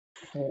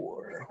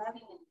4.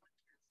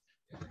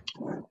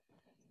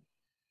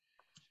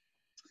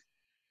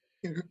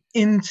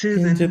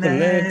 Into the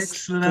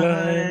next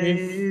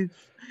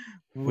life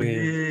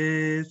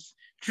with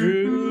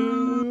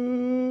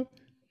Drew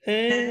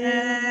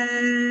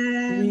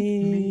and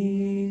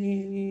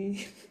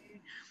me.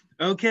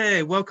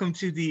 Okay, welcome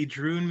to the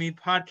Drew and Me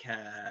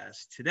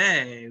podcast.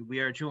 Today we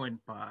are joined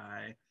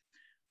by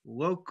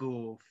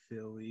local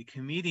Philly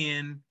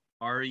comedian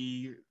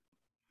Ari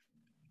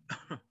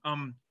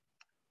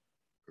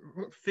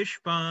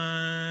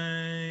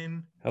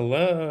Fishbine.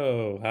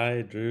 Hello.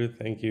 Hi, Drew.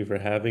 Thank you for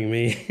having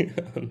me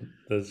on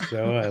the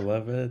show. I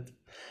love it.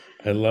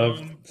 I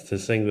love to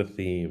sing the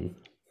theme.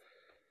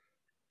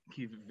 Thank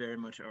you very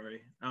much,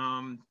 Ari.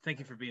 Thank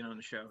you for being on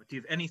the show. Do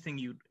you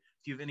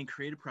have any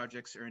creative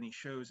projects or any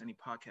shows, any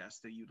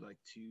podcasts that you'd like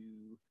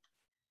to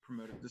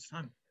promote at this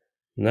time?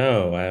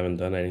 No, I haven't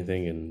done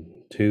anything in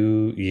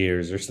 2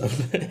 years or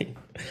something.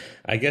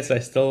 I guess I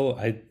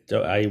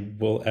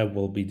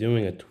will be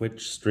doing a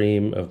Twitch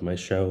stream of my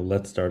show,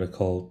 Let's Start a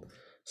Cult,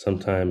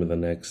 sometime in the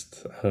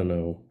next, I don't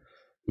know,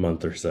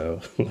 month or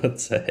so,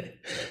 let's say.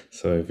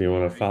 So if you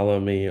want to follow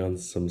me on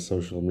some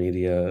social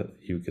media,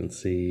 you can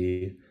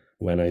see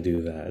when I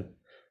do that.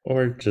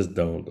 Or just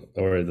don't,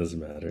 or it doesn't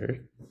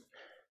matter.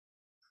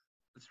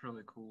 That's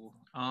really cool.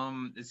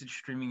 Is it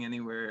streaming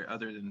anywhere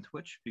other than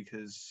Twitch?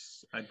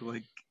 Because I'd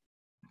like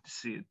to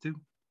see it too.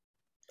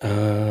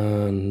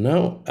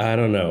 No, I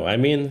don't know. I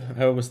mean,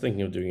 I was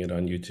thinking of doing it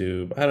on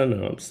YouTube. I don't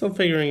know. I'm still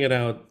figuring it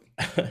out.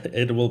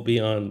 It will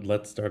be on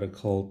Let's Start a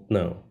Cult.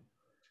 No.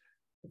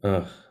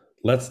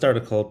 Let's Start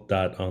a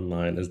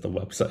Cult.online is the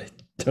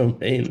website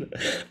domain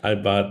I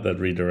bought that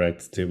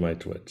redirects to my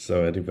Twitch.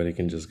 So anybody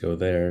can just go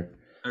there.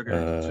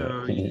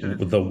 Okay, so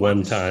the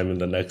one time in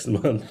the next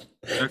month.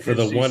 For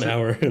the so 1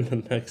 hour in the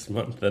next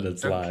month that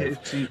it's live.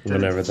 so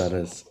whenever that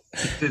is.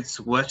 It's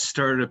Let's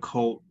Start a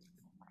Cult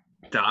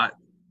dot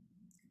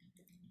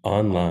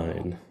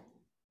online.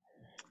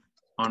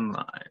 And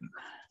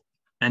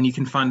you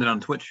can find it on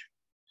Twitch.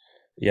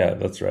 Yeah,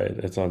 that's right.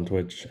 It's on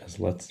Twitch as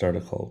Let's Start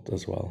a Cult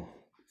as well.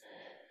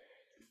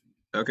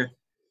 Okay.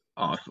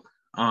 Awesome.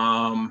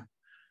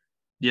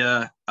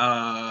 Yeah,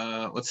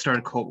 Let's Start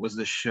a Cult was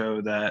the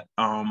show that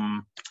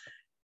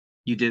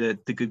you did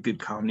at the Good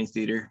Comedy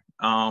Theater.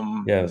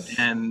 Yes.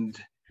 And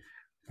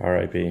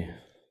R.I.P.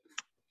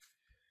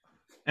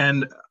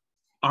 And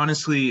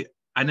honestly,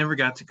 I never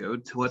got to go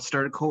to Let's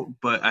Start a Cult,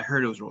 but I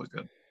heard it was really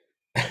good.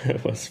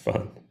 It was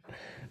fun.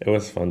 It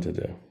was fun to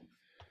do.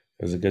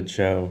 It was a good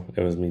show.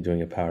 It was me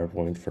doing a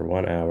PowerPoint for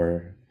 1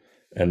 hour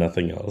and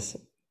nothing else.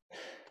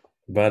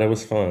 But it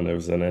was fun. It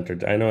was I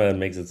know that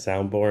makes it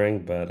sound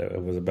boring, but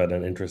it was about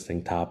an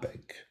interesting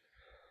topic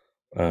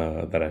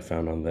that I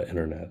found on the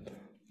internet.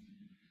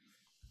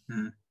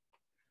 Mm-hmm.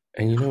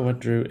 And you know what,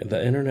 Drew?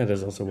 The internet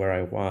is also where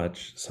I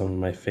watch some of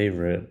my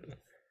favorite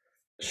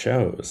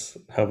shows.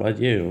 How about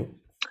you?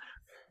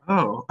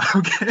 Oh,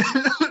 okay.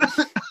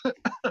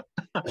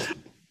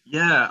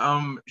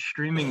 Yeah,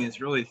 streaming is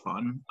really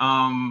fun.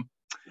 And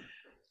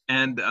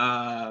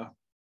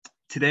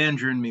today on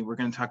Drew and Me, we're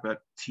going to talk about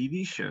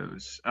TV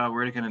shows.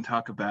 We're going to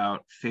talk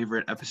about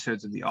favorite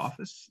episodes of The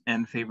Office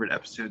and favorite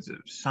episodes of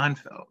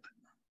Seinfeld.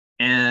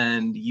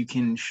 And you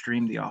can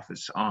stream The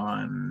Office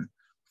on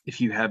if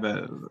you have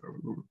a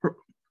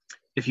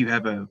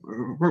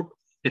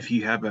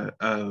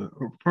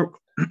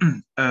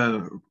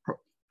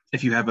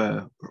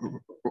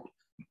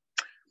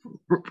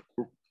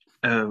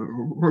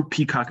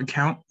Peacock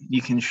account,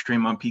 you can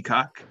stream on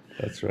Peacock.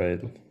 That's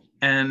right.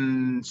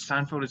 And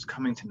Seinfeld is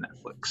coming to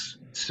Netflix,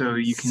 so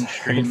you can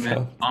stream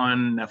it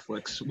on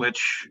Netflix.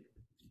 Which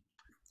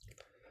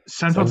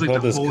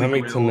Seinfeld is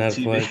coming to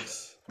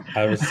Netflix.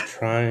 I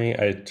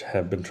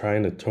have been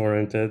trying to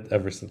torrent it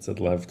ever since it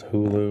left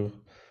Hulu.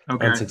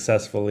 Okay.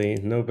 Unsuccessfully.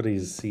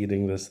 Nobody's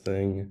seeding this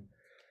thing.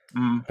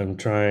 I'm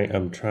trying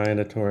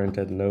to torrent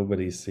it.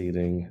 Nobody's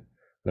seeding.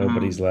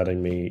 Nobody's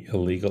letting me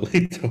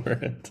illegally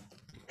torrent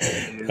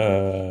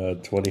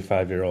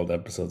 25-year-old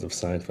episodes of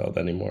Seinfeld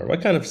anymore.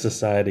 What kind of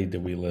society do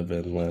we live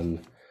in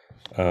when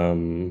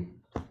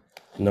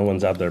no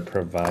one's out there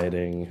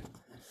providing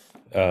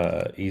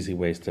easy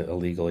ways to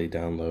illegally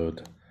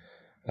download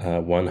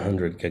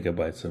 100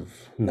 gigabytes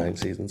of 9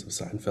 seasons of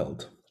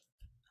Seinfeld?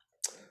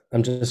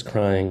 I'm just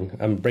crying.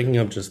 I'm breaking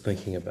up just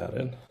thinking about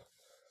it.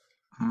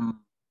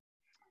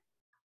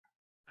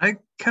 I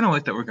kind of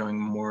like that we're going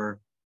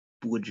more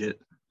legit.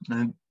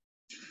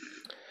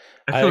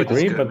 I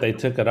agree, but they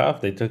took it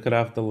off. They took it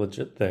off the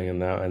legit thing,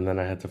 and then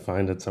I had to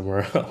find it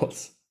somewhere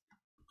else.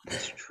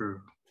 That's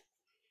true.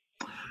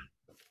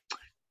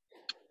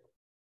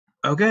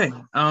 Okay.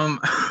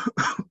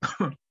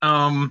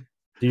 Do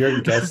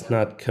your guests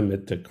not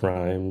commit to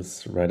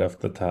crimes right off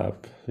the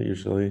top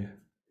usually?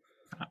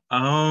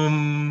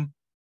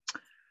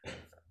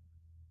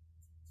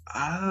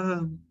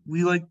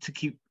 We like to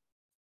keep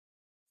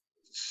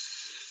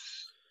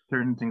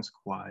certain things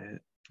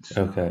quiet.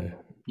 So, okay.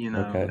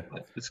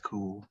 It's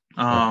cool.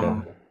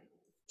 Or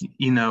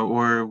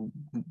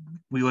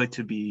we like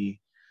to be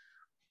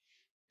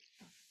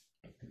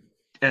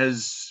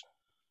as,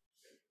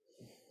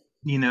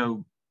 you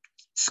know,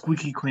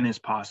 squeaky clean as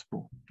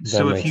possible. That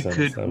So if makes you sense.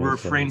 could That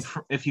makes sense.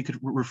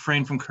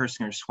 refrain from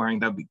cursing or swearing,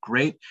 that'd be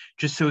great,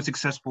 just so it's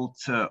accessible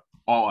to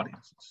all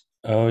audiences.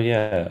 Oh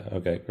yeah.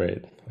 Okay,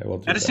 great. I will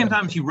At do the same that.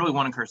 time, if you really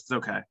want to curse, it's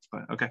okay.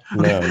 But okay.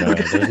 No, no,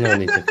 there's no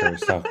need to Okay.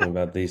 curse talking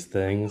about these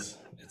things.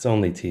 It's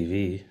only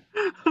TV.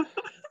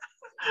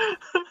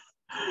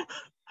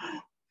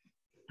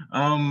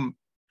 um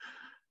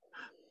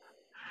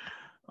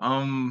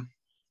um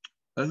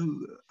uh,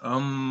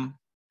 um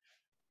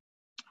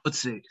let's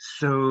see.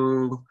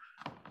 So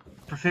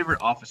for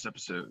favorite Office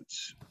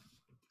episodes,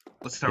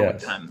 let's start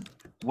with Yes. 10.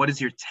 What is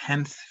your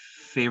 10th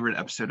favorite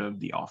episode of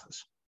The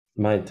Office?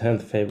 My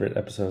 10th favorite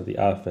episode of The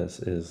Office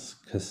is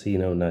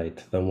Casino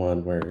Night, the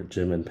one where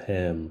Jim and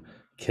Pam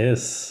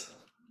kiss.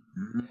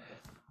 Mhm.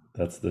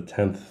 That's the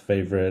 10th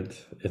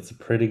favorite. It's a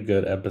pretty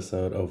good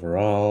episode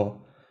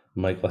overall.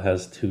 Michael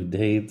has two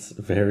dates,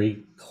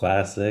 very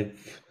classic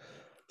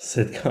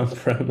sitcom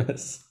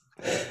premise.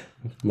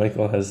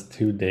 Michael has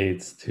two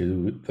dates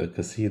to the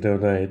casino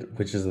night,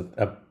 which is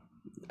a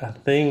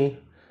thing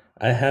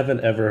I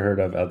haven't ever heard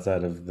of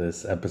outside of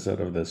this episode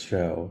of this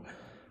show,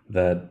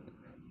 that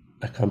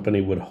a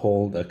company would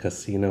hold a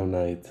casino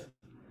night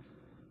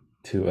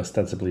to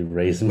ostensibly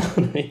raise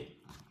money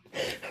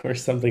or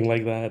something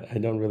like that. I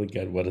don't really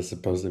get what is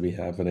supposed to be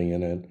happening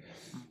in it.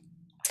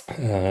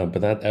 But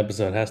that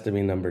episode has to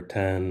be number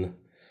 10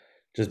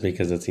 just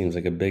because it seems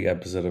like a big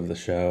episode of the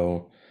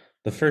show.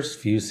 The first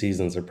few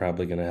seasons are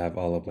probably going to have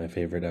all of my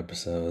favorite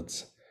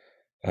episodes.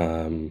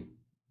 Um,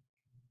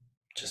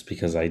 just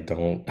because I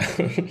don't,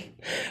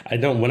 I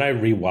don't, when I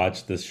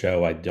rewatch this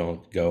show, I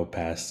don't go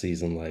past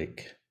season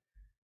like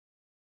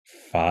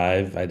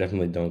 5. I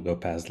definitely don't go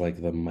past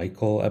like the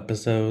Michael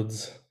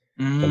episodes,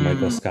 the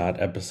Michael Mm, Scott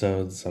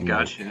episodes. I'm like,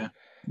 gotcha. that's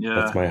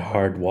Yeah. my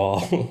hard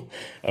wall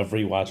of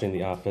rewatching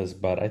The Office.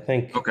 But I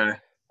think, Okay.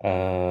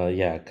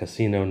 yeah,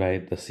 Casino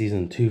Night, the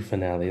season 2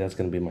 finale, that's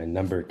going to be my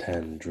number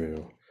 10,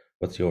 Drew.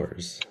 What's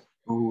yours?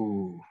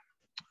 Ooh.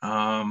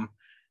 Um,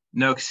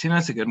 no,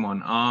 Casino's a good one.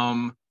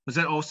 Was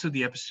that also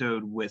the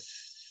episode with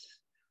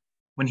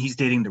when he's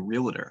dating the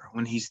realtor,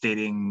 when he's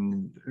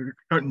dating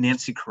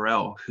Nancy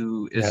Carell,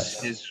 who is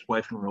Yes. his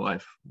wife in real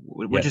life,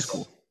 which is Yes.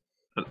 cool.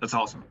 That's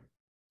awesome.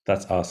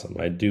 That's awesome.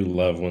 I do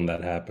love when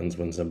that happens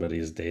when somebody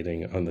is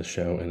dating on the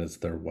show and it's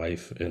their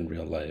wife in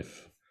real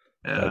life.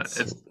 That's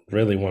It's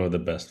really one of the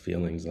best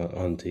feelings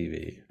on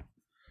TV.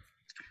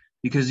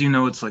 because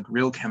it's like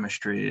real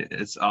chemistry.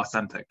 It's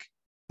authentic.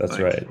 That's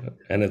Like, right.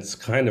 And it's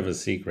kind of a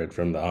secret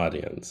from the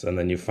audience. And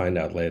then you find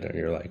out later and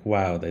you're like,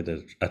 wow, they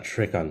did a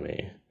trick on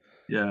me.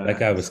 That yeah.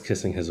 guy was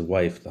kissing his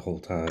wife the whole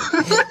time.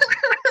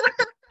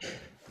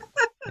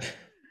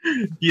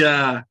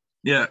 Yeah.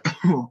 Yeah.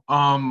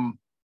 um,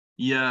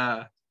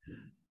 yeah.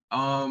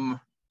 Um,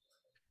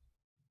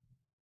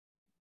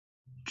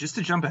 just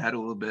to jump ahead a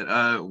little bit,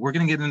 we're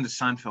gonna get into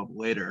Seinfeld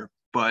later,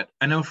 but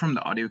I know from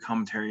the audio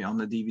commentary on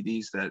the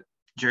DVDs that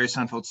Jerry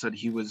Seinfeld said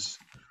he was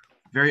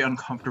very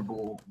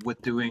uncomfortable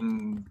with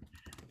doing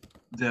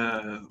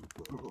the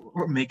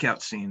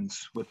makeout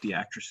scenes with the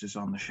actresses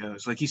on the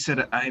shows. Like he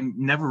said, I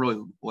never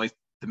really liked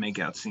the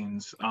makeout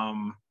scenes,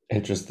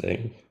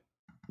 Interesting.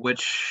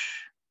 which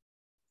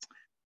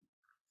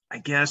I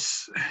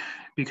guess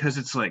because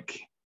it's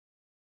like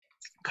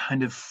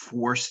kind of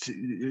forced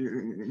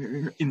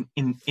in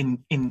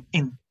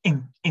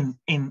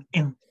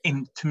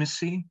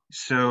intimacy.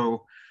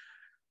 So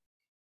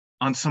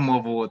on some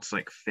level, it's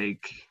like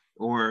fake,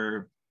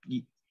 or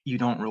you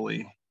don't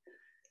really.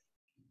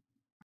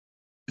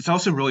 It's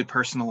also really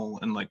personal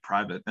and like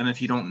private, and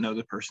if you don't know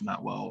the person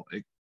that well,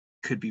 it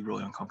could be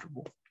really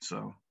uncomfortable.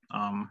 So,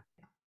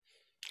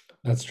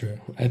 That's true.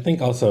 I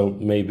think also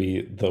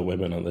maybe the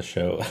women on the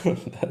show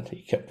that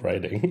he kept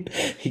writing,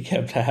 he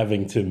kept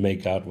having to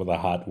make out with a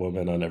hot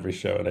woman on every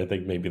show. And I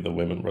think maybe the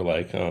women were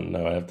like, oh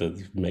no, I have to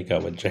make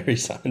out with Jerry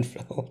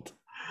Seinfeld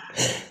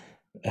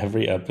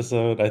every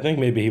episode. I think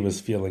maybe he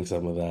was feeling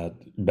some of that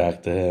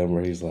back to him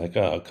where he's like,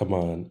 oh, come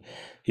on.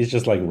 He's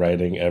just like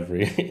writing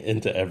every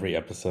into every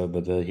episode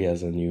that he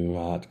has a new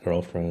hot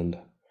girlfriend.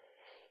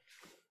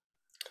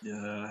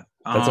 yeah.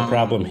 That's a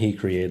problem he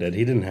created.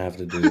 He didn't have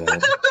to do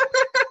that.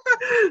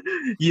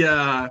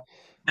 Yeah,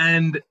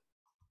 and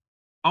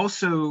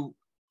also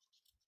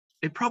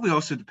it probably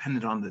also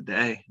depended on the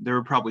day. There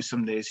were probably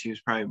some days he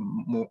was probably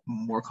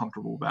more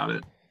comfortable about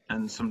it,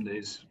 and some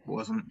days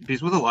wasn't.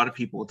 Because with a lot of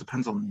people, it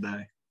depends on the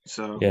day.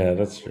 So, Yeah,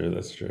 that's true.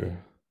 That's true.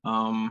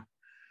 um,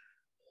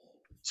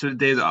 so the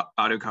day of the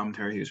audio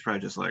commentary, he was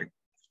probably just like,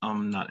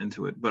 I'm not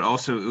into it. But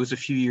also, it was a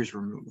few years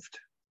removed.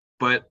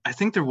 But I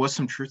think there was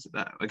some truth to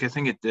that. Like, I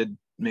think it did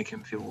make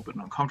him feel a little bit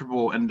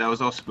uncomfortable, and that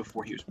was also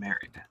before he was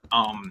married.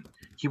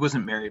 He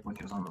wasn't married when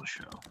he was on the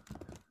show,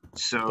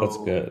 That's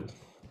so good.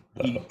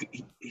 he Though.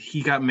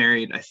 he got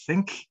married, I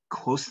think,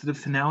 close to the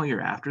finale or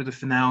after the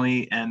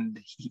finale, and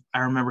I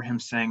remember him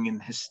saying in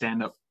his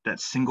stand-up that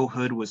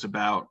singlehood was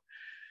about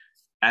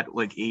at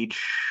like age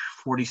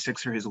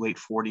 46 or his late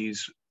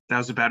 40s. That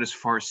was about as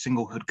far as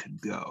singlehood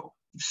could go.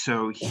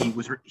 so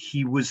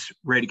he was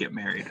ready to get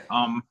married.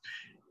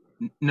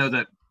 No,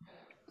 that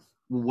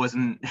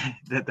wasn't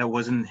that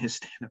wasn't his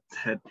stand-up.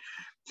 That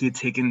he had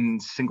taken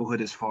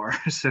singlehood as far,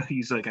 so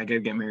he's like, I gotta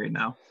get married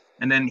now.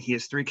 And then he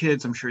has 3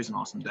 kids. I'm sure he's an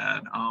awesome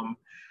dad.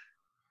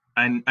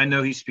 I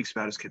know he speaks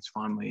about his kids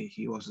fondly.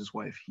 He loves his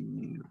wife.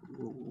 He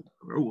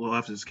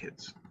loves his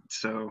kids.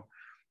 So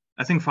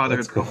I think That's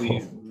fatherhood probably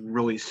cool.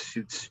 really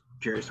suits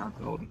Jerry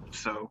Seinfeld.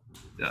 So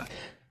yeah.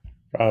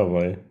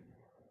 Probably.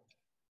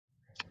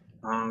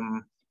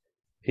 Um,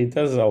 He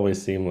does always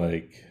seem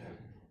like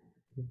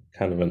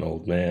kind of an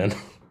old man.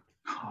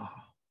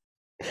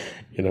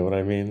 You know what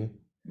I mean?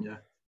 yeah.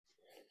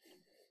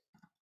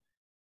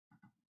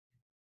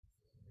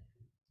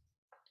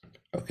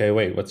 Okay,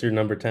 wait, what's your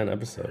number 10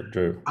 episode,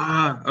 Drew?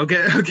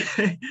 Okay,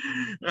 okay.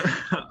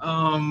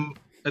 um,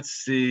 let's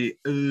see.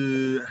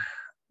 Ooh.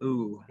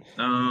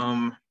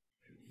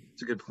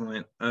 It's a good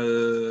point.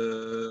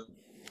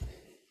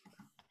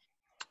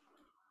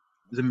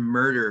 The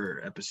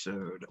murder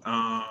episode.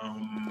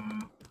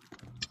 Let's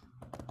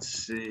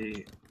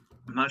see.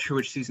 I'm not sure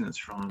which season it's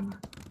from.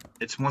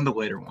 It's one of the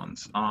later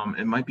ones.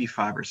 It might be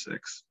 5 or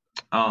 6.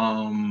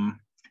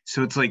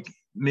 So it's like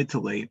mid to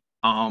late.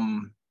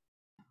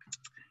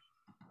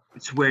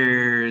 It's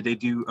where they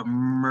do a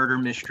murder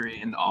mystery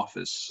in the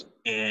office,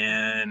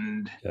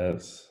 and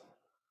Yes.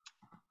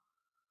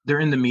 they're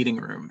in the meeting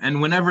room.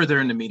 And whenever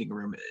they're in the meeting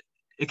room,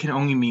 it can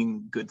only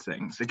mean good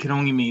things. It can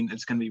only mean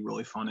it's going to be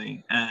really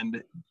funny,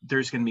 and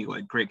there's going to be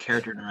like great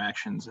character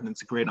interactions, and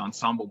it's a great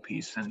ensemble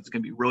piece, and it's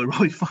going to be really,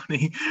 really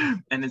funny,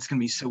 and it's going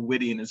to be so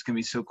witty, and it's going to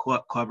be so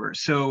clever.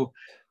 So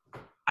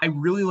I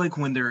really like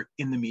when they're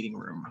in the meeting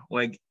room,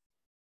 like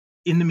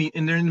and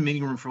they're in the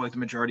meeting room for like the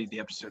majority of the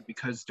episode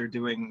because they're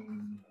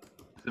doing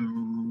the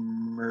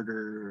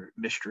murder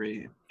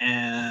mystery,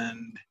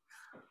 and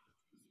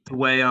the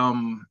way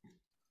um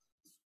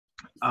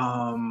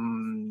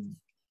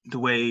the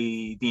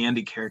way the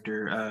Andy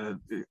character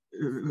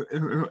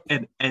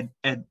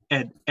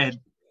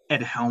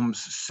Ed Helms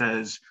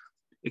says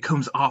it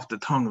comes off the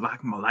tongue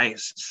like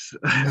molasses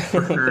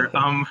for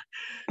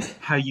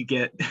how you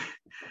get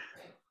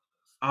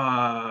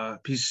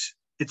because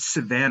it's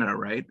Savannah,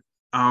 right?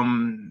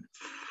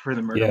 For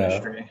the murder Yeah,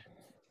 mystery.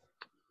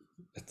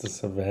 it's a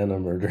Savannah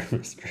murder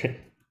mystery.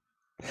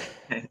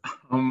 And,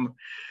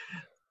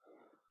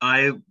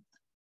 I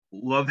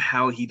love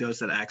how he does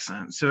that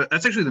accent. So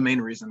that's actually the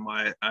main reason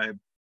why I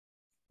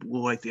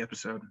like the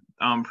episode.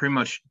 Pretty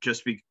much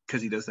just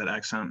because he does that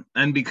accent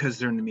and because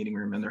they're in the meeting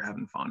room and they're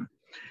having fun.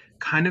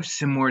 Kind of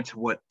similar to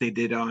what they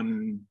did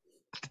on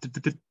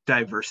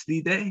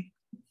Diversity Day.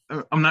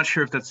 I'm not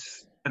sure if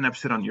that's an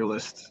episode on your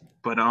list,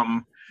 but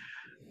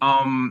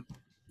um,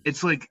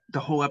 it's like the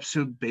whole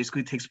episode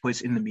basically takes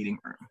place in the meeting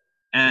room,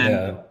 and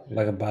Yeah,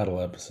 like a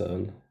battle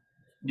episode.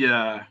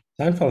 yeah,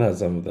 Seinfeld has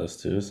some of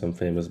those too, some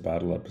famous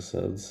battle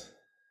episodes.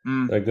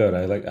 mm, They're good.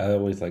 I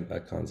always like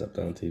that concept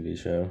on a TV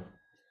show.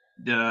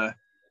 yeah,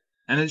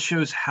 and it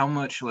shows how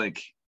much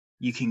like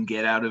you can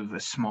get out of a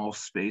small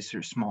space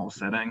or small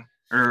setting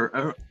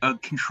or a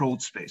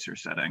controlled space or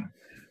setting,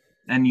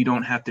 and you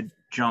don't have to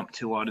jump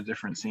to a lot of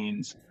different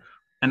scenes.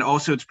 And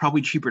also, it's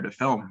probably cheaper to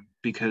film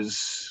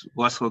because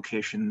less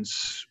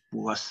locations,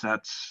 less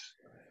sets.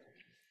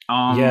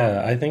 Um,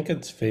 Yeah, I think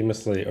it's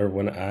famously, or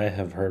when I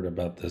have heard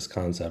about this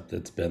concept,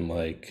 it's been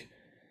like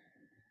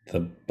the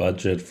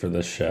budget for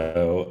the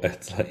show.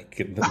 It's like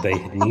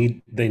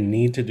they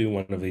need to do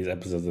one of these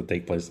episodes that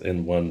take place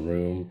in one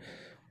room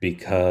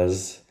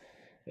because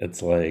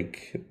it's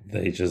like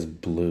they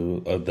just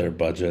blew their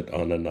budget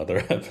on another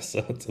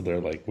episode. So they're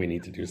like, we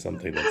need to do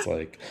something that's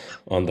like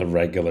on the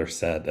regular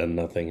set and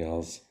nothing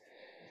else.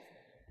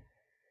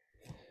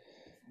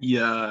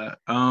 yeah.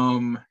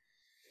 Um,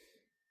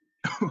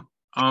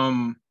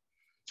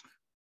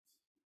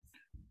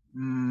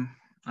 mm,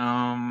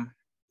 um,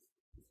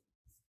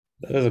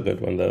 That is a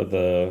good one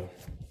though.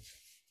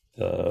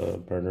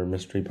 The murder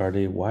mystery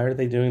party. Why are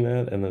they doing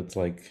that? And it's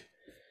like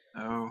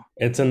oh,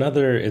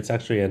 it's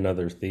actually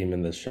another theme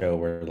in the show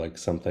where like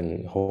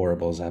something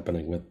horrible is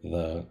happening with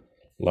the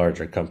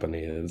larger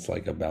company. It's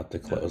like about to yeah.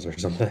 close or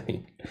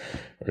something.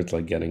 Or it's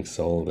like getting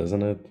sold,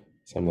 isn't it?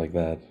 Something like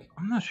that.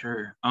 I'm not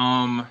sure.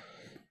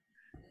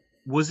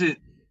 Was it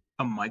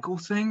a Michael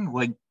thing?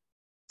 Like,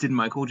 did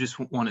Michael just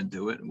want to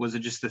do it? Was it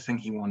just the thing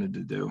he wanted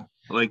to do?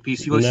 Like,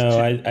 because he likes No,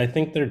 to. I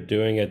think they're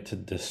doing it to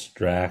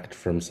distract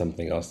from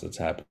something else that's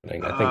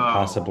happening. I think Oh,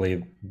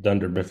 possibly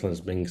Dunder Mifflin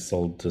is being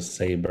sold to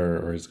Saber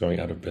or is going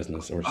out of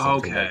business or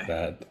something okay, like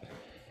that.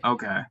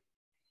 okay,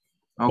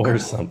 Or okay,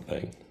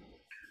 something.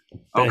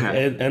 But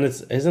okay. and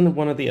it's isn't it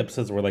one of the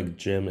episodes where like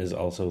Jim is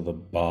also the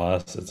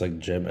boss? It's like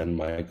Jim and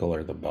Michael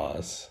are the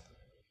boss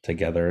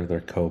together.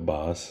 They're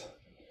co-boss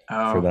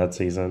for Oh, that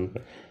season.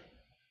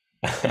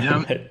 I yeah,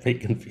 might be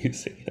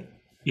confusing it.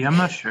 yeah. I'm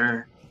not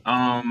sure.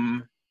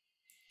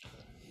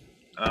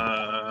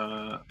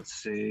 Let's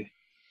see.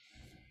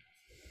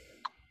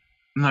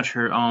 I'm not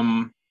sure.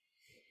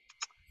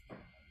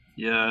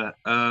 Yeah.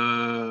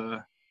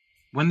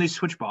 when they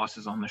switch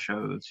bosses on the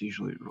show, that's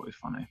usually really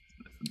funny.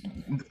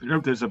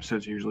 Those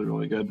episodes are usually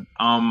really good.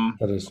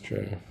 That is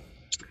true.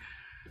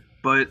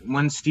 But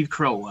when Steve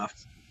Carell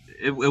left,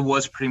 it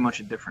was pretty much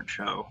a different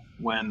show.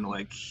 When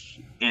like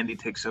Andy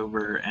takes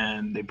over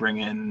and they bring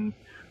in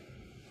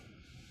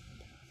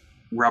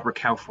Robert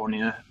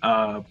California,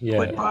 played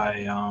Yeah.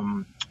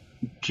 by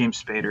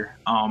James Spader.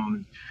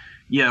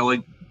 Yeah,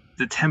 like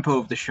the tempo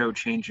of the show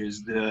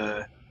changes,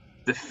 the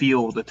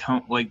feel, the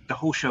tone, like the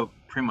whole show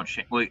pretty much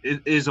like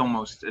it is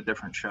almost a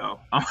different show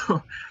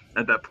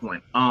at that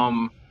point.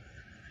 Um,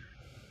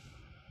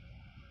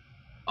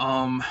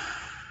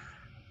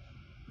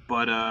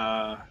 but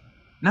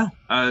no,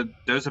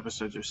 those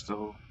episodes are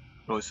still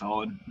really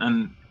solid,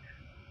 and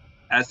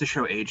as the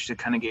show aged, it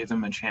kind of gave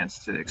them a chance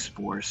to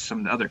explore some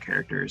of the other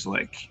characters,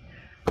 like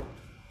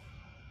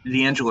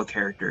the Angela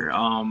character.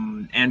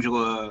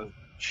 Angela,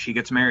 she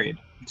gets married,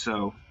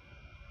 so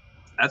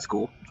that's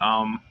cool.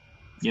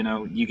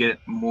 You get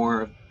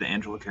more of the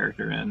Angela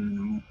character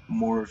and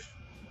more of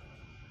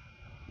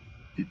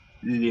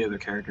the other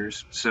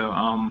characters.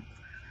 So,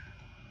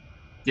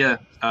 yeah,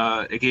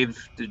 it gave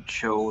the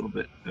show a little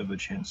bit of a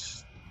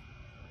chance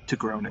to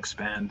grow and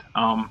expand.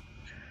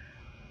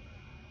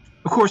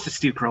 Of course, the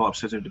Steve Carell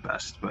episodes are the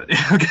best, but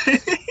okay.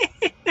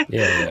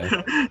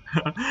 Yeah, yeah.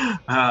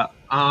 uh,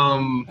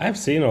 um, I've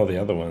seen all the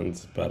other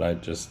ones, but I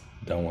just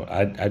don't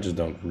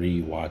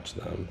rewatch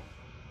them.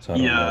 So I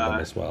don't know them yeah,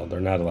 as well. They're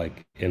not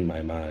like in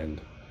my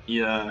mind.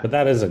 yeah, But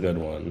that is a good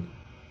one.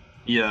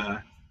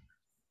 yeah.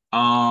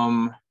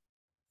 Um,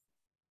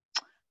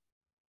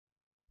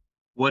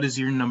 what is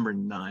your number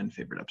 9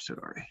 favorite episode,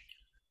 Ari?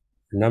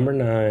 Number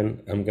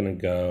 9, I'm gonna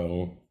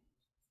go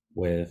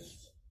with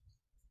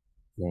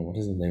no, what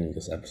is the name of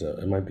this episode?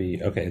 It might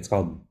be okay, it's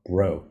called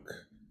Broke.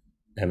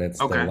 And it's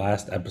the Okay.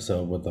 last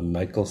episode with the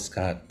Michael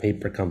Scott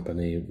Paper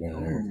Company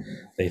where Ooh.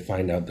 they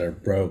find out they're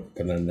broke,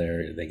 but then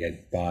they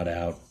get bought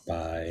out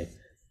by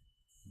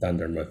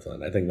Dunder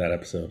Mifflin. I think that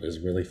episode is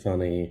really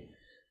funny.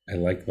 I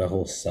like the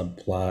whole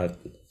subplot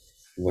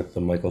with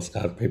the Michael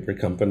Scott Paper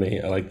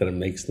Company. I like that it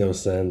makes no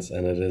sense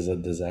and it is a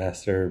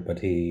disaster, but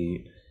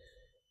he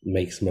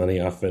makes money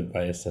off it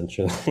by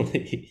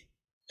essentially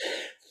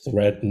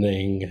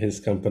threatening his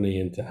company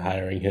into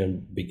hiring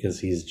him because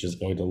he's just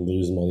going to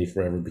lose money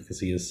forever because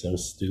he is so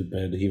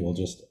stupid. He will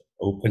just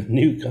open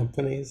new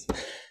companies.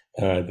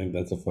 I think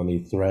that's a funny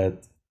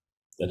threat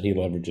that he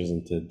leverages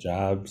into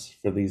jobs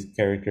for these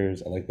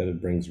characters. I like that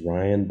it brings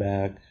Ryan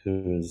back,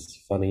 who is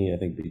funny. I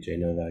think BJ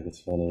Novak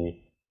is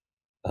funny.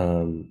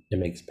 It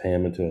makes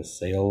Pam into a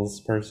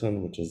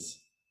salesperson, which is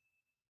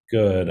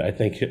good. I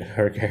think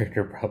her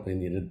character probably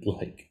needed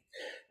like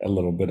a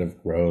little bit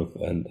of growth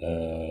and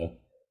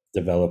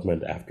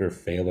development after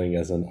failing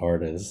as an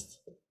artist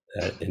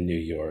in New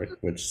York,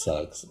 which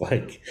sucks.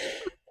 Like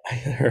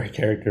her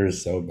character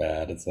is so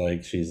bad. It's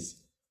like she's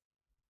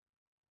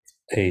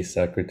a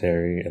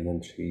secretary and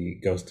then she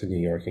goes to New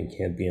York and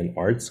can't be in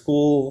art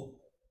school.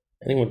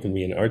 Anyone can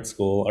be in art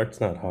school.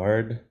 Art's not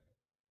hard.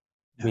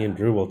 Me Yeah. and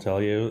Drew will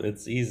tell you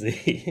it's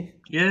easy.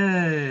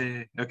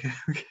 Yay. Okay.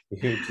 Okay.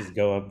 You just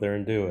go up there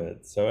and do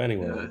it. So Yeah.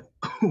 anyway,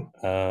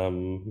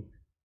 um,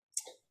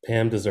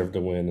 Pam deserved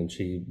to win, and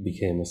she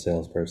became a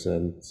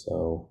salesperson.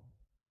 So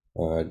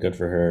good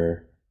for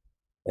her.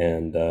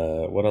 And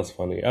what else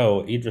funny?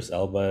 Oh, Idris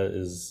Elba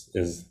is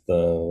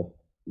the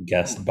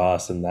guest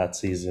boss in that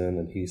season,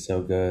 and he's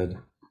so good.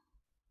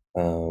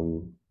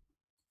 Um,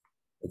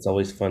 it's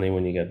always funny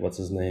when you get what's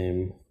his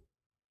name?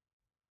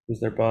 Who's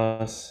their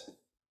boss?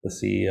 The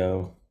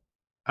CEO,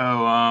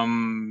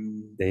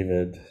 Oh,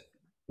 David David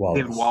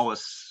Wallace.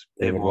 Wallace.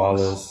 David David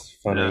Wallace. Wallace,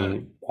 Yeah.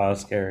 funny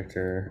boss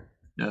character.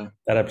 Yeah.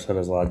 That episode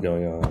has a lot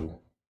going on.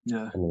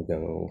 Yeah. I'm gonna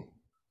go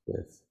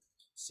with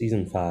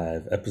season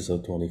 5,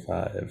 episode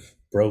 25.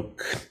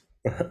 Broke.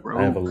 I have a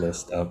Broke.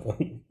 list up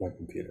on my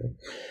computer,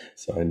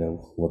 so I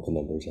know what the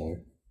numbers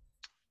are.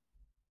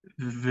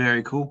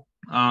 Very cool.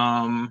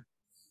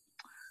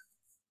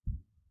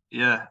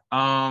 Yeah.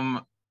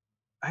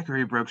 I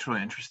agree. Broke's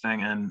really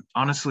interesting, and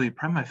honestly,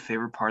 probably my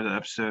favorite part of the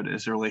episode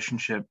is the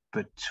relationship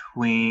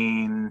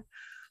between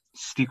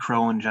Steve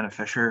Carell and Jenna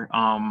Fisher.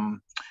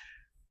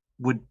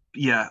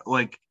 Yeah,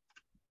 like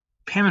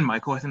Pam and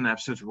Michael. I think the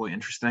episode's really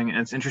interesting, and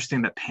it's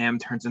interesting that Pam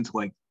turns into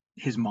like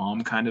his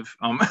mom, kind of,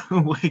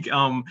 like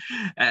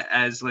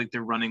as like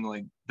they're running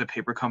like the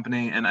paper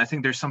company, and I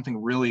think there's something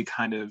really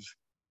kind of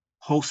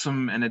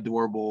wholesome and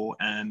adorable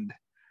and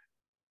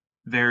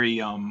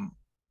very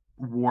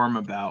warm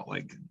about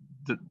like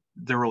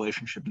the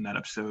relationship in that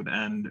episode,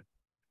 and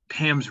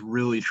Pam's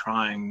really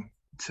trying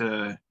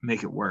to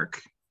make it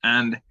work.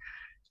 And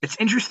it's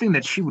interesting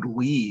that she would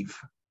leave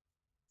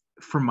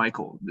for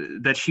Michael,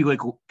 that she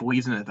like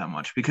believes in it that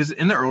much, because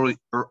in the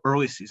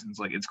early seasons,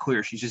 like it's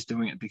clear she's just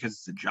doing it because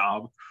it's a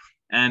job,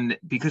 and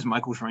because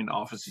Michael's running the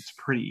office, it's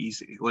pretty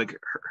easy. Like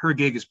her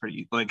gig is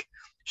pretty like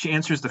she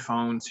answers the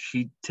phones,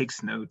 she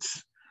takes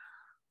notes.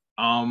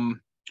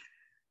 Um,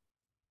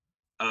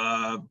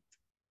 uh,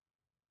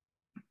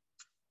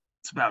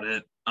 that's about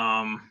it.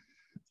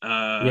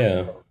 Uh,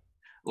 Yeah,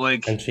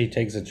 like and she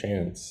takes a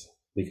chance.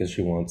 because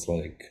she wants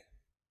like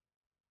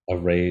a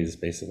raise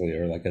basically,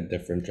 or like a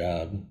different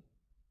job.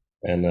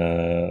 And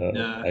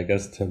Yeah. I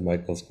guess to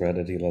Michael's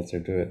credit, he lets her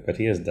do it, but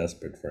he is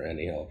desperate for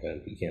any help,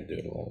 and he can't do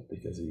it alone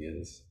because he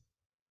is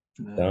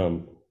Yeah.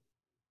 dumb.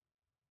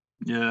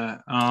 Yeah.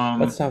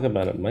 Let's talk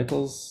about it.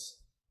 Michael's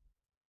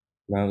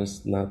not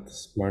the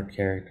smart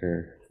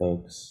character,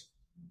 folks.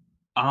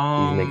 He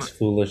um, makes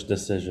foolish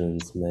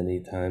decisions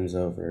many times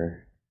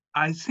over.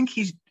 I think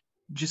he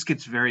just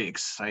gets very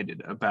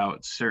excited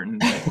about certain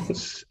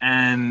things.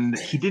 And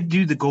he did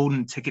do the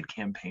golden ticket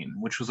campaign,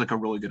 which was like a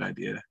really good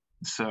idea.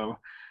 So,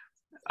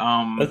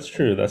 um, That's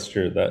true. That's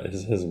true. That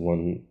is his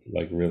one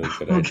like really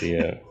good okay.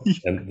 idea,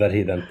 and that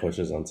he then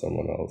pushes on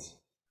someone else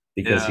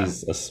because Yeah.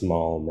 he's a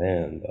small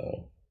man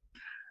though,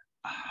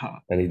 Uh,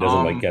 and he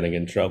doesn't like Um, getting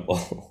in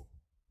trouble.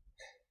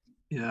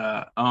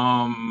 yeah.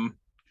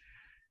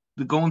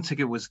 The golden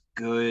ticket was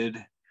good.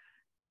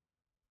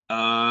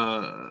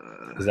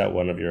 Is that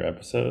one of your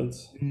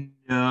episodes?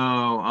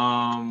 No.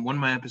 One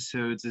of my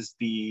episodes is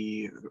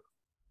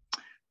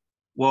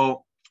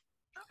well,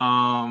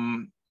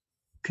 um,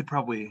 could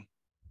probably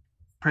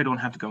don't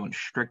have to go in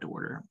strict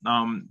order.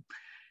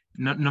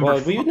 Number Well,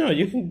 but four.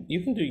 you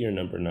can do your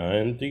number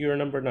nine. Do your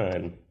number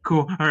nine.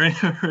 Cool. All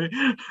right. All right.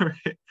 All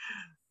right.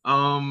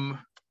 Um,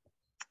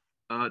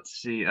 let's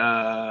see.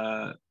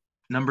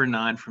 Number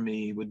nine for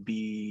me would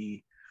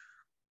be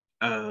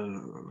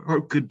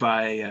or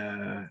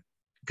goodbye,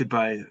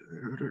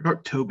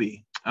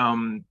 Toby.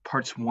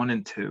 Parts one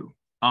and two.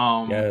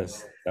 Um,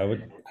 Yes, that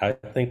would. I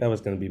think that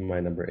was going to be my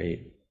number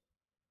eight.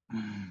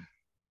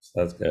 So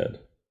that's good.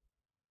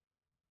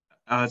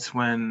 it's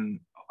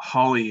when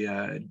Holly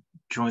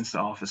joins the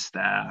office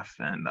staff,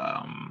 and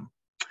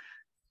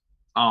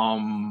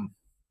um,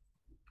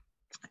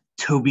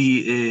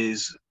 Toby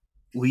is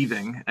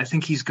leaving. I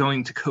think he's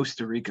going to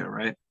Costa Rica,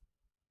 right?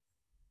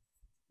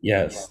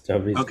 Yes,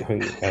 Toby's Okay.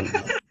 going on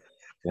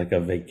like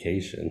a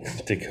vacation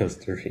to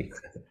Costa Rica.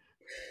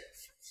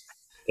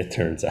 It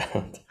turns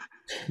out.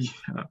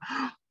 Yeah.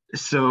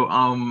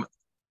 So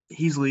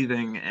he's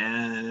leaving,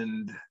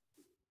 and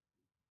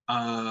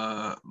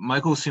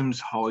Michael assumes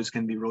Holly's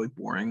gonna be really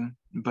boring,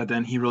 but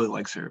then he really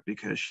likes her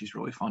because she's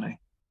really funny.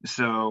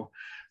 So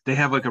they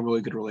have like a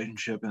really good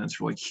relationship, and it's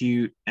really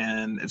cute,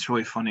 and it's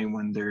really funny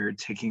when they're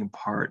taking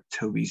apart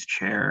Toby's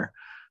chair,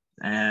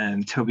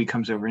 and Toby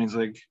comes over and he's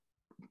like,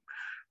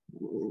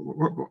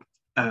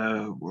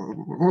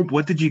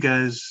 what did you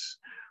guys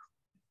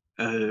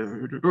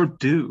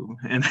do?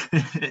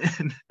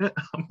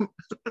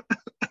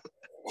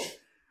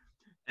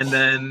 And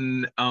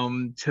then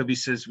Toby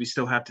says we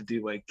still have to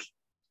do like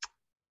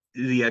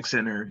the exit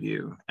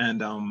interview,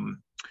 and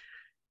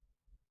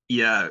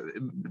yeah,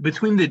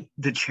 between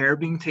the chair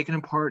being taken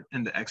apart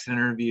and the exit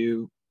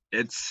interview,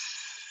 it's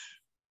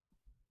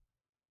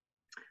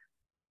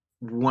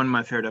one of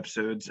my favorite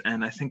episodes.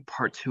 And I think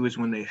part two is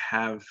when they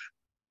have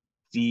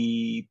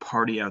the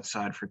party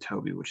outside for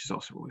Toby, which is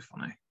also really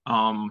funny.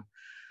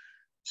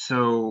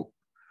 So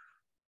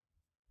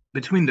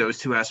between those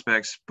two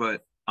aspects,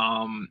 but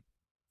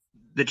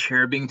the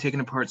chair being taken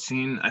apart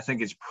scene, I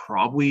think is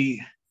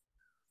probably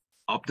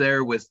up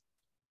there with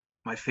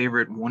my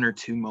favorite one or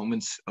two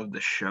moments of the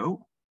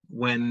show.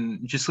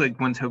 When just like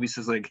when Toby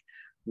says like,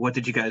 "What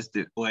did you guys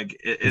do?" Like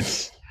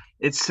it's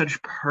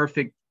such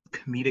perfect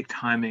comedic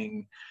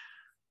timing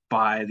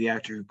by the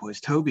actor who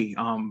plays Toby,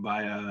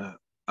 by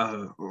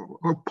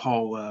or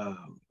Paul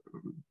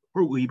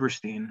or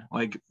Lieberstein.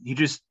 Like he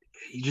just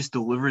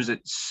delivers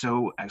it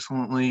so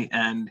excellently,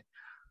 and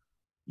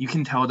you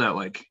can tell that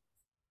like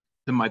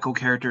the Michael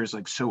character is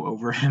like so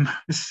over him.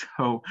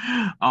 So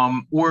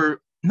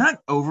or not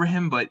over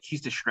him, but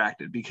he's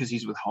distracted because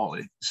he's with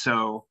Holly.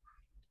 So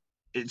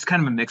it's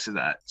kind of a mix of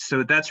that.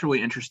 So that's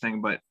really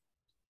interesting, but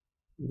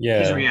his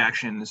Yeah.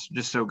 reaction is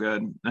just so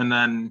good. And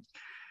then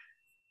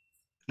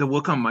the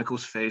look on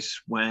Michael's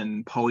face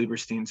when Paul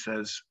Eberstein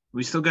says,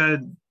 "We still got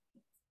to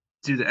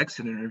do the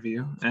exit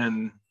interview,"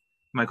 and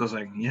Michael's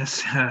like,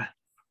 "Yes,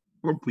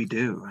 we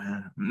do,"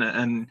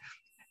 and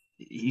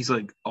he's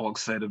like all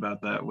excited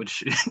about that,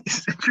 which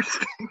is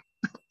interesting.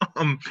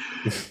 um,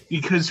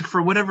 because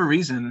for whatever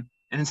reason,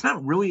 and it's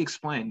not really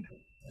explained,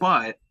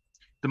 but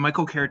the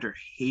Michael character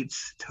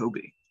hates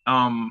Toby.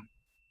 Yes,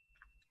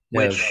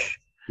 Which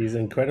he's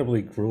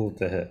incredibly cruel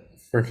to him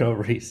for no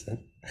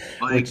reason.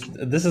 Which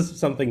like this is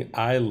something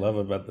I love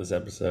about this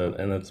episode,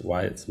 and that's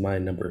why it's my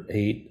number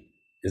eight,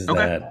 is okay,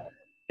 that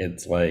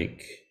it's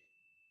like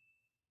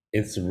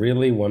it's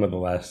really one of the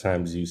last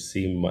times you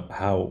see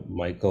how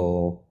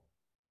Michael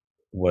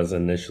was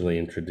initially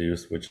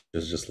introduced, which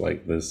is just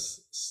like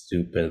this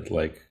stupid,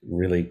 like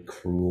really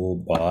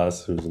cruel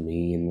boss who's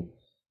mean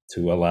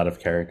to a lot of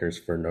characters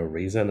for no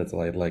reason. It's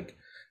like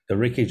the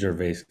Ricky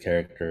Gervais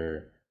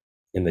character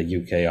in the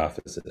UK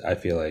office, I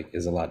feel like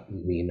is a lot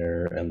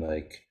meaner and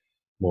like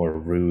more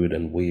rude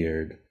and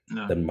weird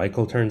no, than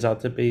Michael turns out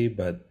to be.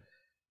 But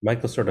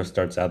Michael sort of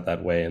starts out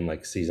that way in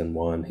like season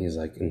one. He's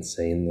like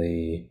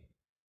insanely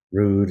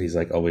rude. He's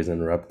like always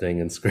interrupting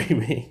and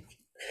screaming.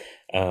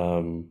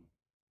 Um,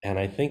 And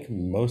I think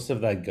most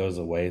of that goes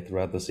away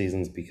throughout the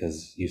seasons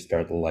because you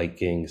start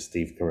liking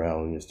Steve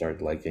Carell and you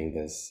start liking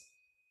this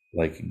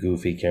like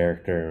goofy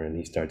character, and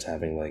he starts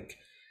having like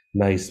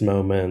nice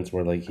moments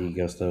where like he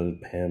goes to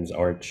Pam's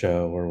art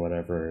show or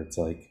whatever. It's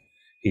like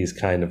he's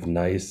kind of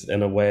nice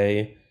in a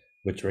way,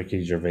 which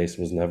Ricky Gervais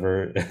was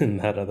never in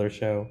that other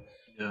show.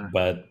 Yeah.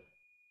 But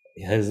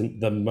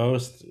the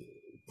most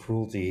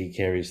cruelty he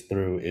carries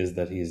through is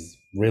that he's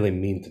really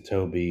mean to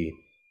Toby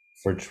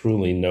for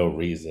truly no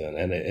reason.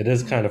 And it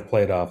is Mhm. kind of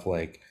played off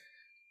like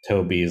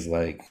Toby's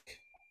like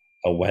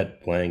a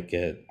wet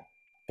blanket.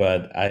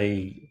 But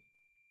I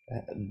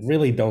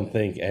really don't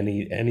think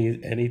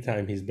any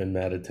time he's been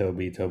mad at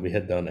Toby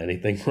had done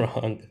anything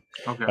wrong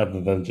Okay.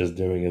 other than just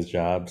doing his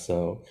job.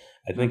 So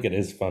I think Mm. it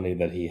is funny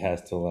that he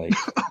has to like,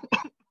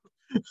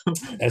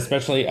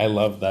 especially I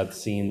love that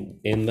scene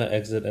in the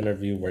exit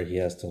interview where he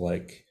has to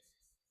like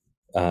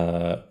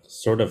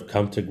sort of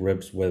come to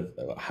grips with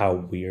how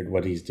weird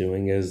what he's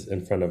doing is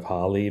in front of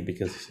Holly,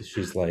 because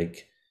she's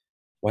like,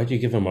 why'd you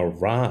give him a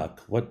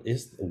rock? What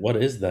is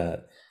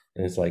that?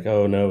 And it's like,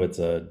 oh no, it's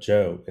a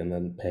joke. And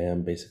then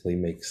Pam basically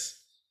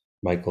makes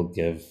Michael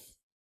give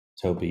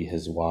Toby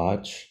his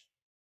watch.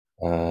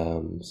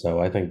 So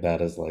I think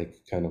that is like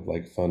kind of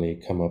like funny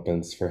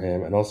comeuppance for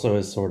him, and also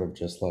is sort of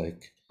just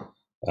like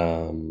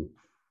um,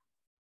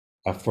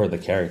 for the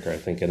character. I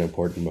think an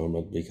important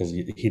moment because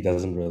he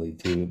doesn't really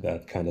do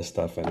that kind of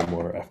stuff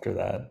anymore after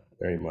that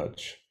very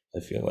much. I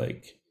feel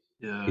like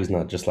Yeah. he's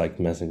not just like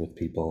messing with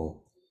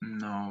people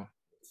No.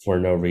 for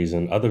no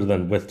reason other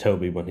than with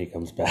Toby when he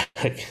comes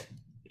back.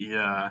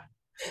 Yeah.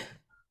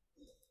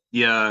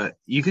 Yeah.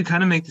 You could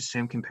kind of make the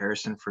same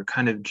comparison for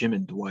kind of Jim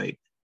and Dwight.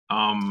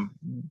 Um,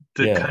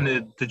 the kind Yeah.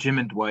 of the Jim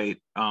and Dwight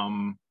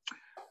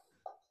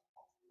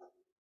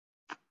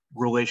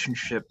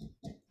relationship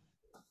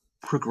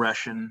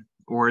progression,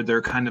 or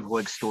their kind of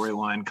like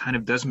storyline kind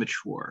of does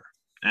mature.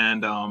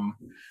 And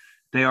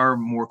they are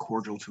more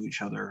cordial to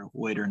each other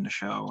later in the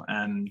show.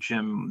 And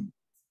Jim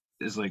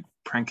is like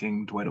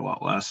pranking Dwight a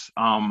lot less.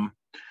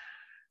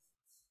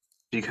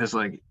 Because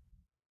like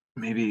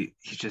maybe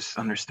he just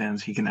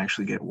understands he can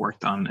actually get work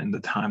done in the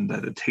time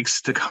that it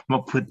takes to come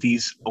up with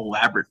these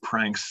elaborate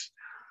pranks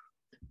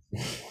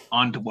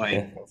on Dwight.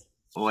 Yeah.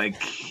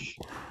 Like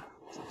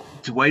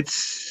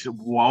Dwight's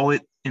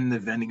wallet in the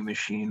vending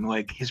machine,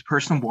 like his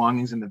personal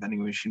belongings in the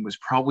vending machine, was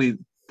probably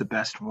the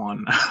best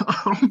one.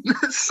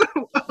 So,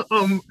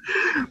 um,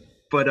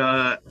 but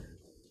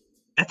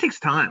that takes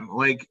time.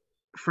 Like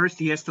first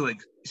he has to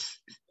like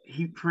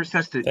he first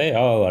has to They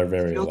all are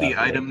very steal the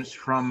elaborate. items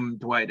from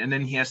Dwight, and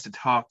then he has to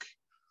talk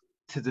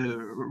to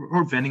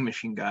the vending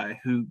machine guy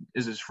who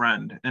is his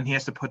friend, and he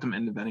has to put them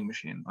in the vending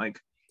machine. Like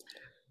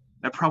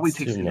that probably It's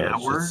too takes an much.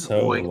 It's hour.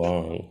 so Like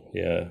long.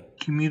 Yeah.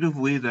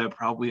 cumulatively, that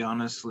probably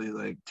honestly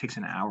like takes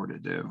an hour to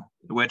do.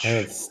 And Which,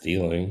 it's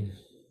stealing.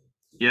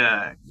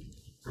 yeah,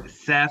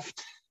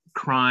 theft,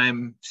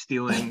 crime,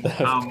 stealing. Theft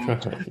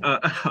crime.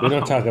 Uh, We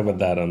don't talk about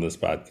that on this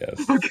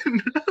podcast. okay,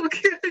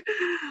 okay.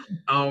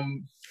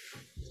 Um,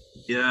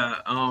 yeah.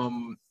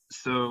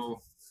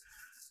 So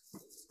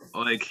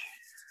like,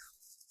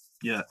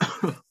 yeah.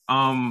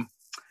 um,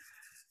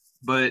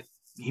 but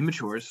he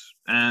matures,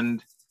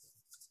 and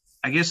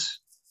I guess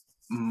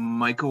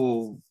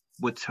Michael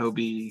with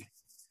Toby,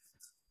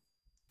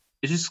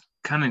 it just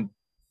kind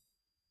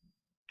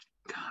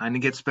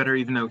of gets better,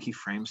 even though he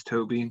frames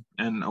Toby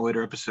in a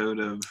later episode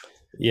of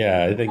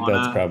Yeah, I think that's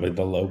Lana. probably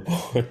the low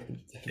point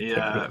of their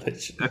Yeah, a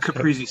relationship.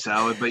 caprese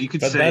salad, but you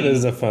could But that say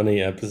is a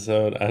funny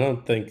episode. I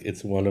don't think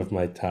it's one of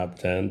my top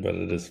 10, but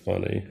it is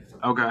funny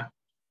okay.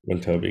 when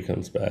Toby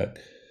comes back.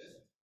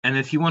 And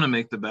if you want to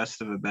make the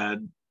best of a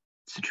bad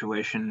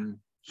situation,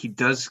 he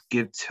does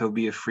give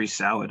Toby a free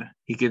salad.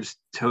 He gives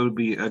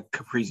Toby a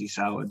caprese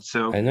salad.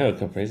 So I know,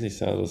 caprese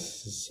salad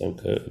is so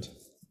good.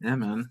 yeah,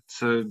 man.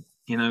 So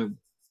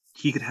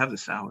he could have the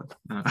salad.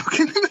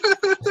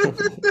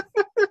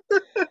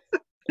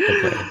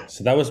 Okay,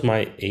 so that was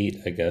my 8,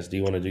 I guess. Do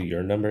you want to do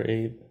your number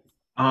 8?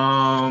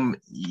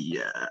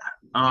 Yeah.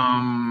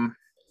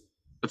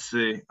 Let's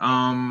see.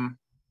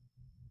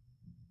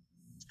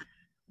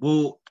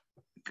 Well,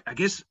 I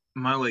guess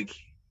my like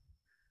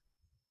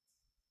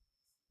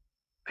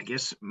I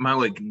guess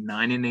my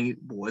 9 and 8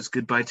 was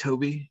Goodbye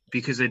Toby,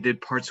 because I did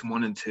parts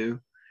 1 and 2.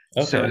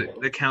 So Okay,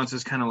 that counts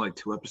as kind of like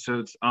 2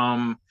 episodes.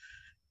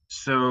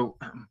 So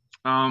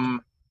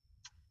um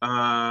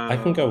uh I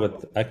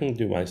can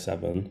do my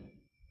 7.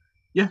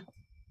 yeah.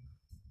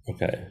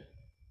 Okay,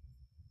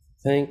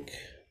 I think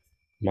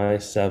my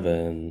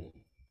 7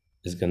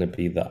 is going to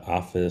be the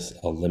Office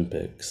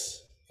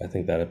Olympics. I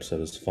think that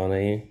episode is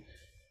funny.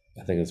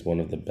 I think it's one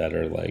of the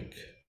better like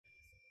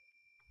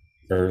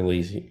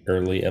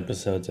early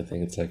episodes. I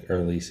think it's like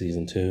early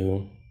season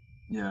 2.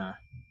 Yeah.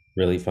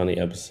 Really funny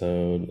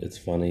episode. It's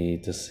funny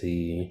to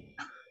see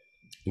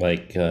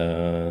like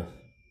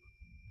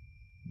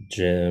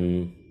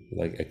Jim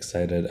like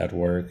excited at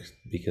work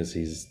because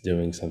he's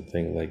doing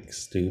something like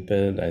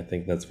stupid. I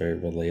think that's very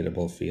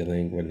relatable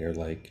feeling when you're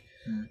like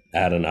Mm.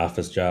 at an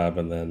office job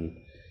and then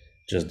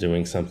just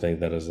doing something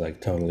that is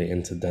like totally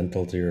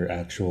incidental to your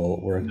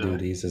actual work Yeah.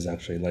 duties is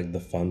actually like the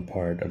fun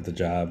part of the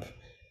job.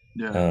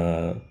 Yeah.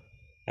 Uh,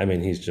 I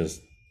mean, he's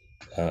just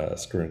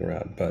screwing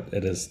around, but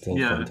it is still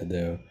fun Yeah. to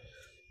do.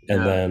 And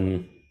Yeah.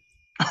 then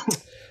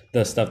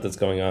the stuff that's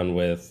going on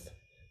with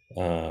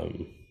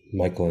um,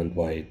 Michael and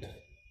Dwight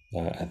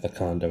at the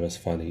condo is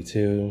funny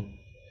too,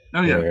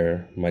 Oh yeah.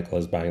 where Michael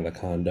is buying the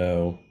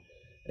condo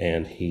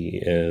and he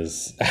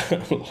is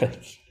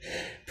like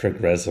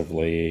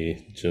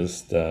progressively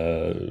just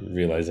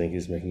realizing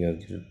he's making a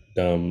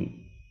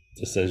dumb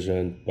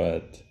decision,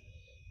 but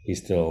he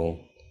still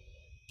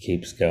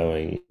keeps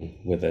going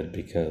with it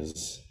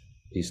because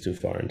he's too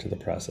far into the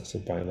process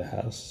of buying the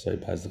house. So he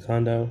buys the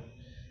condo,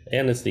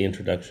 and it's the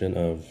introduction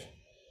of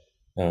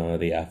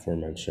the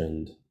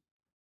aforementioned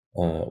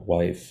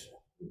wife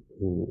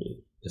who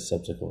is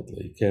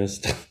subsequently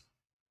kissed.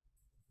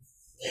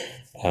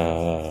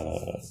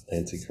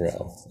 Nancy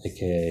Carell,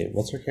 aka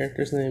what's her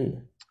character's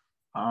name?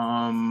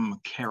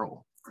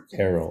 Carol.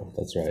 Carol.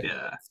 That's right.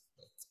 Yeah.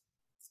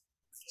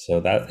 So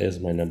that is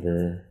my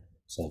number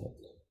 7.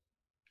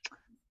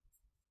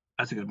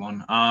 That's a good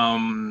one.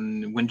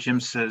 When Jim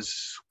says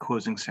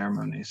closing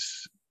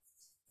ceremonies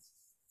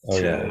Oh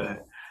yeah,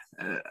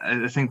 to,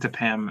 I think to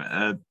Pam,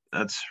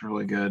 that's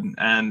really good.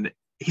 And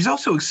he's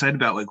also excited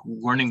about like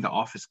learning the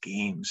office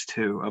games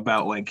too,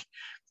 about like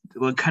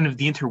kind of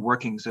the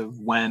interworkings of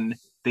when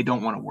they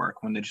don't want to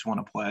work, when they just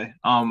want to play.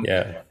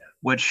 yeah.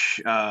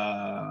 Which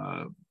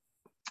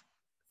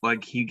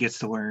like he gets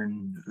to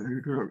learn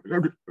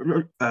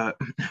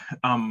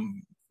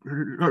um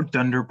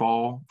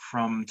Dunderball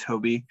from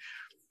Toby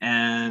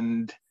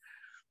and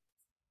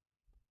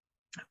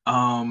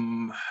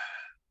um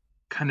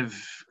kind of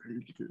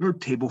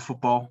table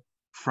football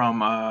from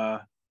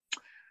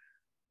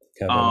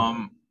Kevin,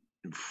 um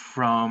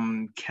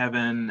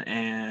Kevin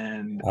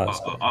and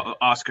Oscar.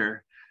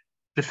 Oscar.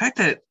 The fact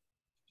that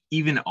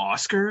even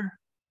Oscar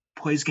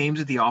plays games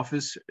at the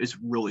office is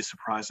really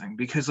surprising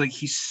because like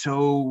he's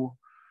so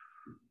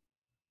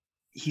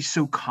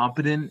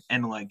competent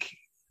and like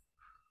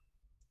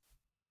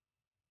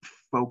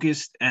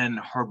focused and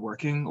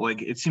hardworking.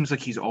 Like it seems like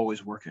he's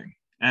always working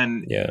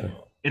and Yeah,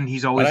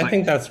 he's but always I like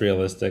think that's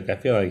realistic. I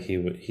feel like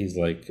he's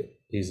like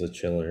he's a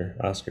chiller.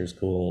 Oscar's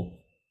cool,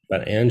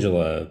 but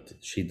Angela,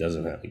 she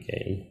doesn't have a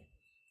game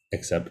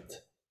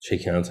except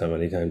she counts how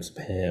many times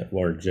Pam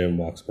or Jim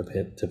walks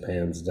to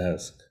Pam's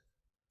desk.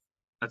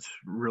 that's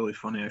really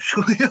funny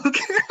actually.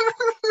 Okay.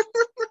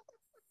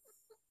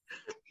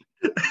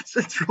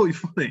 That's really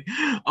funny.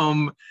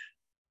 Um,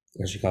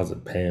 And she calls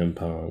it Pam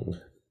Pong.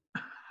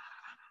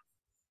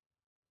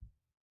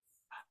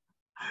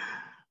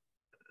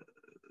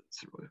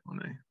 it's really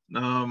funny.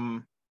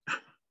 Um,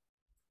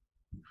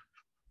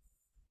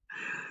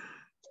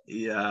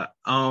 yeah.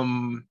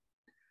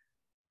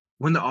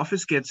 When the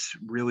office gets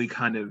really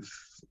kind of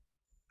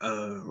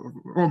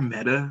or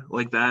meta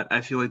like that,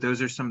 I feel like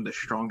those are some of the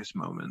strongest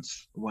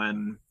moments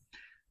when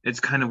it's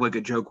kind of like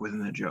a joke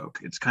within a joke.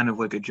 It's kind of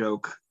like a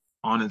joke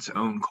on its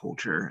own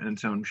culture and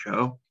its own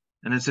show.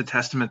 And it's a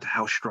testament to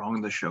how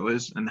strong the show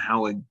is and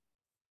how like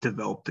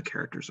developed the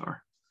characters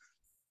are.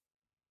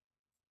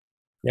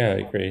 Yeah,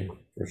 I agree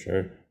for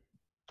sure.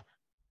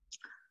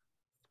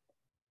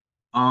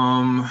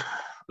 Um,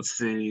 let's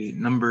see.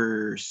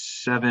 Number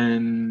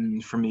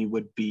 7 for me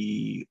would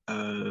be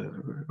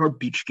or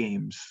beach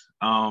games.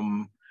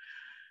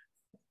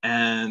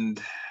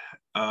 And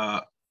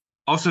uh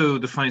also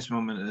the funniest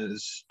moment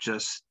is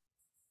just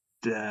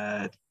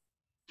that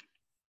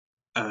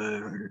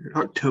uh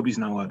Toby's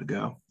not allowed to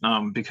go.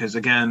 Because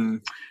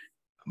again,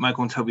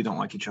 Michael and Toby don't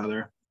like each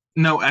other.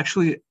 No,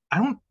 actually, I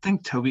don't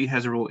think Toby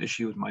has a real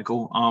issue with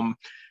Michael.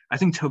 I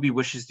think Toby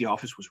wishes the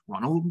office was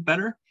run a little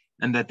better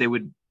and that they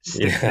would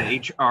stick to the Yeah,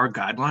 HR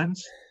guidelines,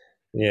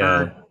 or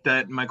yeah.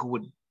 that Michael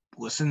would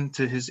listen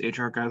to his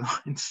HR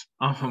guidelines.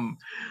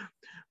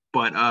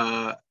 But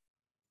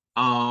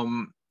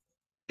um,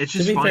 it's To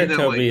just be funny fair, that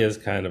like, Toby is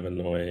kind of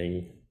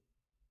annoying.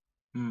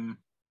 mm,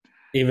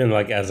 Even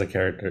like as a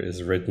character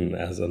is written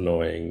as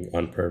annoying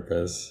on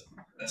purpose,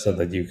 so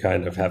that you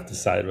kind of have to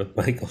side with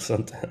Michael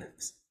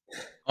sometimes.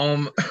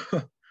 um,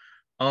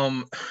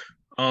 um,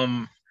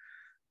 um,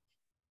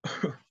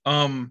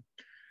 um,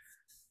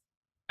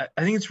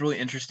 I think it's really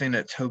interesting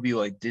that Toby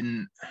like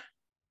didn't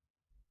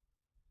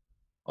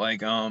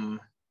like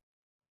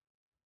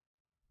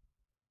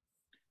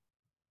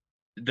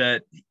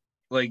that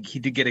like he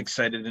did get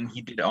excited and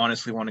he did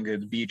honestly want to go to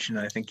the beach, and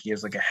I think he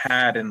has like a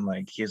hat and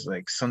like he has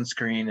like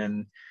sunscreen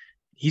and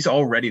he's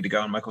all ready to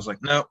go, and Michael's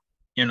like, no,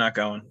 you're not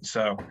going.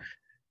 So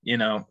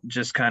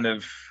just kind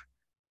of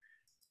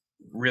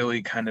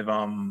really kind of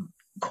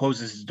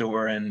closes his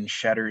door and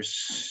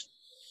shatters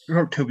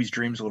Toby's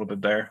dreams a little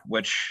bit there.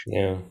 Which,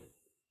 Yeah.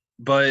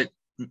 but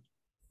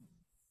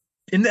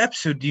in the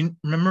episode, do you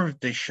remember if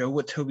they show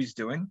what Toby's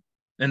doing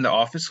in the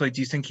office? Like,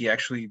 do you think he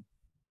actually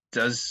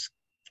does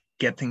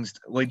get things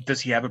like? Does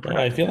he have a No,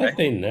 I productive feel like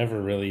day? they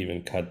never really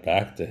even cut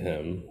back to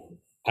him.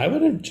 I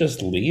would have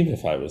just leave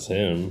if I was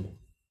him.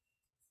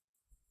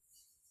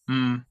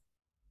 Hmm.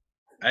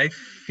 I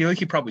feel like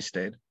he probably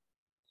stayed.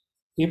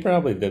 He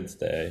probably did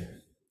stay,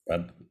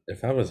 but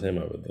if I was him,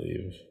 I would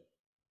leave.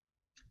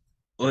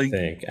 I Like,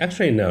 think.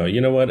 Actually, no.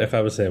 You know what? If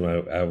I was him,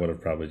 I would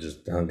have probably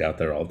just hung out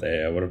there all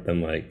day. I would have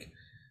been like,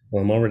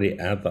 well, I'm already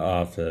at the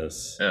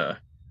office yeah.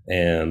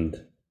 and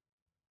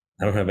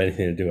I don't have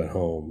anything to do at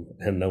home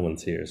and no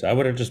one's here. So I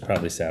would have just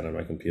probably sat on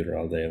my computer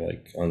all day,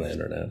 like on the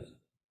internet,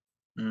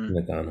 Mm. and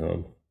then gone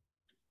home.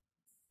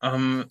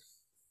 Um,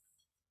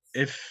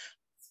 if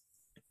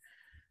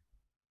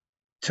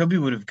Toby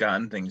would have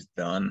gotten things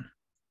done,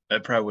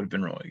 that probably would have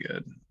been really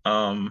good.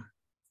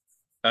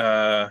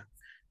 Uh,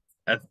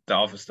 at the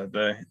office that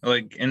day,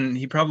 like, and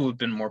he probably would have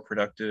been more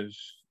productive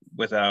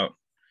without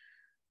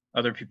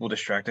other people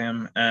distracting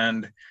him.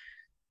 And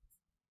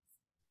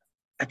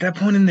at that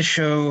point in the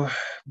show,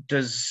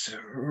 does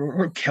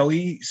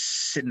Kelly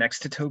sit next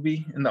to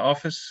Toby in the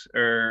office,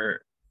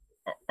 or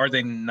are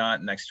they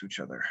not next to each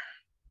other?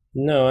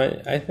 No,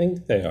 I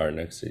think they are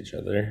next to each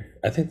other.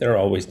 I think they're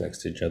always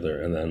next to each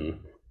other. And then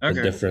the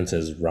Okay, difference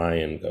is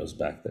Ryan goes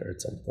back there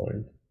at some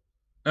point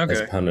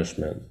as okay.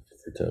 punishment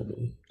for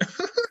Toby.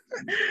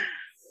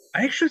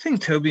 I actually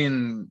think Toby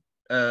and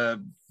uh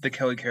the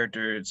Kelly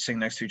character sitting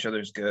next to each other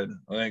is good.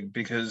 Like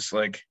because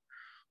like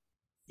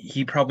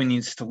he probably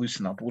needs to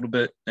loosen up a little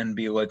bit and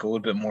be like a little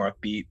bit more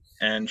upbeat,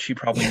 and she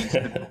probably needs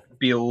to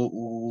be a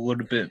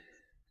little bit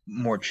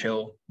more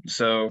chill.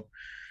 So,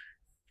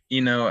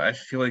 I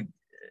feel like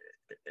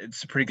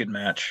it's a pretty good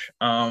match.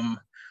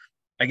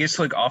 I guess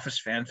like office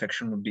fan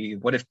fiction would be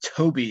what if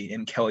Toby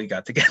and Kelly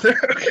got together?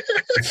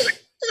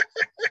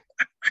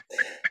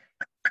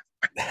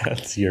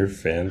 That's your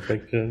fan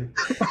fiction?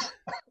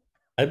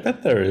 I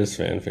bet there is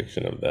fan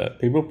fiction of that.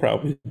 People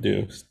probably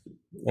do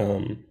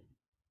um,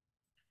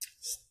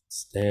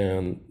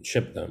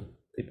 ship them.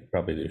 People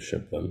probably do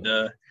ship them.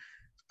 uh,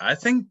 I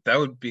think that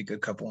would be a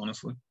good couple,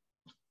 honestly.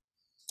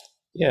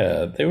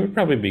 Yeah, they would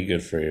probably be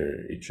good for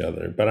each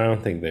other, but I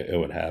don't think that it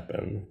would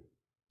happen.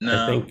 I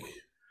No, think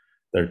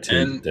they're too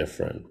and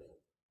different.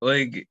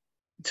 like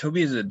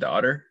Toby is a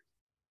daughter,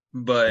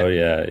 Oh but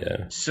yeah,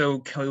 yeah. so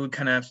Kelly would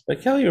kind of have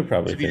But Kelly would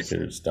probably to be think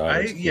this. his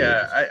I daughter's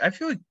yeah, cute. I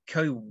feel like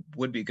Kelly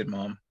would be a good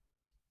mom,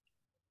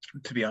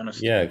 to be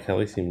honest. Yeah,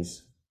 Kelly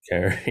seems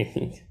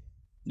caring.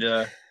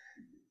 Yeah.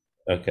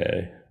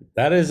 Okay.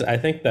 That is I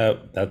think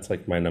that's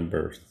like my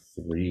number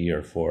 3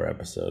 or 4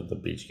 episode, the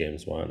Beach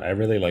Games one. I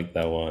really like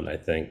that one. I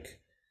think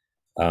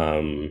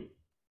um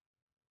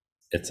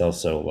it's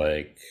also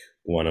like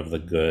one of the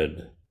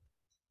good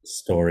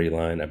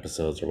storyline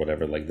episodes or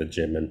whatever, like the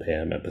Jim and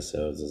Pam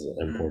episodes is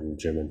an Mm, important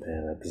Jim and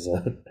Pam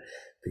episode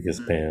because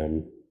mm,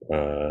 Pam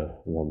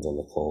runs on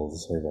the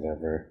coals or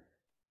whatever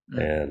mm.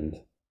 and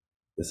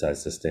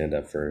decides to stand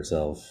up for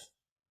herself.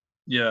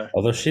 Yeah.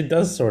 Although she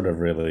does sort of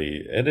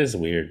really, it is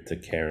weird to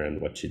Karen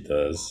what she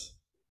does.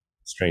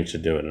 Strange to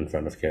do it in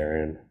front of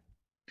Karen.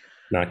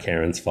 Not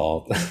Karen's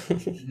fault.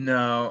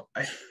 No,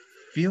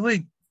 feel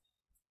like,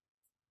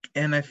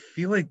 I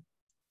feel like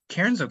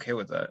Karen's okay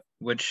with that,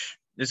 which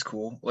is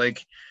cool.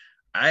 Like,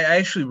 I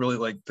actually really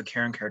like the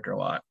Karen character a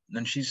lot,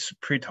 and she's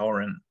pretty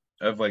tolerant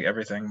of like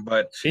everything.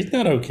 But She's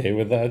not okay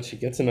with that. She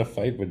gets in a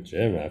fight with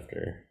Jim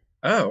after.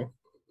 oh,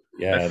 I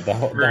Yeah,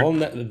 forgot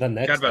the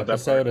next about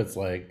that part. episode, it's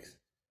like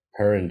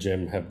her and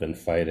Jim have been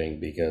fighting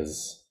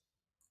because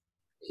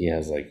he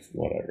has like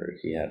whatever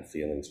he had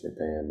feelings for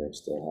Pam or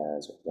still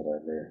has or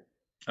whatever.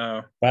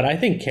 Oh, But I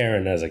think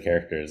Karen as a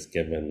character is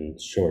given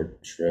short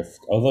shrift,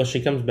 although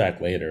she comes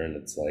back later and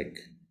it's like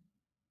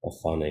a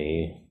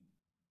funny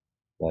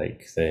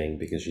like thing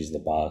because she's the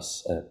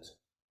boss at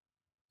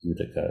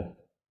Utica.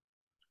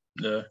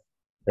 yeah,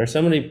 There are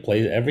so many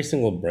places. Every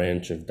single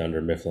branch of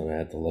Dunder Mifflin, I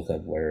had to look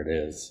up where it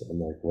is. I'm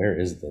like, where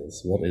is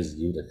this? What is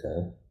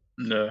Utica?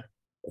 no,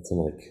 It's in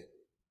like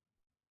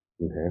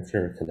New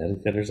Hampshire or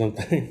Connecticut or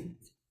something.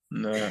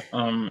 no.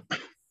 Um,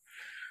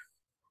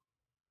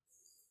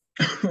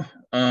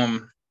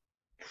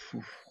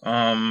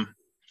 um,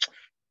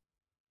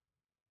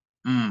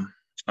 mm,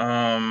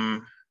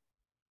 um,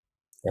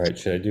 All right,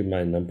 should I do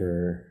my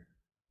number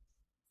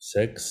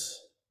 6?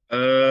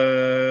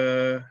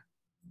 uh,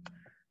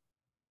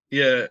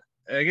 yeah.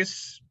 I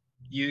guess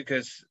you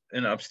guys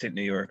in upstate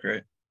New York,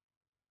 right?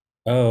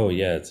 Oh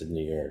yeah, it's in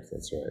New York.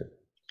 That's right.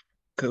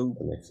 Cool.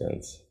 That makes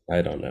sense.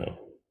 I don't know.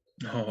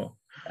 Oh,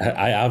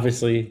 I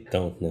obviously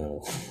don't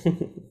know.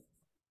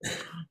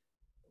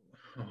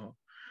 oh.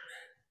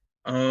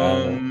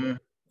 uh,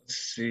 Let's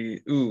see.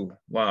 Ooh,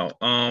 wow.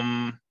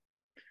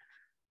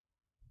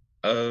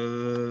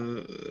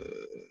 Uh,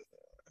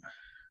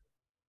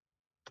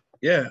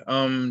 yeah.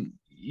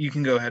 You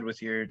can go ahead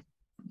with your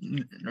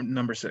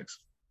number six.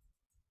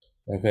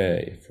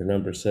 okay, for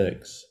number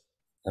 6,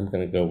 I'm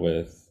gonna go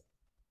with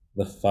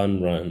the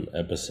Fun Run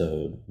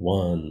episode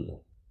 1,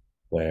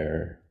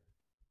 where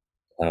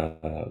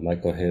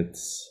Michael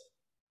hits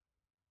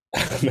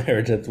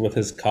Meredith with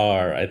his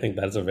car. I think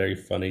that's a very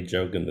funny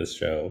joke in this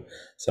show.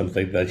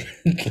 Something that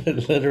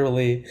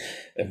literally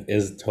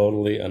is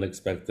totally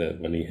unexpected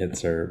when he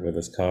hits her with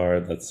his car.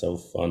 That's so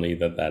funny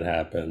that that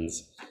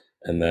happens.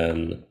 And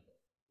then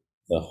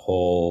the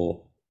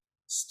whole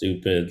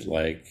stupid,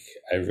 like,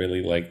 I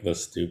really like the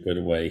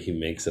stupid way he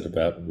makes it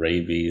about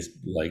rabies.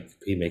 Like,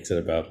 he makes it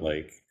about,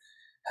 like,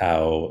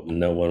 how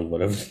no one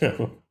would have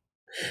known.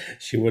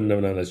 She wouldn't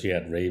have known that she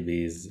had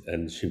rabies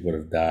and she would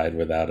have died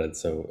without it.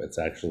 So it's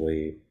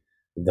actually,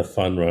 the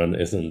fun run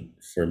isn't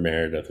for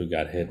Meredith who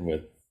got hit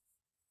with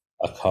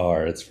a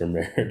car. It's for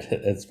Meredith.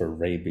 It's for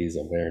rabies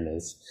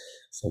awareness,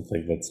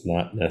 something that's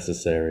not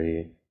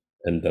necessary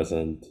and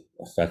doesn't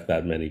affect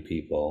that many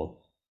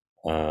people.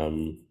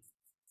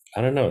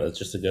 I don't know. It's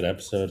just a good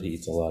episode. He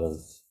eats a lot of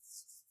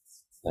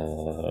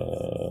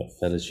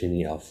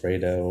fettuccine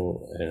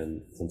alfredo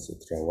and wants to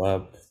throw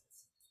up.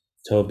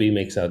 Toby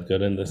makes out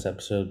good in this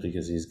episode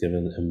because he's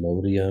given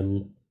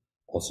Imodium,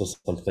 also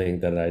something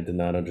that I did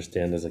not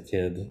understand as a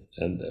kid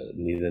and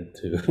needed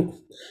to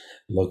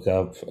look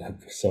up.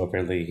 So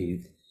apparently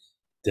he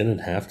didn't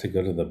have to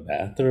go to the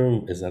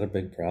bathroom. Is that a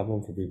big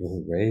problem for people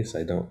who race?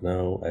 I don't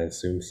know. I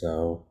assume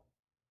so.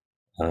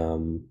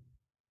 Um,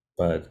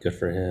 but good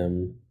for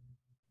him.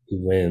 He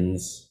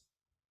wins.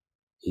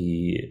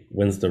 He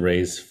wins the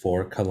race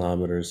 4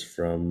 kilometers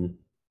from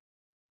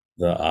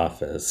the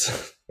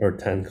office, or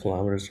 10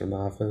 kilometers from the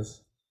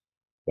office,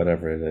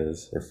 whatever it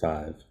is, or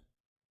 5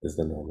 is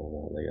the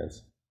normal one, I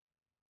guess.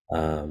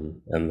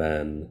 And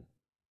then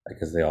I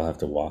guess they all have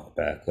to walk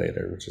back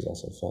later, which is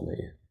also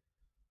funny.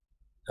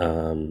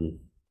 Um,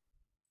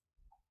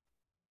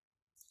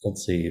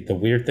 let's see. The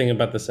weird thing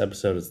about this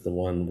episode is the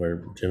one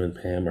where Jim and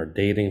Pam are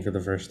dating for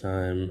the first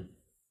time.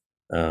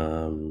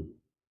 Um,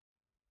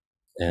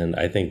 and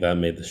I think that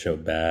made the show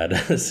bad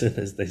as soon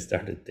as they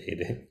started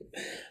dating.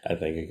 I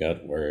think it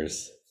got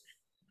worse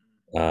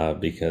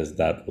because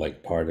that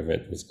like part of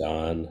it was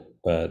gone,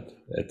 but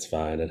it's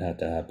fine. It had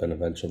to happen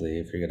eventually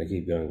if you're gonna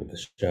keep going with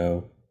the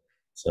show,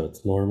 so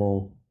it's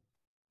normal.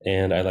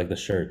 And I like the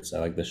shirts. I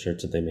like the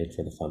shirts that they made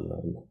for the fun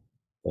run.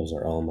 Those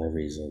are all my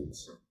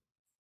reasons.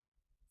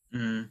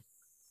 Mm.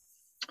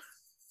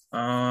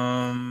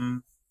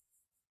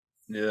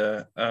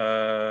 Yeah.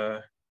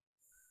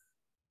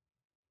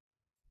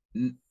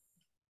 N-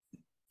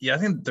 yeah, I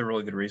think they're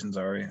really good reasons,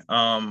 Ari.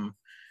 Thank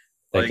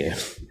Like you.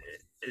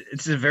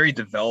 it's a very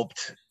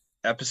developed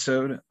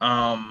episode.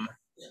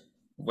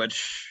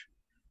 Which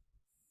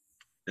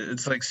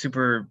it's like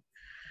super,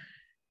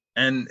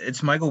 and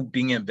it's Michael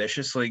being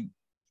ambitious. Like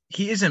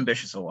he is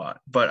ambitious a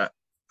lot, but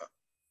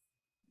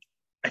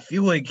I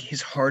feel like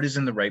his heart is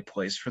in the right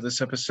place for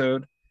this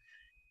episode.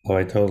 Oh,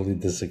 I totally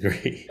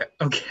disagree.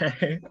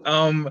 Okay.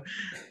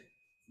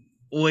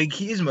 Like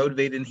he is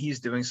motivated and he's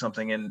doing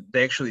something and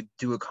they actually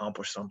do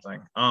accomplish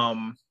something.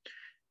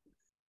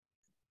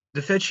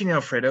 The fettuccine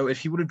alfredo, if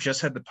he would have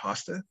just had the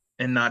pasta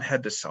and not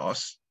had the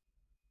sauce,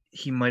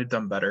 he might have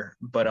done better.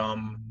 But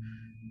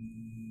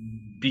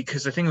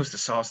because I think it was the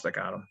sauce that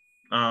got him.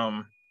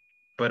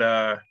 But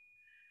I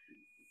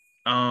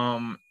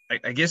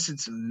guess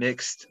it's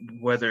mixed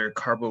whether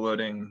carbo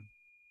loading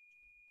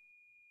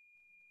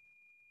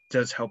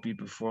does help you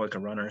before like a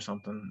run or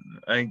something.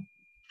 I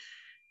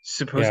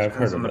suppose Yeah, it I've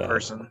heard depends on of the that.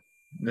 person.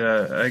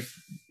 I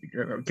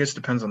guess it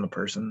depends on the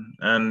person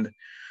and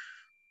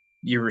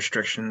your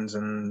restrictions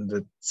and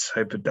the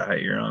type of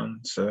diet you're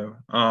on. So,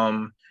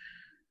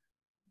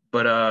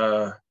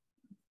 but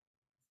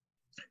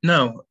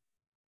no,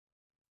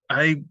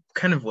 I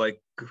kind of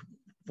like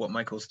what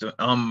Michael's doing.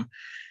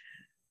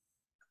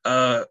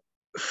 Uh,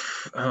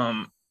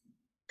 um,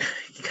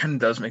 he kind of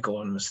does make a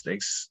lot of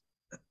mistakes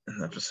in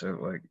the episode.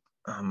 Like,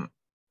 um,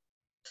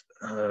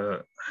 uh,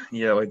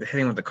 yeah, like the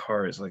hitting with the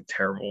car is like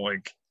terrible.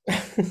 Like,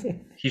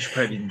 he should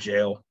probably be in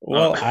jail.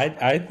 Well,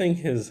 I think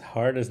his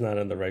heart is not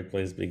in the right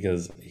place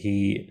because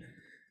he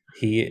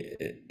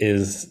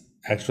is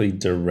actually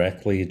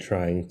directly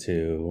trying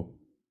to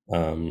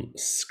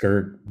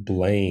skirt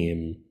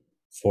blame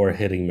for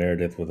hitting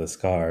Meredith with a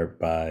car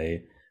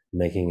by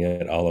making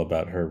it all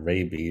about her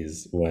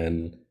rabies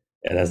when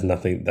it has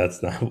nothing.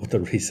 That's not the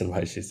reason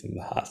why she's in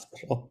the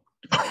hospital.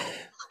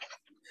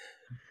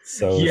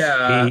 So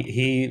Yeah,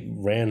 he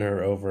ran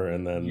her over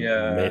and then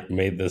yeah.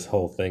 made this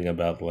whole thing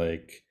about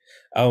like,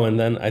 oh, and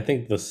then I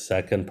think the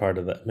second part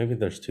of that, maybe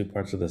there's 2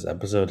 parts of this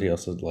episode. He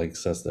also like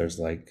says there's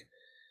like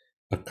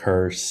a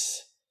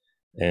curse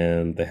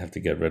and they have to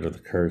get rid of the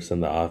curse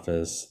in the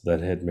office that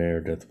hit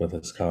Meredith with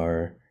his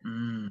car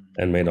Mm,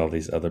 and made all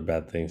these other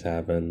bad things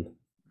happen.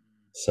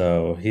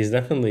 So he's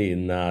definitely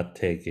not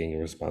taking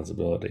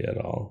responsibility at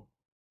all.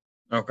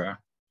 okay.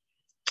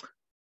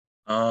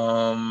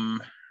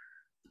 Um,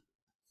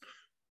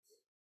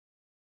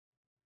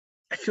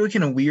 I feel like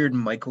in a weird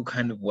Michael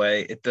kind of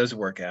way, it does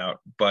work out,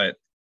 but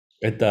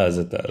It does.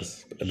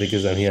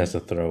 Because then he has to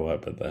throw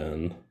up at the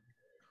end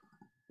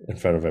in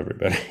front of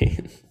everybody.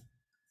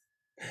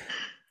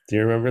 Do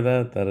you remember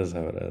that? That is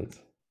how it ends.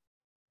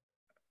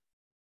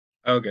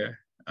 okay.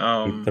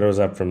 He throws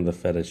up from the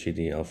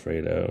fettuccine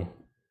alfredo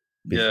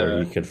before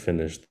Yeah, he could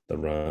finish the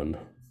run.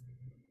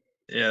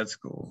 yeah, it's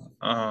cool.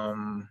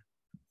 Yeah,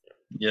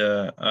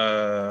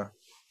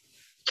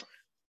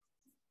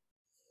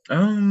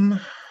 um,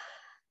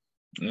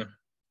 yeah,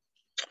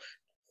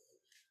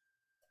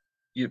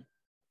 yeah,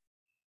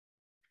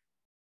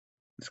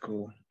 It's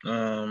cool.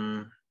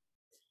 Ooh,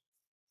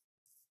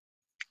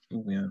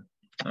 yeah.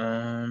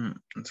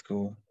 That's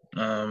cool.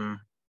 Interesting.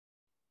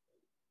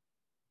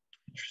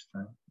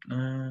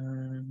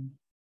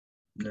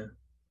 No,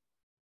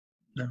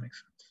 that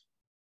makes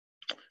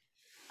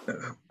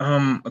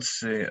sense. Let's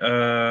see.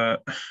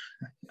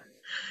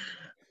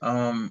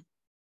 Um,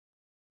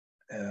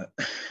 uh,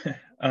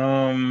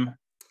 um,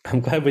 I'm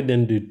glad we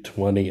didn't do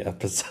 20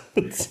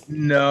 episodes.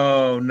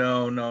 no,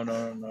 no, no,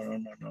 no, no, no, no,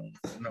 no, no,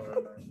 no,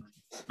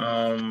 no,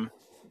 no.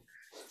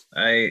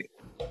 I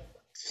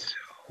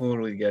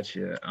totally get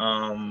you.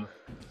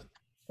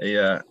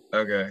 Yeah,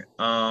 okay.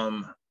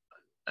 Let's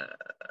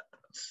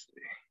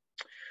see.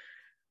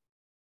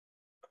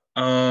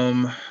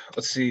 Um,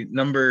 let's see.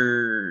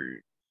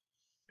 Number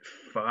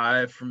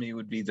five for me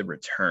would be The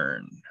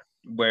Return,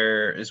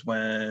 where is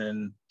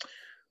when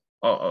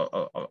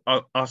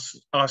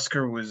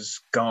Oscar was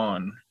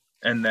gone,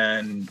 and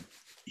then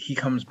he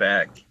comes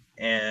back,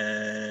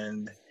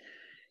 and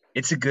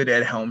it's a good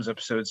Ed Helms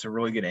episode. It's a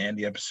really good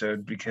Andy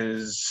episode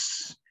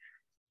because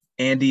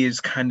Andy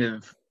is kind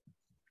of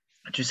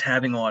just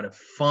having a lot of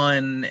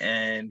fun,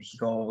 and he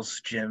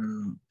calls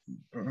Jim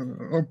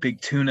or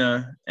Big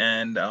Tuna,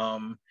 and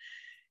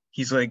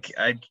he's like,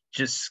 I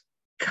just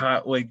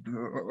caught like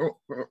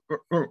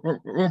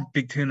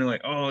Big Tuna,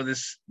 like, oh,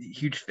 this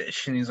huge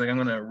fish, and he's like, I'm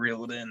gonna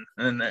reel it in,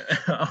 and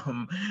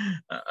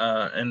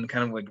and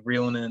kind of like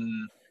reeling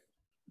in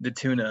the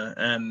tuna,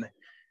 and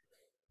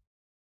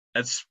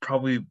that's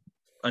probably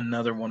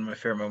another one of my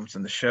favorite moments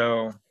in the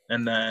show.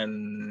 And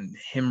then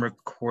him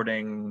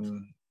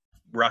recording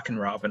Rockin'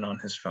 Robin on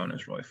his phone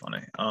is really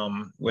funny. Oh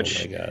my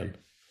Which god.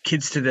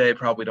 kids today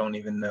probably don't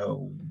even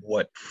know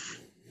what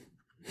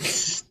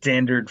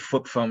standard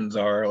flip phones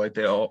are. Like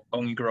they all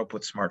only grew up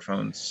with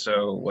smartphones.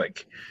 So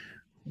like,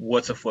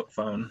 what's a flip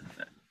phone?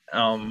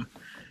 Um,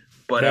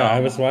 but Yeah,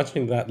 I was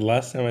watching that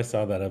last time I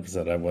saw that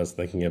episode. I was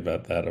thinking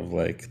about that of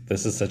like,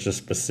 this is such a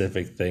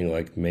specific thing.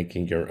 Like,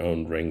 making your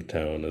own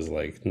ringtone is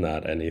like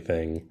not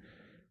anything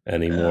uh,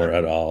 anymore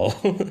at all.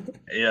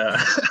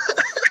 yeah.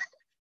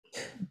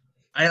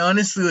 I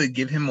honestly like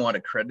give him a lot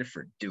of credit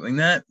for doing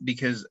that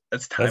because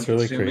that's time That's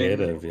really consuming.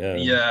 creative. Yeah.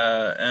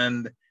 Yeah,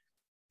 and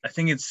I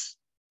think it's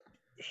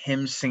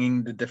him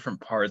singing the different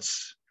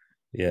parts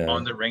Yeah.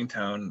 on the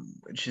ringtone,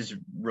 which is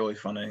really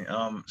funny.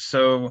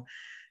 So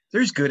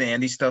there's good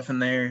Andy stuff in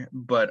there,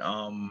 but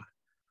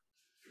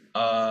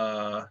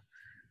uh,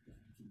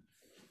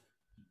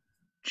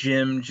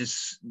 Jim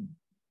just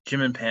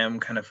Jim and Pam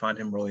kind of find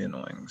him really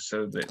annoying,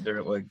 so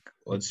they're like,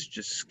 let's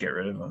just get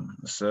rid of him.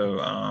 So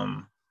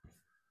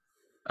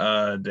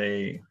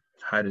they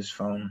hide his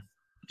phone,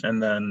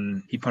 and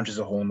then he punches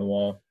a hole in the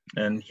wall,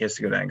 and he has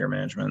to go to anger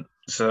management.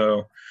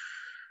 So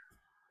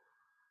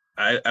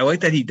I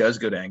like that he does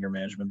go to anger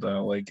management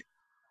though. Like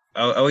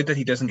I like that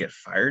he doesn't get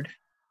fired,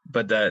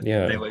 but that they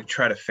Yeah. like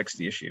try to fix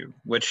the issue.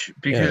 Which Yeah.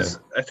 because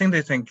I think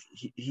they think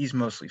he's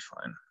mostly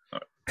fine.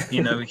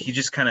 He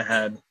just kind of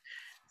had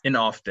an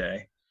off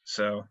day.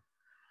 So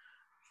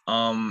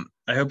I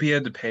hope he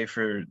had to pay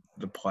for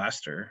the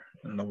plaster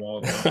in the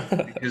wall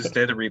though, because they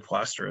had to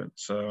replaster it.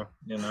 So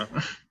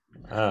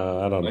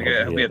I don't like know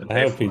if I hope he had to I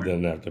pay hope he for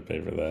didn't have to pay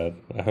for that.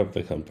 I hope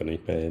the company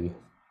paid. it.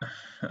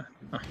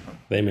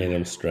 They made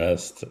him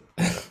stressed.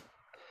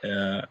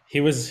 Yeah,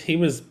 He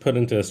was put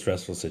into a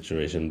stressful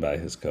situation by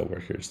his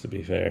coworkers, to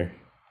be fair,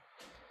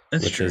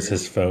 that's which is true.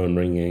 his phone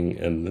ringing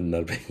and then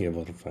not being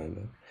able to find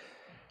it.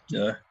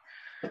 Yeah,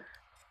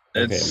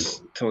 Okay, it's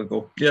totally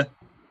cool. Yeah,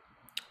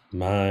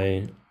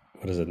 my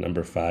what is it?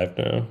 Number five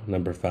now.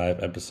 Number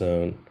five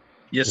episode.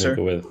 yes, I'm gonna sir.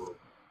 go with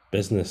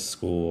business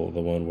school,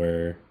 the one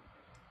where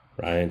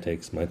Ryan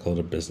takes Michael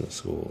to business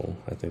school.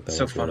 I think that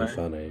So one's really funny,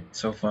 funny.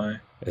 so funny.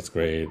 It's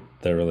great.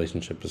 Their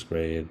relationship is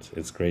great.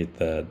 It's great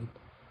that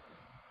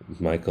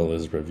Michael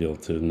is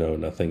revealed to know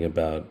nothing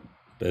about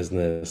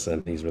business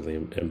and he's really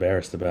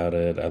embarrassed about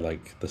it. I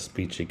like the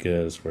speech he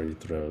gives where he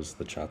throws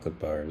the chocolate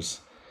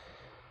bars.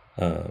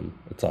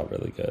 It's all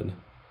really good.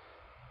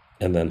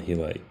 And then he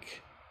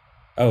like,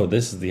 oh,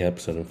 this is the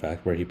episode, in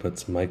fact, where he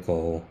puts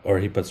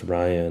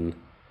Ryan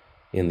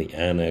in the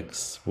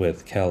annex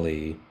with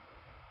Kelly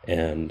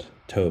and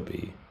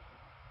Toby.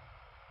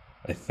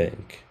 I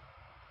think.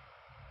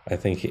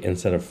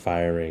 Instead of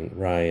firing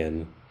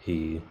Ryan,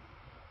 he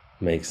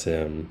makes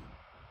him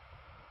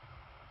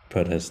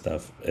put his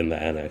stuff in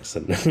the annex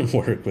and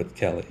work with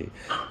Kelly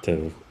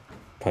to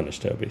punish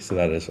Toby. So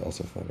that is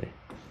also funny.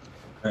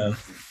 Man.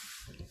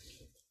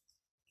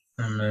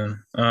 Oh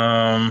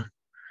man.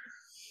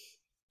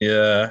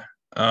 Yeah.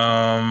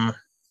 Um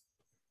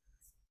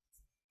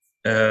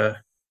uh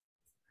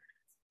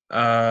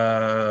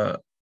uh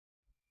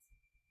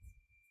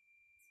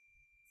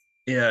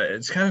yeah,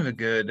 it's kind of a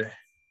good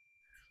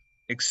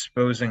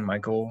exposing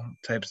Michael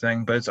type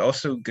thing, but it's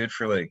also good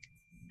for like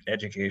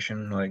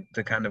education, like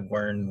to kind of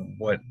learn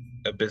what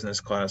a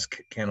business class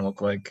can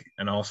look like,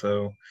 and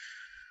also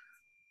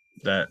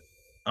that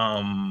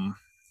um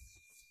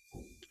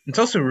it's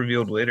also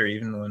revealed later,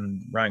 even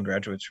when Ryan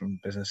graduates from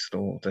business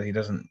school, that he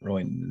doesn't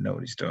really know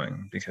what he's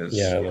doing because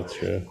Yeah, that's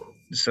true.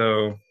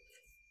 so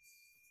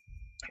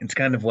it's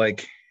kind of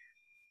like,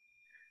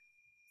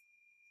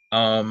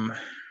 um,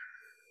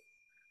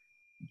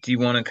 do you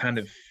want to kind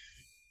of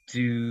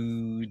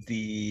do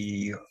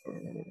the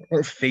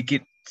or fake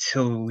it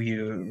till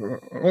you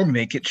or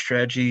make it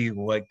strategy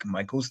like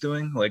Michael's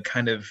doing, like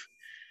kind of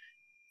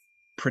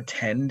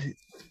pretend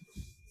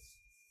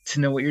to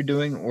know what you're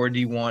doing, or do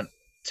you want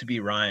to be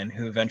Ryan,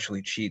 who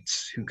eventually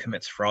cheats, who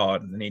commits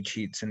fraud, and he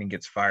cheats and he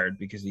gets fired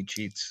because he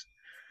cheats?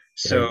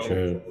 Very So,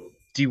 true.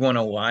 do you want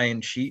to lie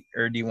and cheat,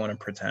 or do you want to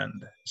pretend?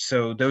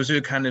 So, those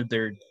are kind of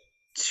their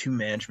two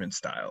management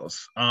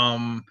styles.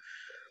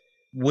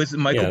 With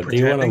Michael Yeah, do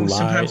you want to pretending, lie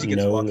sometimes he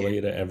gets lucky.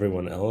 knowingly to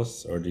everyone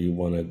else, or do you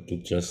want to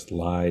just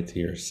lie to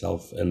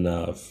yourself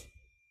enough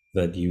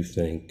that you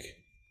think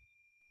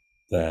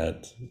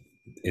that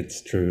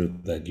it's true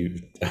that you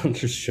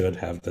should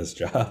have this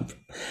job,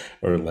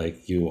 or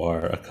like you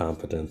are a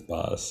competent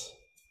boss?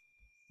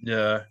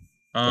 Yeah.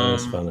 That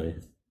is Um. funny.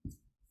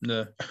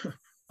 Yeah.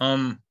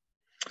 Um.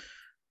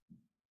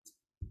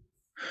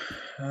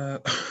 Uh,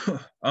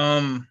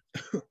 um.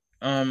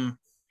 Um.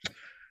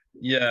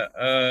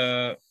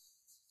 Yeah.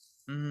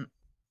 Mm,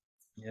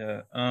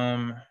 yeah.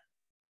 Let's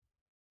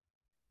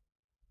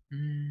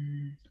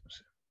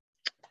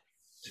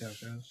see how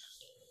it goes.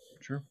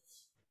 True.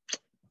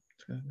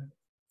 It's good.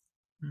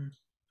 Mm.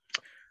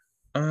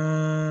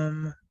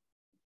 Um.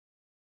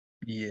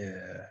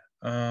 Yeah.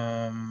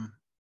 Let's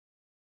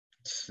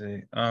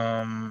see.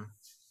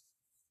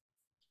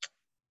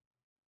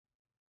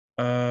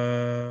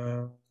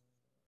 Uh.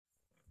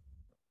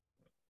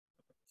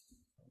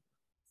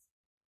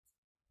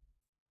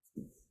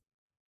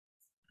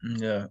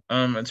 Yeah.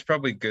 It's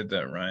probably good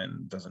that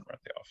Ryan doesn't run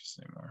the office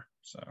anymore.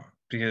 So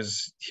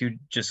because he would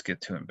just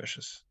get too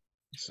ambitious.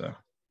 So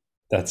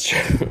That's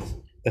true.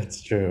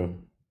 That's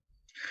true.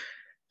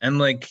 and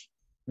like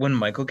when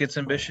Michael gets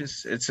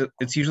ambitious, it's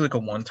usually like a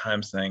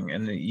one-time thing,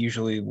 and it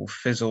usually will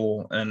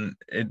fizzle, and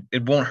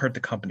it won't hurt the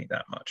company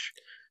that much.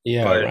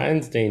 Yeah, But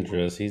Ryan's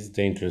dangerous. He's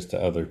dangerous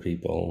to other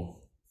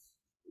people.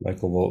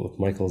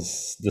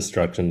 Michael's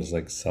destruction is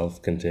like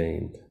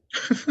self-contained.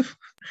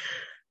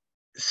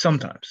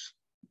 sometimes,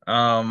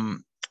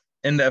 um,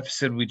 in the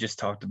episode we just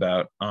talked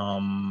about,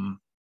 and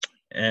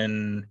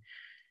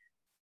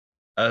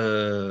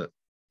uh,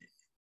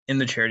 in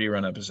the charity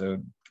run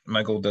episode,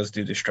 Michael does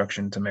do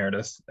destruction to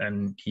Meredith,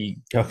 and he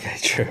Okay,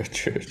 true,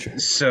 true, true.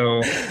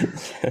 so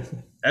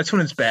that's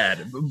when it's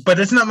bad. But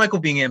that's not Michael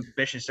being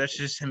ambitious. That's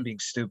just him being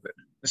stupid.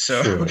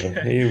 So True.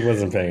 okay, He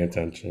wasn't paying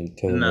attention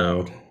to the no,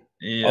 road.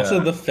 Also,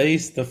 yeah. the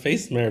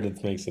face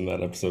Meredith makes in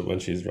that episode when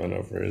she's run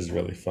over is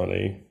really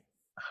funny.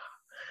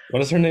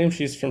 What is her name?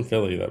 She's from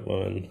Philly, that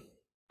woman.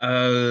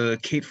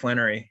 Kate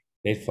Flannery.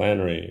 Nate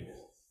Flannery.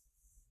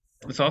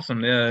 It's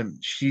awesome. Yeah,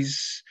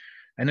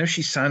 I know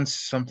she signed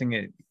something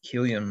at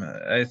Helium.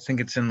 I think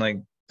it's in like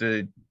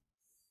the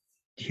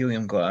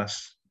Helium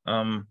glass.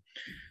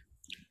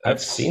 I've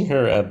seen That's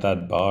her at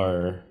that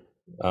bar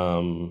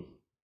um,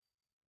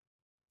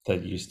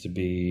 that used to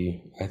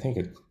be, I think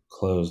it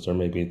closed or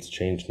maybe it's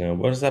changed now.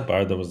 What is that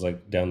bar that was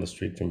like down the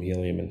street from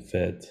Helium and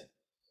Fit?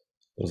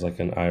 It was like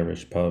an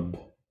Irish pub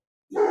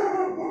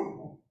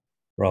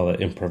where all the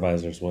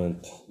improvisers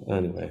went.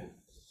 Anyway,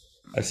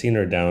 I've seen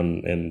her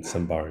down in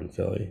some bar in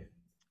Philly.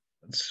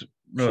 that's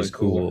really She's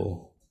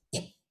cool.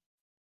 cool.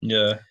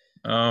 Yeah.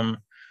 Um.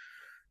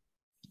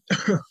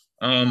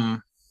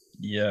 um.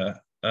 Yeah.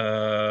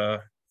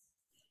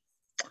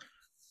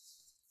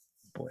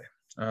 Boy.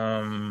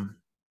 Um.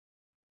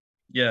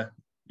 Yeah.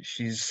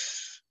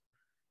 She's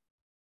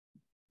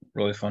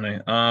really funny.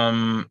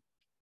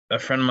 A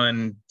friend of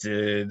mine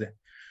did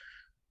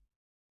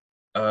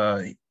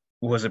uh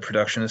was a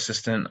production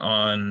assistant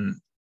on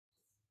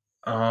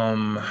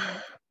um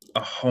a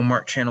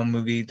Hallmark Channel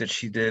movie that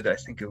she did. I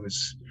think it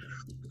was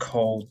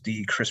called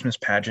The Christmas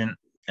Pageant,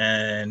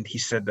 and he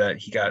said that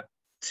he got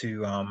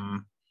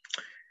to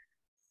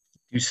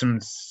do some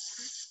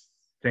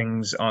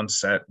things on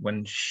set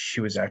when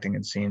she was acting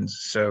in scenes.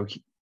 So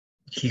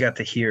he got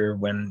to hear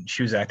when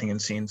she was acting in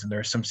scenes, and there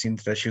are some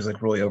scenes that she was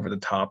like really over the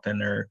top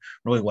and they're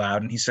really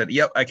loud. And he said,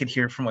 "Yep, I could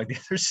hear from like the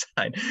other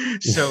side."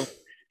 So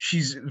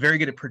she's very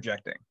good at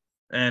projecting,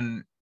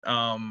 and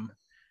um,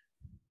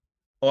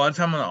 a lot of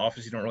time in the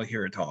office you don't really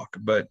hear her talk,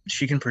 but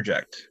she can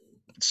project.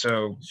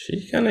 So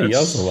She kind of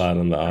yells a that's lot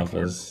in the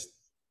important. office.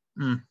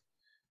 Mm,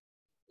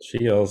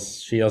 She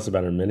yells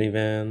about her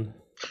minivan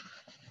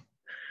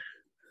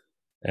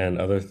and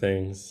other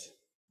things.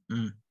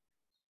 mm,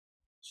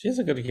 She's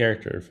a good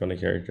character, funny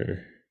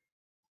character.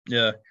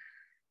 yeah,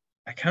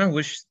 I kind of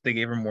wish they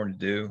gave her more to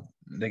do.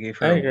 They gave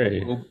I her agree.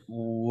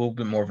 little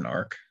bit more of an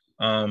arc.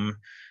 Um,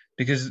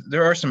 because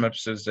there are some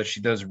episodes that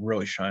she does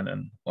really shine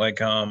in. Like,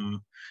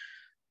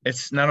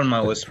 it's not on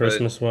my The list, but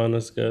Christmas one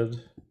is good.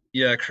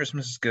 yeah,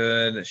 Christmas is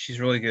good. She's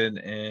really good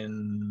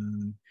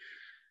in,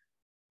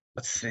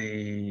 let's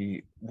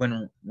see,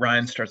 when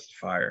Ryan starts the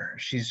fire.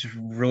 She's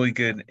really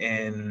good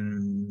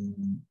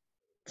in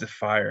the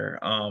fire.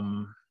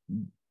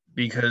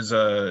 Because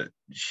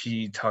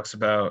she talks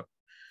about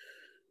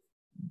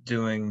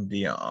doing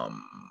the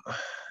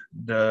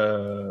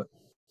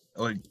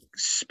like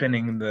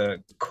spinning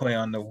the clay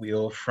on the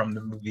wheel from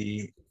the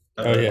movie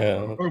Oh uh yeah,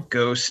 or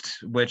Ghost,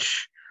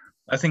 which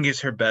I think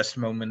is her best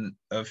moment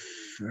of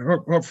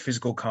her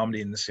physical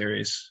comedy in the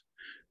series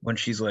when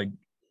she's like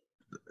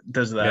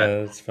does that.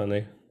 yeah, that's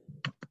funny.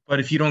 But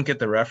if you don't get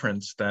the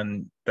reference,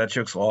 then that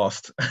joke's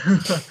lost.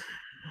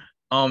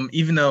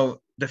 Even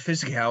though the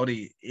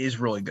physicality is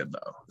really good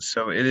though,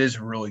 so it is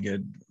really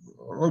good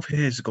or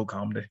physical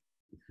comedy.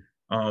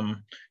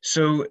 Um,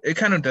 so it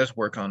kind of does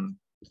work on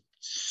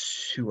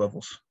two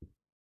levels.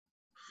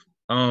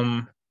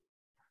 Um,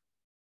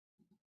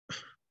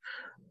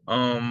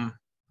 um,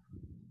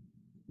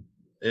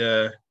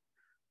 yeah.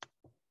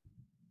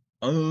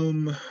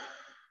 Um,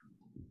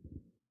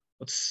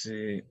 let's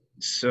see.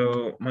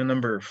 So my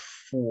number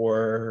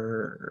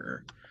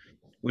four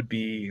would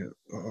be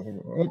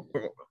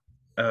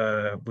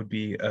would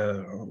be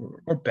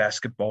or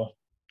basketball.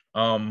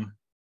 Um,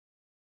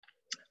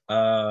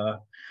 uh,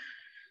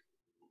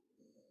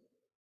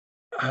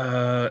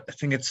 I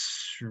think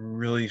it's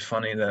really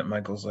funny that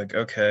Michael's like,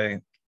 okay,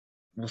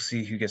 we'll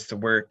see who gets to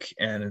work,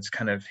 and it's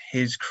kind of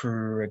his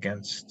crew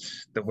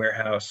against the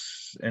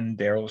warehouse and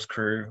Daryl's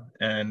crew,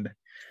 and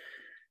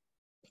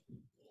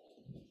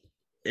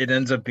it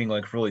ends up being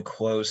like really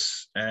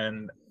close,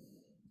 and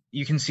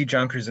you can see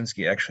John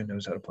Krasinski actually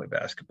knows how to play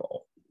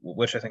basketball,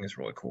 which I think is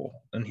really cool,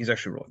 and he's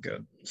actually really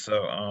good.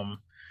 So,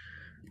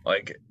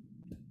 like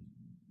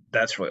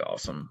that's really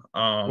awesome.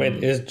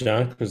 Wait, is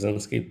John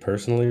Krasinski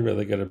personally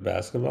really good at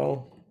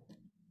basketball?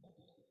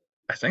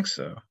 I think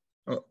so.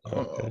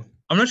 Okay.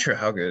 I'm not sure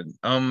how good.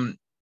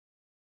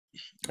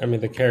 I mean,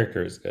 the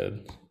character is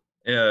good.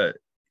 Yeah,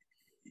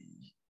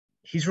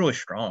 he's really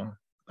strong.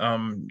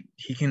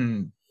 He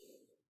can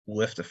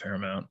lift a fair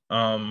amount.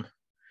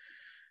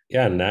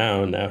 Yeah,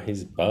 now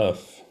he's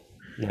buff.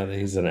 Now that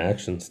he's an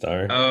action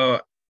star. Uh,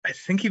 I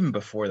think even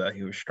before that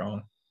he was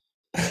strong.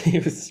 He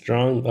was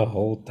strong the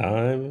whole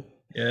time.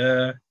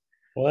 Yeah,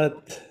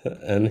 What?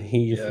 And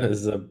he yeah.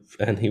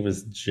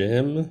 was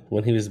Jim.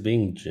 When he was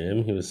being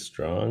Jim, he was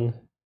strong.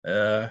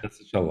 Uh, That's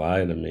such a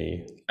lie to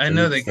me. I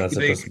know Jim's not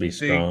supposed to be they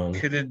strong.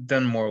 could have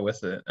done more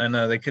with it. I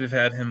know they could have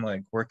had him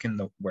like work in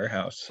the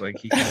warehouse. Like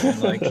he could have been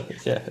like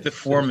Yeah, the should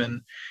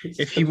foreman.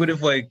 If he should would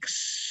have like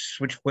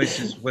switched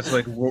places with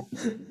like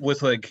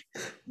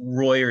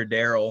Roy or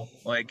Daryl,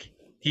 like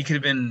he could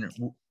have been.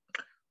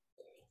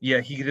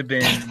 Yeah, he could have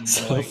been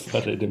so like.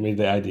 funny to me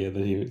the idea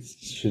that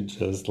should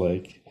just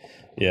like,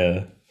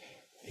 yeah,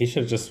 he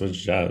should have just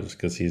switched jobs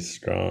because he's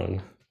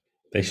strong.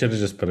 They should have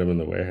just put him in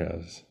the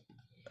warehouse.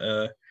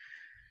 Uh,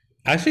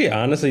 Actually,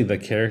 honestly, the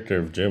character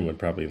of Jim would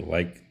probably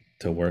like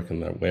to work in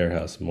the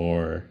warehouse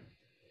more.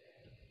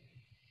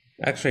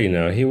 Actually,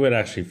 no, he would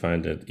actually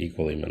find it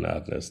equally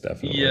monotonous,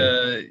 definitely.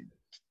 yeah,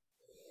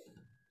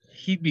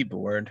 he'd be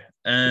bored,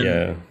 and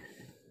Yeah.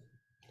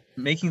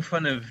 making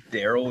fun of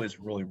Daryl is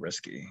really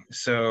risky.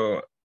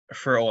 So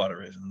for a lot of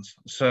reasons.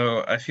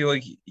 So I feel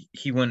like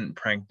he wouldn't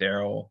prank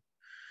Daryl.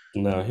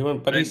 No, he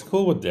went, but And he's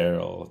cool with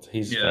Daryl.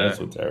 He's yeah, friends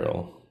with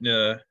Daryl.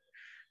 yeah.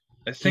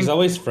 I He's think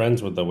always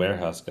friends with the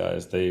warehouse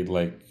guys. They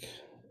like,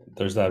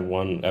 there's that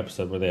one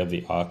episode where they have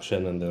the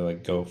auction and they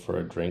like go for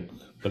a drink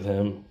with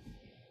him.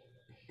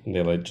 And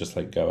they like just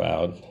like go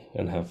out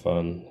and have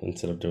fun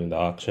instead of doing the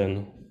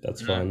auction.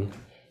 That's no, fun.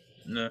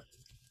 no,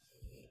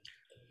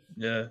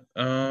 yeah.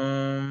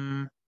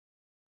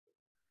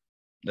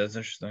 That's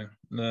interesting.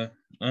 No.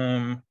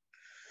 Um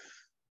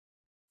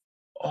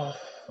oh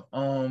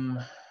um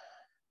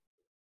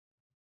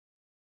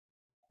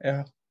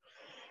yeah.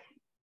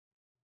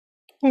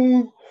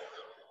 Mm.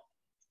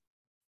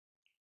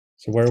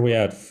 So where are we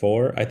at?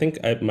 Four? I think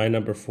my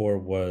number four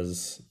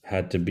was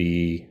had to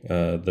be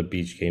the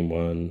beach game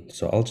one.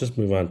 So I'll just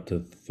move on to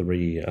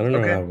three. I don't know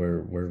Okay. how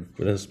we're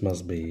this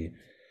must be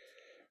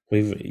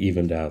we've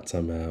evened out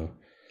somehow.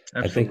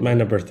 I think my Absolutely.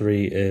 number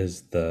three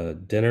is the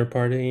dinner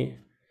party.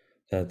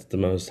 That's the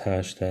most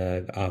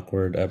hashtag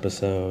awkward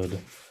episode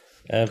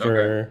Okay.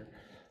 ever.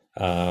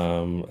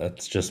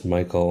 It's just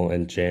Michael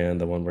and Jan,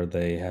 the one where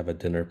they have a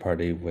dinner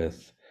party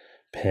with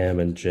Pam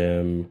and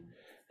Jim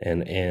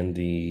and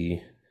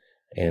Andy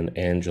and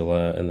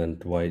Angela, and then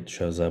Dwight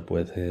shows up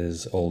with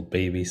his old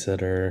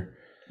babysitter.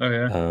 Oh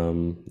yeah.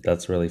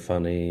 That's really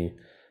funny.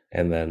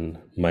 And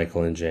then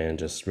Michael and Jan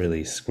just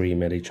really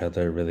scream at each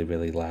other really,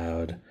 really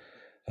loud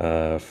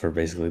for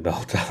basically the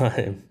whole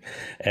time.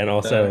 And Uh,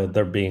 also,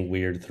 they're being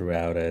weird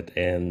throughout it,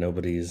 and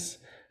nobody's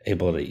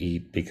able to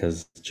eat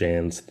because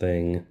Jan's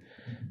thing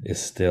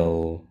is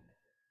still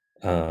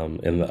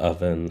in the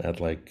oven at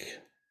like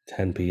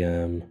 10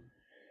 p.m.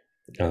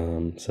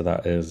 So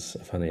that is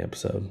a funny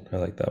episode. I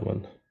like that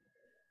one.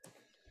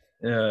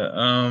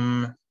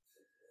 yeah.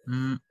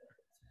 Mm,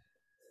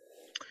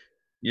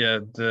 yeah,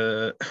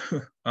 the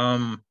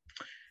um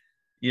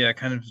yeah,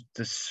 kind of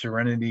the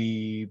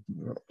Serenity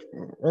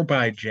or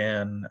by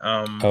Jan.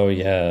 Oh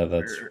yeah,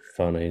 that's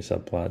funny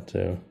subplot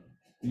too.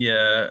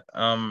 Yeah,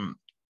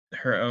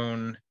 her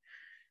own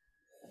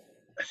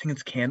I think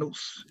it's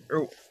candles.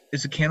 Or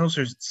is it candles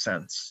or is it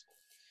scents?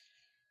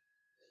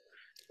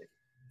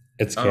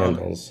 It's Um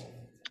candles.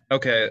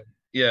 okay.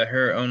 yeah,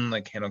 her own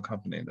like candle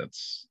company.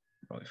 That's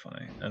really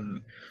funny,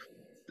 and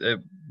it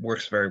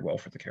works very well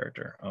for the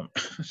character.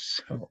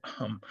 So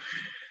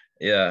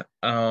yeah,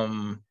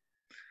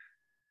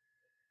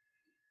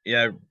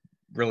 yeah, I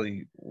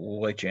really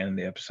like Jan in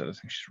the episode. I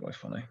think she's really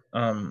funny.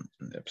 In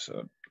the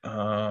episode,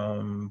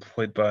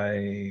 played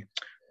by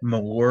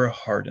Melora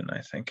Hardin,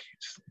 I think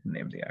is the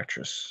name of the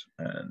actress,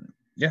 and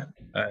yeah,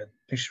 I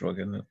think she's really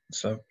good in it.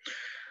 So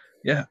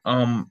yeah,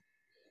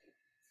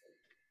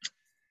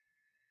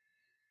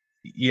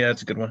 yeah,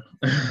 it's a good one.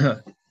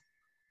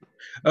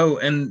 Oh,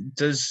 and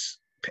does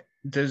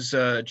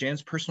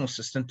Jan's personal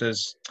assistant,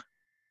 does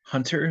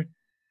Hunter,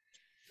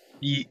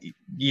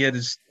 yeah,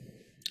 does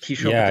he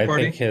show up at Yeah, the I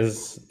think party?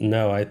 his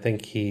no, I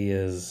think he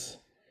is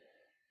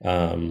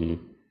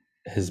um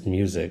his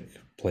music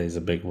plays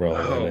a big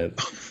role in Oh, it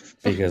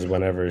because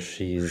whenever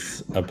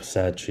she's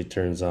upset, she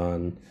turns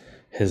on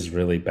his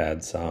really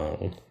bad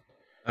song.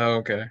 oh,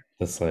 okay.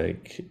 It's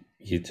like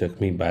you took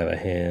me by the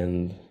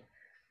hand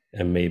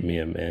and made me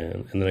a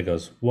man. And then it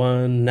goes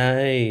one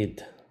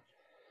night,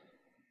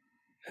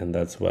 and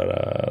that's what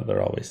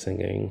they're always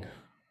singing.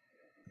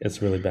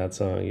 It's a really bad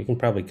song. You can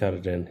probably cut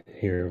it in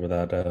here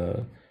without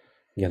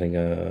getting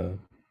a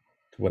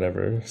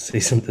whatever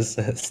cease and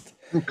desist.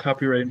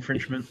 Copyright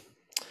infringement.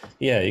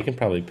 Yeah, you can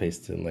probably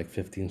paste it in like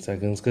 15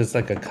 seconds because it's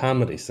like a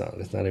comedy song.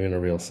 It's not even a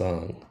real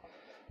song.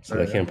 So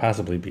they Uh, can't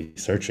possibly be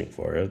searching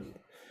for it,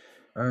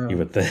 you uh,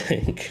 would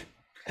think.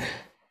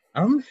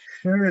 I'm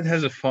sure it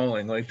has a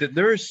following. Like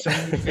there are so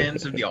many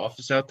fans of The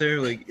Office out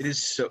there. Like it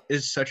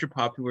is such a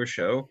popular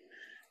show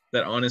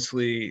that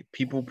honestly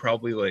people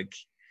probably like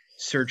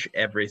search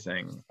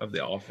everything of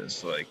The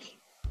Office. Like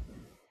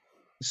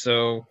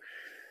so,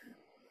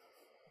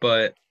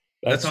 but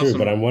that's That's true,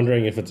 but awesome. I'm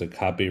wondering if it's a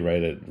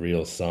copyrighted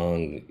real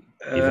song,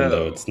 even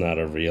though Oh, it's not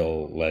a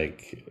real,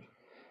 like,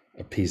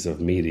 a piece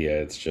of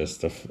media. It's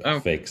just a oh,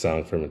 fake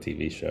song from a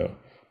TV show.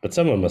 But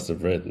someone must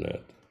have written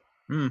it.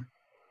 hmm.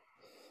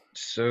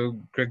 So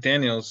Greg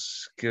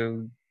Daniels,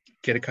 go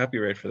get a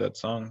copyright for that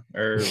song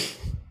or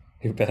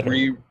You better.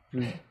 re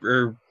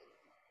or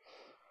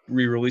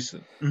re-release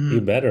it.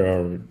 You Mhm. better,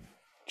 or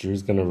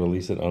Drew's gonna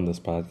release it on this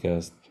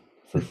podcast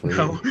for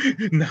No,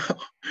 free. no.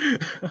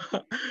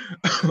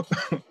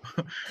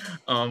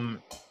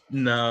 um,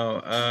 no.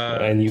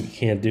 And you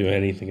can't do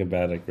anything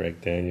about it,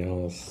 Greg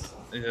Daniels.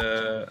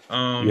 Yeah.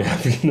 You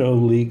have no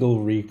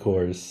legal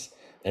recourse,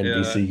 Yeah.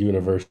 NBC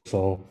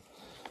Universal.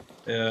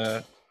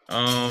 Yeah.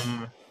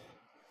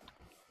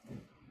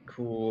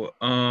 Cool.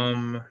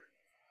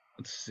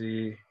 Let's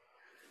see.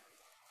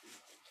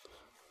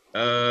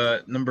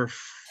 Number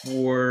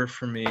four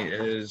for me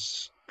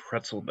is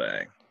Pretzel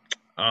Day.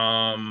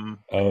 Um,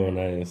 Oh,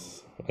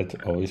 nice.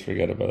 Always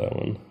forget about that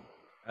one.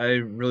 I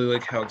really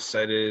like how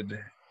excited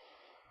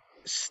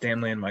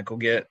Stanley and Michael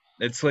get.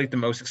 It's like the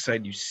most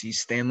excited you see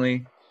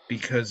Stanley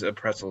because of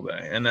Pretzel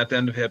Day. And at the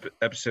end of the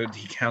episode,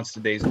 he counts the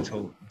days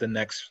until the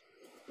next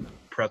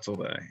Pretzel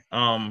Day.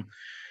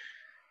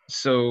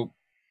 So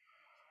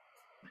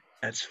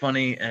that's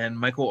funny. And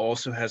Michael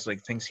also has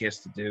like things he has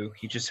to do.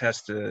 He just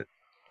has to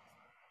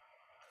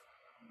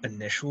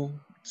initial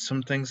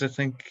some things, I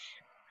think.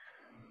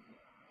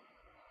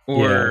 Yeah.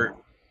 Or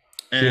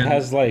He and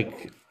has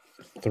like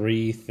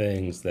three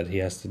things that he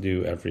has to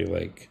do every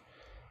like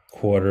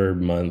quarter,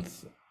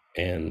 month,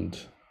 and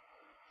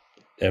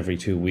every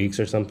 2 weeks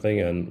or something.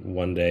 And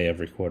one day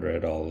every quarter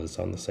it all is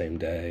on the same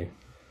day.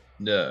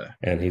 uh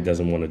And he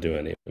doesn't want to do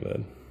any of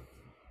it.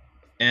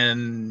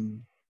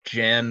 and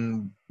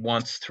Jan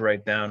wants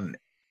Pam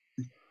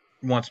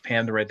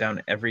to write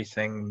down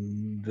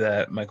everything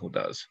that Michael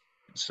does.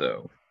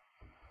 So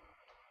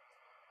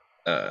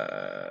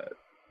uh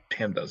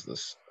Pam does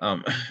this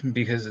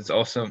because it's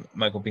also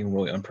Michael being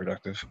really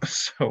unproductive.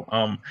 So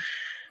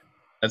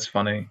that's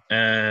funny.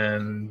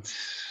 And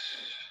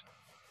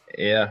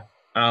yeah.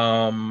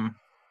 Um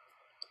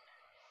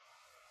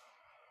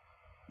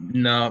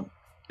no,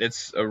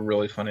 it's a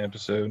really funny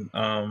episode.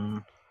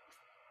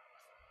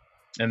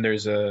 And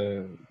there's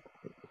a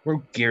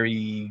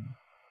Gary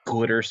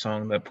Glitter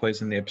song that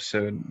plays in the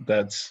episode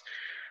that's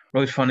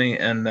really funny.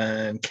 And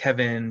then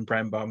Kevin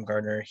Brian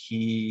Baumgartner,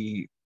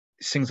 he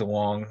sings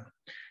along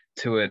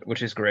to it,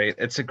 which is great.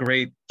 It's a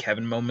great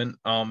Kevin moment.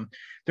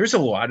 There's a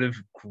lot of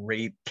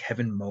great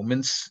Kevin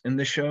moments in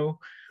the show.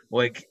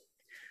 Like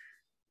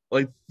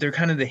they're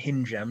kind of the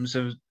hidden gems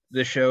of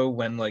the show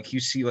when like you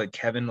see like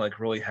Kevin like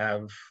really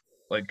have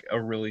like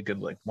a really good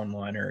like one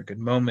liner, a good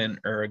moment,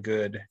 or a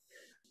good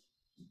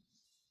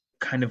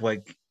kind of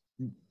like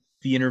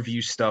the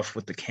interview stuff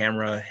with the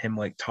camera, him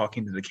like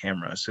talking to the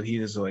camera. So he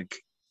is like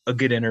a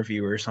good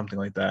interviewer or something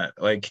like that.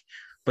 Like,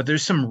 but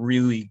there's some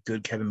really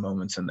good Kevin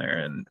moments in there,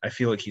 and I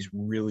feel like he's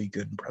really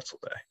good in Pretzel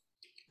Day.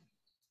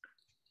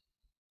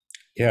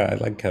 Yeah, I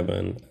like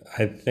Kevin.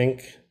 I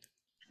think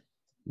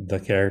the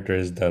character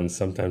is done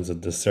sometimes a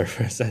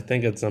disservice. I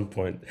think at some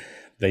point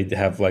they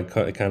have like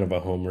kind of a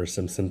Homer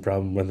Simpson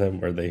problem with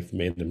him where they've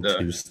made him Uh,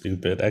 too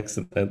stupid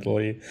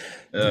accidentally.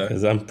 uh,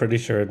 Because I'm pretty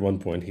sure at one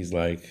point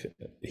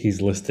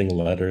he's listing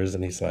letters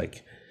and he's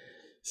like,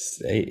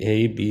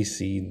 A B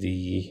C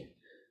D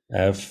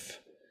F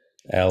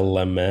L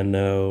M N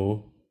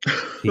O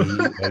P.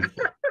 Like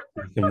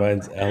he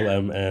combines L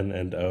M N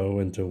and O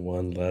into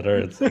one letter.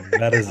 It's like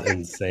that is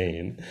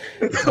insane.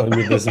 You're telling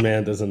me this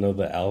man doesn't know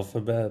the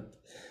alphabet?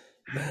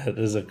 That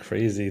is a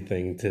crazy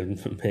thing to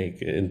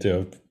make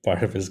into a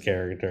part of his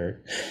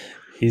character.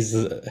 He's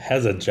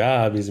has a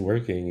job. He's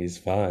working. He's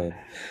fine.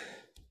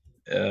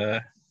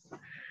 Yeah,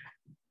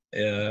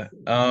 yeah.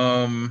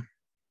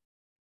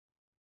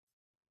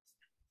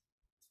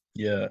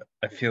 Yeah,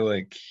 I feel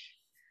like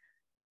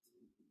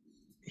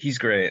he's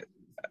great.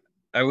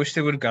 I wish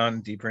they would have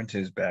gone deeper into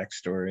his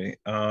backstory.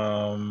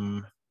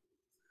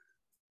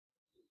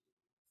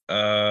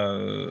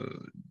 Uh,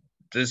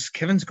 does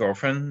Kevin's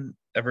girlfriend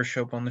ever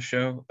show up on the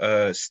show?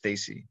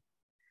 Stacy.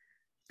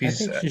 I He's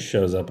think she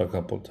shows up a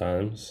couple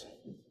times.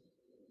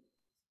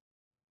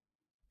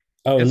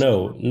 Oh it's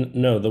no,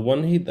 no, the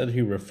one that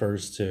he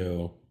refers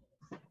to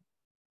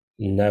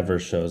never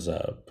shows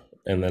up,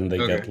 and then they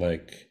okay. get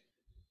like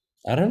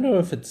I don't know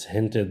if it's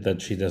hinted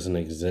that she doesn't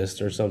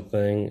exist or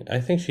something. I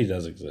think she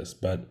does exist,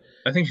 but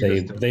I think she they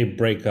does too. they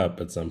break up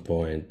at some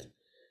point,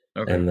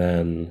 Okay. and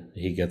then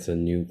he gets a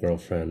new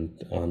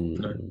girlfriend on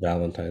No.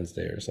 Valentine's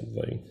Day or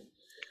something.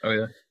 Oh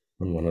yeah.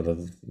 On one of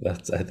the,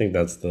 I think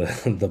that's the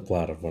the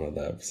plot of one of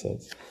the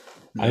episodes.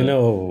 I Yeah.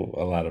 know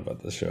a lot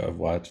about the show. I've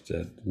watched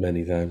it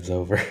many times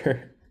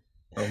over.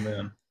 Oh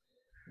man.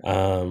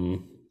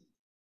 um,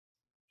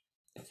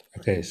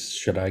 okay,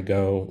 should I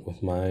go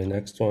with my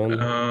next one?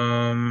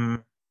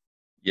 Um.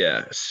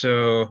 Yeah.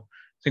 So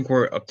I think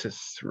we're up to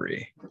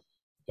three.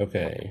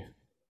 Okay,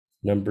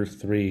 number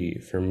three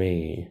for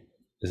me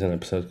is an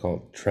episode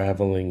called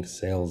Traveling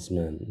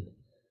Salesman.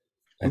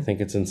 I Ooh. think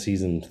it's in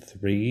season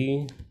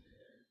three,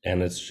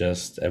 and it's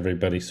just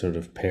everybody sort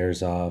of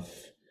pairs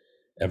off.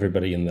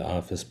 Everybody in the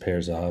office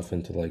pairs off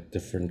into like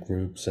different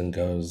groups and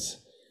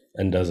goes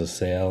and does a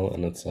sale,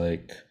 and it's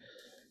like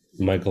it's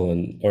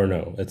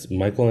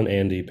Michael and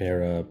Andy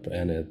pair up,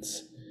 and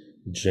it's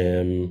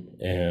Jim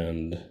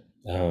and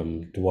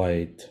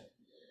Dwight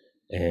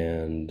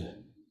and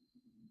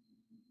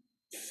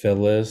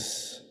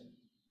Phyllis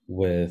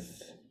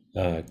with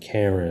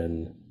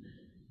Karen,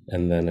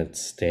 and then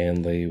it's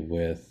Stanley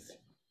with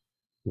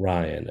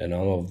Ryan, and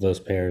all of those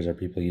pairs are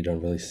people you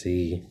don't really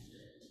see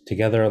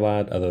together a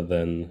lot, other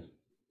than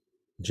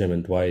Jim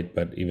and Dwight.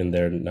 But even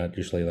they're not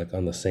usually like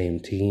on the same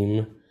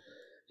team,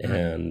 Mhm.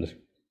 and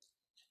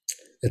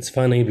it's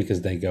funny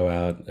because they go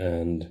out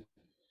and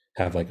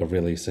have like a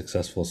really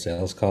successful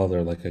sales call.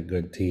 They're like a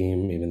good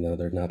team, even though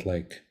they're not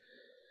like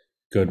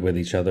good with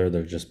each other.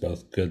 They're just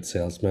both good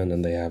salesmen,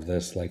 and they have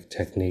this like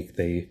technique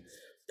they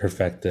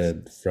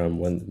perfected from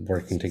when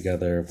working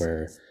together,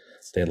 where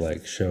they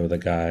like show the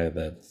guy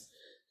that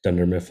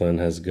Dunder Mifflin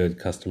has good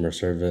customer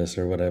service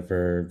or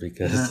whatever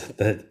because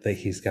that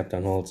he's kept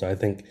on hold. So I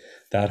think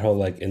that whole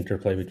like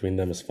interplay between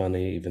them is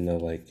funny, even though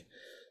like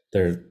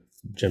they're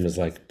Jim is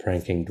like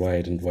pranking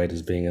Dwight and Dwight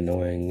is being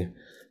annoying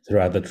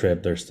throughout the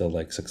trip. They're still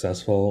like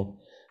successful.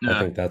 I Yeah.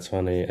 think that's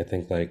funny. I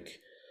think like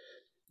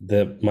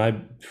the my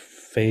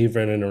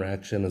favorite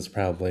interaction is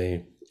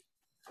probably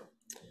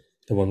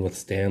the one with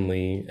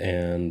Stanley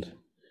and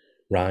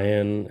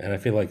Ryan, and I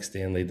feel like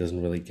Stanley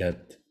doesn't really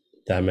get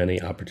that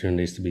many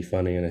opportunities to be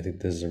funny, and I think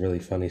this is a really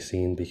funny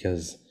scene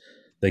because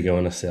they go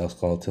on a sales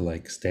call to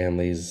like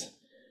Stanley's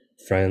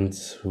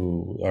friends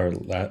who are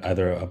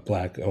either a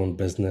black owned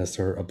business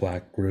or a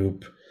black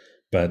group,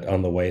 but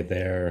on the way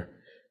there,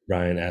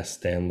 Ryan asks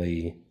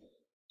Stanley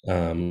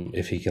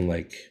if he can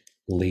like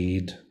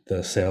lead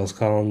the sales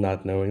call,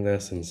 not knowing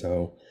this, and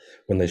so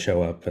when they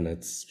show up and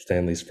it's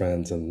Stanley's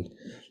friends and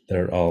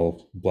they're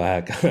all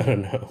black, I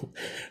don't know.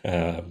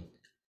 Um,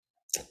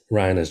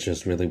 Ryan is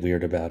just really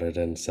weird about it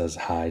and says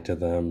hi to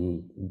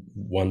them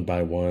one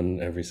by one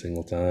every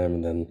single time.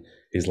 And then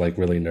he's like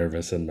really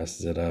nervous and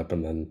messes it up.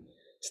 And then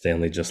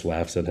Stanley just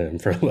laughs at him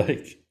for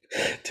like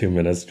 2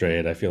 minutes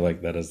straight. I feel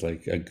like that is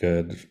like a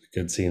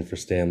good scene for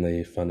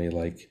Stanley. Funny,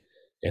 like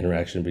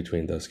interaction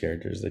between those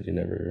characters that you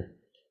never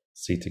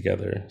see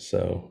together.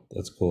 So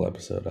that's a cool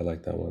episode. I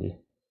like that one.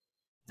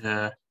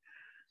 Yeah.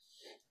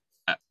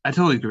 I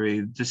totally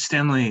agree. The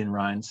Stanley and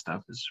Ryan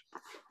stuff is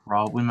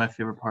probably my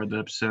favorite part of the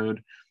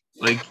episode.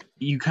 Like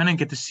you kind of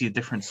get to see a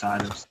different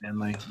side of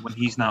Stanley when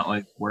he's not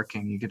like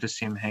working. You get to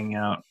see him hang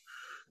out,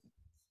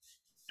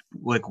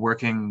 like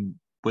working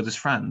with his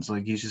friends.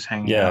 Like he's just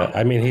hanging Yeah, out.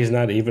 I mean, he's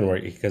not even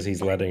working because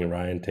he's letting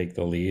Ryan take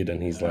the lead,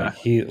 and he's Uh, like,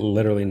 he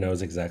literally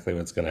knows exactly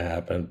what's going to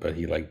happen, but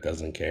he like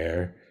doesn't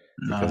care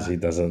because nah, he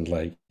doesn't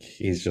like,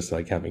 he's just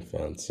like having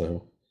fun.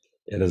 So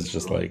it is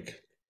just totally. like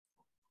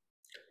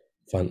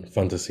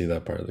fun to see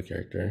that part of the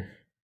character.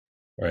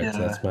 All right, so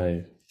Yeah. that's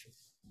my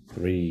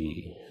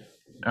three.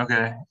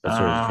 Okay. What's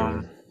yours,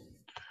 Jordan?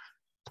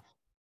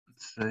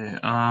 Let's see.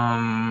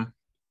 All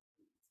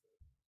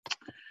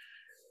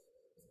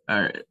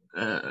right.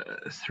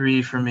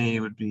 Three for me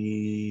would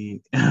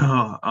be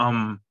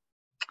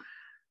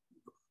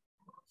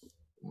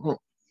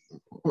well,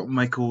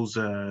 Michael's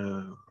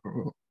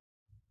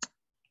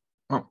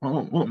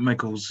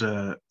Michael's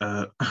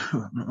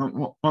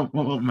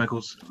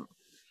Michael's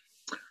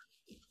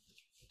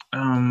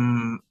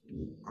um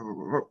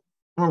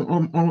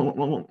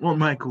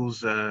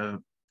Michael's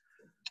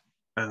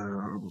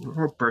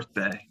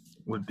birthday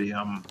would be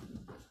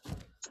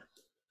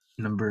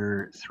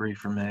number three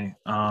for me.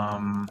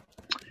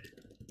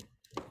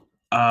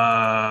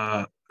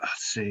 Let's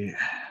see.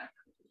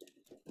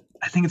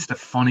 I think it's the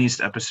funniest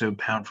episode,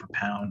 pound for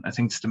pound. I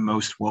think it's the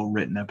most well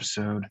written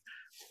episode.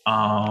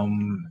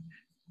 Um,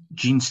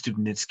 Gene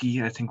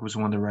Stupnitsky, I think, was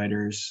one of the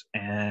writers,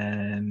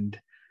 and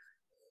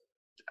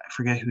I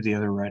forget who the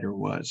other writer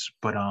was,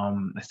 but I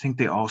think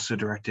they also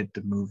directed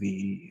the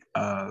movie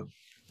uh,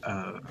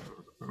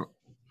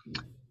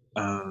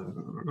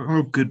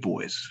 Good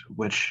Boys,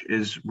 which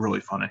is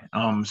really funny.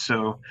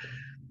 So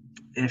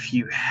if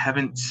you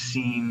haven't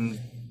seen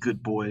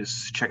Good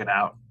Boys, check it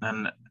out.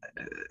 And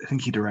I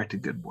think he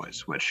directed Good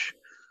Boys, which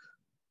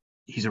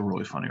he's a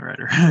really funny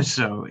writer.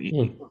 So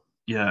Hmm.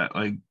 yeah,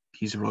 like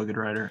he's a really good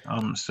writer.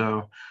 Um,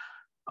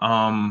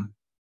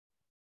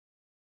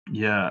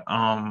 yeah,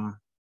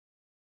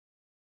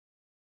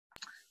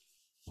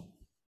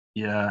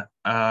 yeah.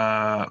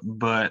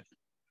 But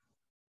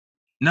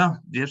no,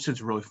 the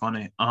episode's really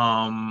funny.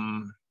 I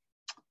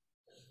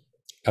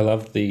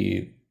love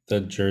the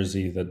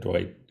jersey that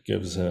Dwight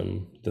gives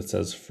him that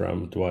says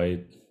 "From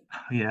Dwight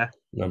Yeah,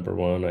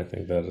 #1." I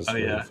think that oh is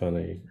really yeah,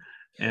 funny.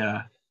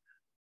 yeah,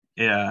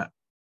 yeah.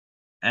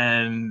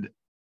 And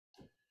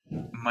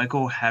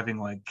Michael having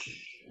like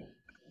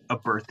a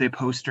birthday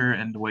poster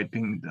and Dwight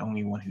being the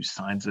only one who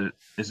signs it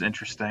is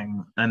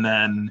interesting. And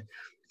then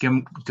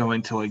him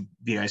going to like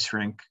the ice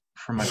rink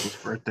for Michael's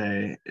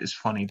birthday is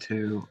funny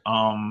too.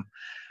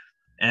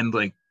 And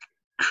like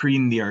Creed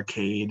in the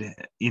arcade,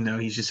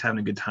 he's just having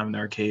a good time in the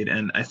arcade.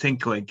 And I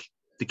think like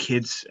the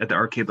kids at the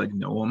arcade like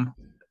know him,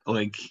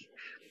 like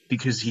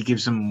because he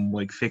gives them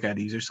like fake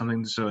IDs or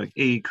something. So like,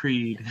 hey,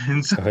 Creed,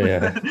 and so, Oh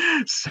yeah,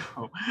 so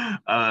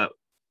uh,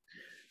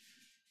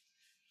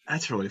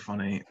 that's really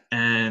funny.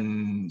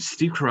 And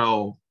Steve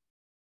Carell,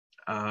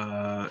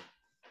 uh,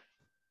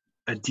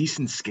 a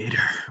decent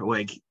skater.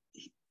 Like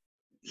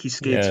he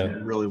skates yeah,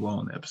 really well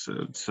in the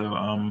episode. So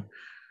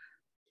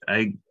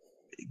I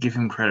give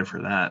him credit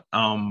for that.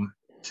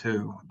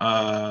 Too.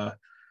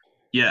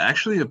 Yeah,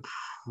 actually a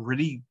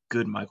pretty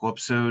good Michael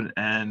episode,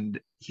 and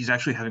he's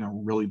actually having a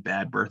really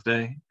bad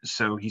birthday.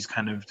 So he's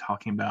kind of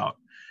talking about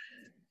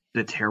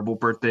the terrible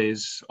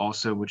birthdays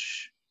also,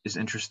 which is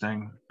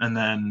interesting. And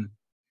then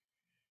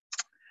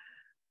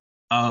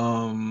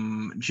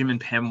Jim and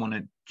Pam want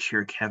to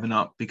cheer Kevin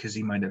up because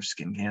he might have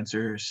skin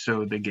cancer.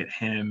 So they get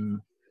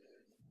him,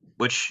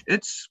 which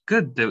it's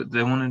good. They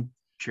want to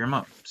cheer him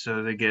up.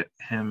 So they get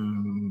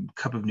him a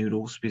cup of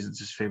noodles because it's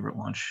his favorite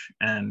lunch.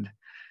 And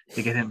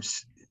they get him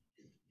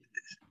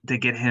they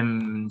get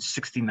him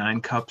 69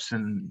 cups,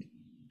 and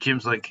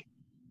Jim's like,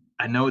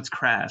 I know it's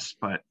crass,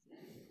 but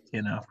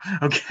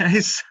okay.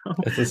 So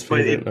it's his but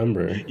favorite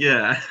number.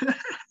 yeah.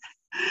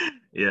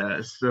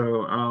 Yeah.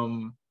 So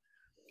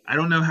I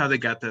don't know how they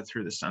got that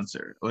through the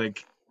censor.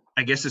 Like,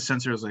 I guess the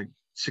censor was like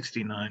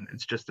 69.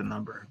 It's just a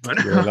number.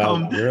 But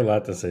You're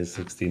allowed to say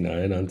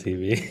 69 on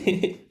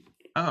TV.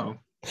 oh,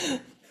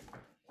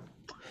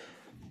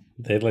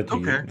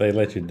 okay. They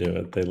let you do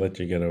it. They let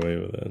you get away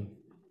with it.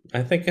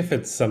 I think if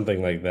it's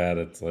something like that,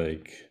 it's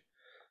like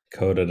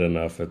coded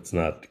enough. It's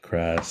not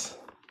crass.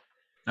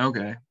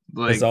 Okay.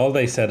 Because Like, all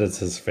they said is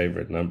his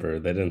favorite number.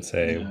 They didn't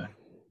say yeah.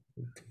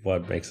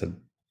 what makes it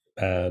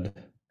bad.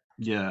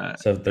 Yeah.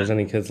 So if there's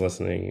any kids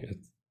listening,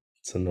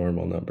 it's a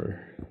normal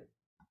number.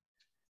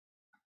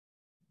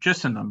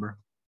 Just a number.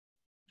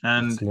 It's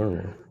And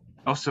normal.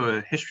 also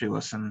a history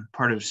lesson,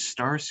 part of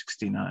Star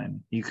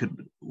 69. You could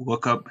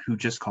look up who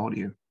just called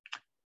you.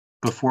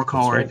 Before That's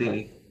caller right.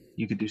 ID,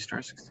 you could do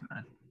Star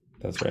 69.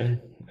 That's right.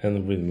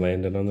 And we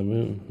landed on the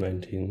moon,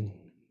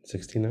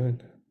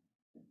 1969.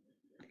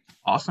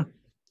 Awesome.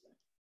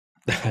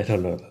 I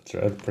don't know. That's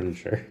right. I'm pretty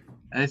sure.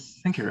 I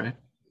think you're right.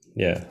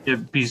 Yeah.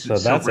 It'd be So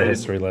that's a celebrated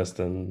history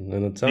lesson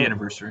the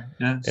anniversary.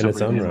 Yeah, in its celebrate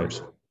the own right.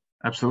 anniversary.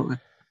 Absolutely.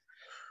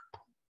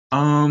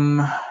 Um,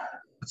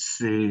 let's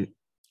see.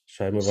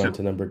 Should I move on So,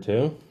 to number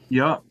 2?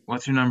 yeah,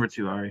 what's your number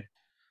two, Ari?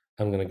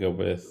 I'm gonna go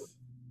with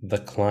The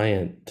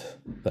Client,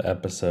 the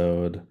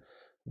episode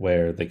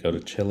where they go to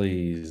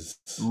Chili's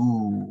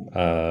Ooh,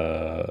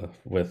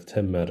 with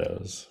Tim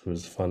Meadows,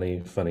 who's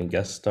funny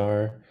guest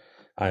star.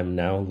 I'm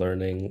now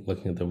learning,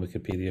 looking at the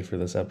Wikipedia for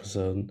this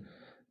episode,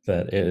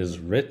 that it is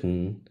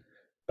written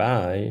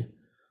by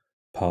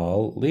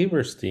Paul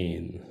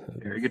Lieberstein,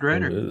 very good who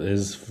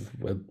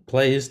writer.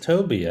 plays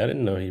Toby. I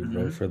didn't know he wrote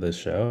Mm-hmm. for this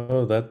show.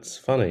 Oh, that's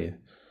funny.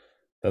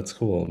 That's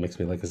cool. It makes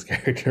me like his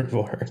character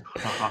more.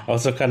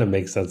 Also, kind of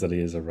makes sense that he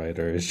is a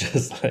writer. It's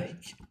just like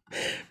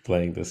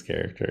playing this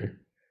character.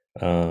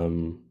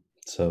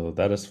 So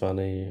that is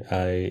funny.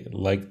 I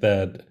like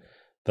that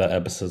the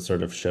episode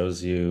sort of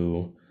shows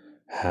you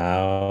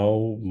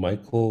how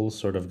Michael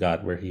sort of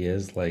got where he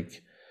is.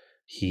 Like,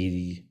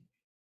 he,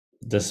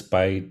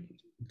 despite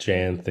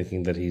Jan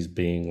thinking that he's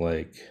being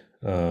like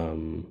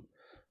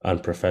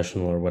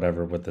unprofessional or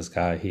whatever with this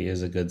guy. He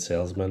is a good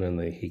salesman, and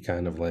he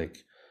kind of like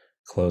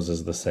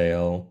closes the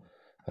sale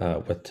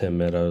with Tim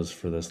Meadows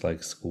for this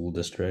like school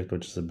district,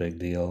 which is a big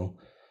deal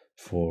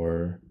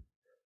for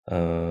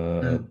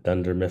Mm,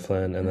 Dunder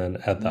Mifflin. And then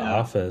at the yeah.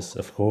 office,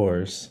 of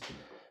course,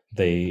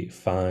 they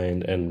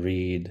find and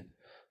read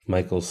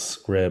Michael's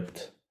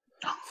script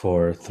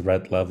for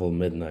Threat Level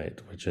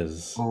Midnight, which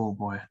is Oh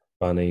boy.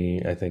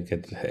 funny. I think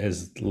it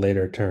is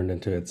later turned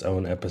into its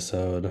own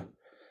episode.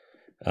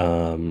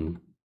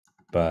 Um,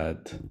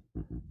 but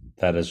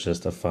that is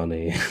just a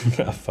funny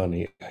a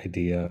funny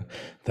idea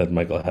that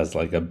Michael has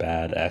like a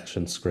bad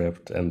action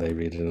script and they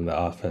read it in the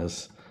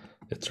office.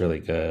 It's really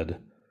good.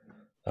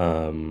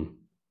 Um,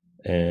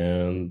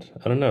 and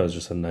I don't know, it's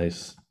just a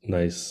nice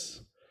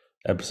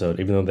episode.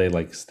 Even though they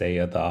like stay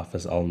at the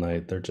office all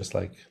night, they're just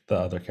like the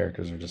other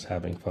characters are just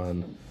having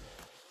fun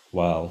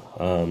while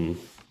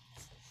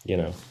you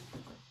know,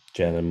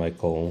 Jen and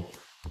Michael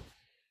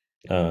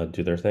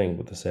do their thing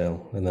with the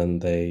sale, and then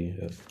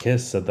they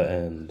kiss at the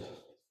end.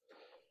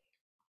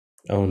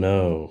 Oh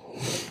no,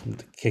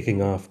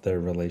 kicking off their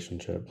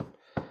relationship,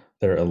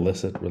 their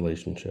illicit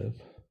relationship.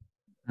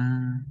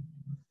 Mm,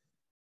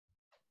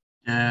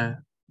 yeah.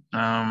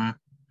 Um,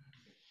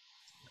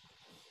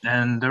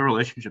 and their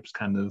relationship's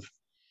kind of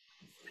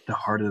the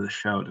heart of the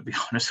show, to be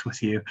honest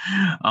with you.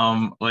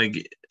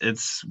 Like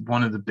it's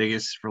one of the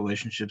biggest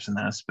relationships and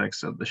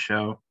aspects of the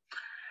show.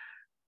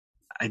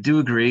 I do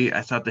agree.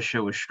 I thought the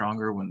show was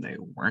stronger when they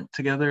weren't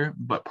together,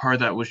 but part of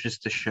that was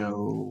just to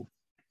show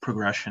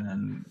progression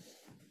and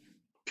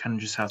kind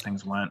of just how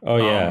things went. Oh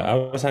yeah, I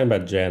was talking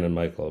about Jan and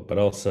Michael, but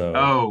also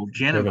Oh,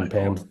 Jan and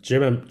Michael.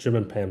 Jim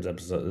and Pam's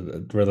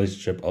episode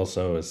relationship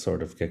also is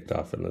sort of kicked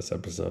off in this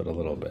episode a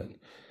little bit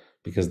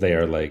because they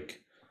are like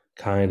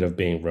kind of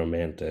being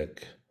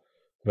romantic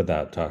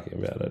without talking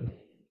about it.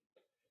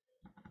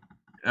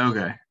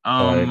 Okay. So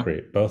I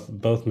agree.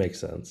 Both make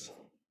sense.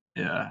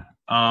 Yeah.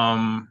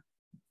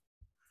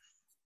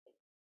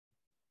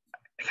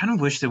 I kind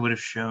of wish they would have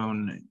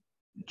shown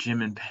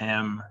Jim and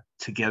Pam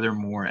together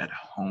more at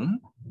home.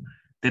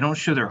 They don't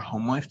show their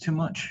home life too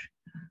much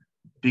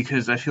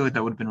because I feel like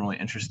that would have been really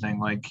interesting.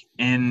 Like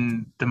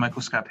in the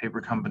Michael Scott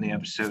Paper Company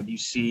episode, you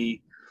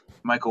see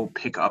Michael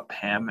pick up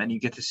Pam and you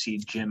get to see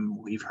Jim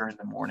leave her in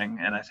the morning.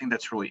 And I think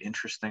that's really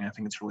interesting. I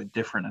think it's really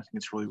different. I think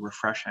it's really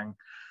refreshing.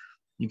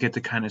 You get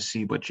to kind of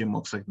see what Jim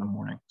looks like in the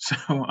morning. So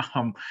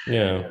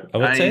Yeah, I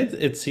would say I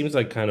it seems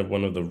like kind of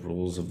one of the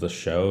rules of the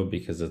show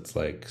because it's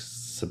like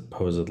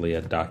supposedly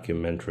a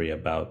documentary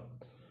about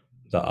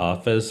the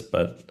office,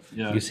 but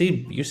yeah, you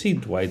see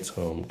Dwight's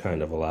home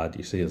kind of a lot.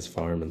 You see his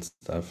farm and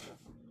stuff.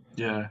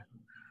 yeah.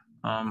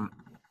 Um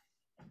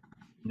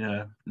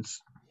yeah,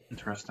 it's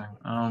interesting.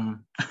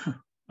 Um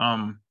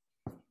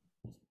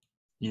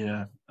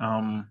yeah.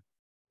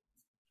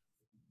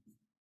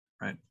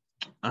 Right.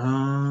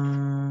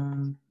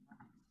 Um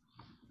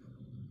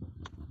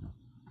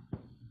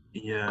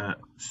yeah,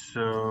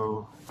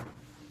 so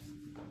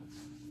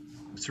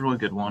it's a really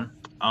good one.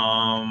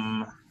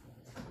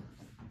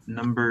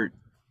 Number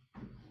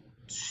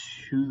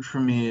two for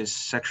me is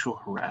sexual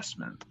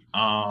harassment.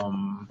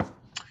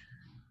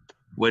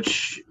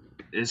 Which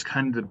is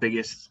kind of the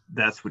biggest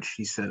that's what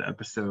she said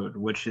episode,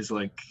 which is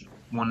like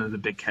one of the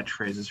big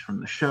catchphrases from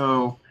the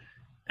show.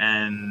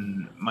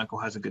 And Michael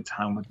has a good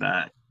time with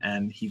that.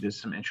 And he does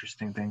some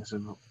interesting things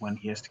of when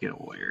he has to get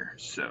a lawyer.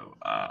 So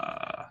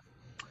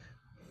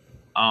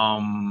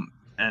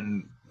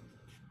and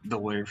the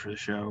lawyer for the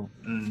show,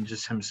 and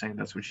just him saying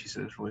that's what she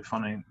said is really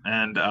funny.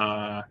 And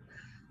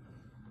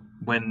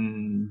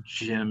when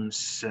Jim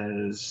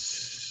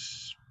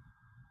says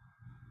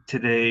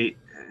today,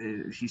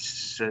 he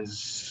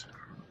says,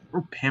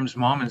 oh, Pam's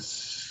mom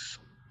is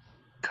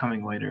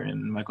coming later,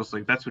 and Michael's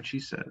like, that's what she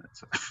said.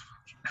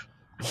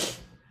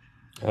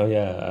 Oh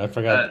yeah, I uh,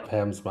 forgot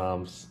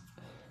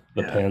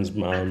the yeah, Pam's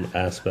mom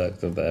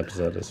aspect of the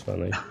episode is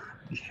funny.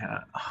 yeah,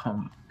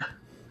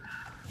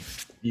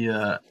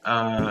 yeah.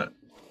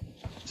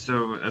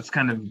 So that's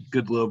kind of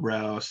good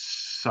lowbrow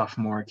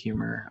sophomore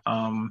humor.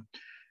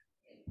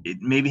 It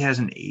maybe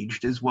hasn't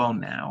aged as well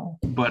now,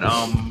 but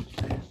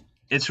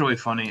it's really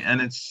funny,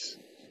 and it's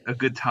a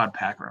good Todd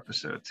Packer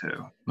episode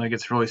too. Like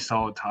it's really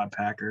solid Todd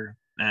Packer,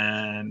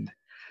 and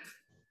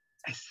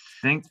I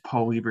think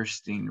Paul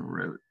Lieberstein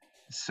wrote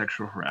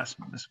sexual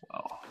harassment as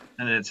well,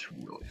 and it's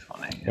really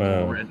funny and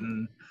well Wow.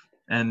 written.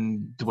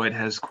 And Dwight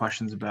has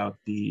questions about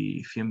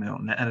the female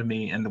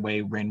anatomy, and the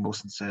way Rainn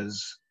Wilson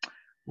says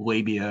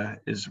labia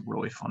is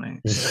really funny.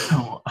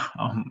 So,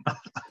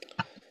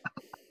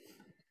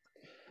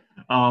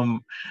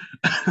 um,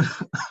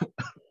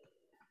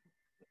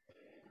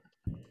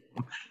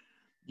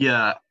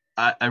 yeah,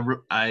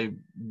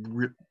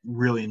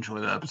 really enjoy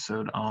the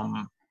episode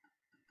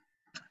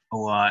a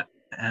lot,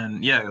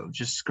 and yeah,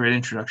 just great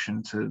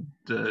introduction to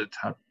the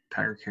Todd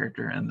Packer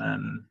character, and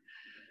then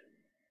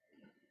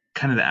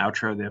kind of the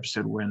outro of the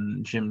episode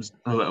when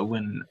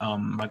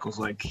Michael's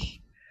like,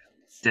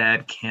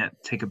 Dad can't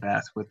take a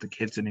bath with the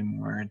kids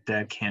anymore.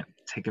 Dad can't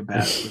take a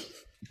bath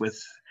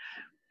with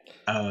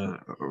uh,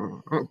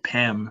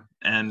 Pam,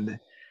 and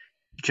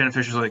Jenna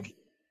Fisher's like,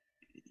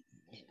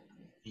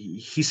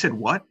 he said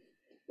what?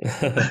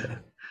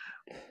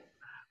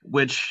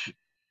 Which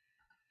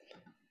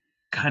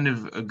kind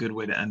of a good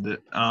way to end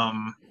it.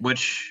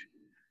 Which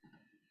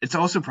it's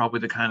also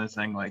probably the kind of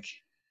thing like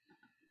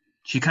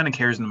she kind of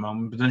cares in the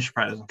moment, but then she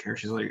probably doesn't care.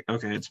 She's like,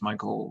 okay, it's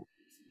Michael.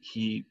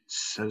 He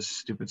says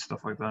stupid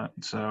stuff like that,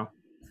 so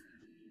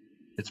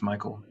it's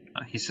Michael.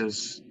 He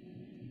says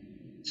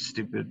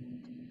stupid,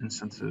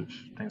 insensitive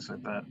things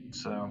like that.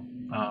 So,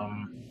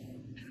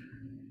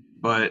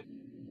 but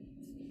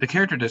the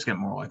character does get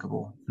more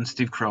likable, and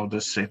Steve Carell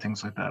does say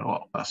things like that a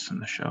lot less in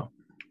the show,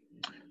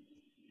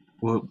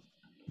 well,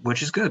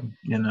 which is good.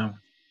 You know,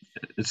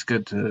 it's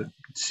good to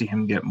see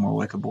him get more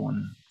likable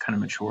and kind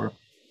of mature.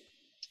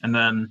 And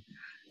then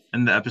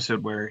in the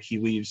episode where he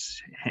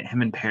leaves,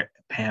 him and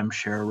Pam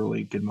share a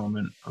really good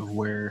moment of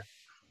where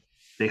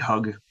they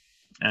hug,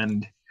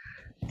 and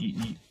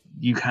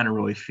you kind of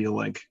really feel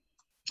like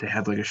they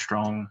had like a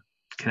strong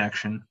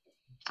connection,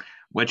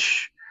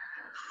 which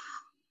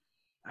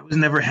I was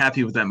never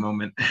happy with that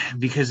moment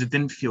because it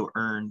didn't feel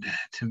earned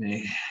to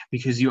me,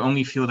 because you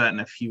only feel that in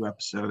a few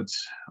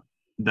episodes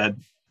that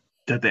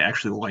they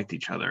actually liked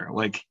each other.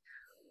 Like,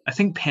 I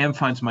think Pam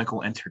finds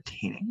Michael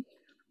entertaining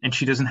and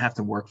she doesn't have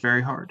to work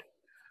very hard,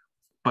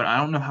 but I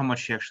don't know how much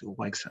she actually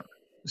likes him.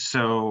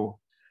 So,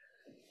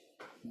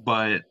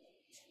 but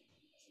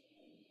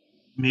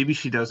maybe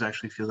she does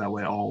actually feel that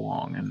way all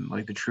along, and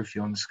like the true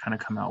feelings kind of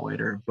come out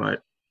later.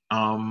 But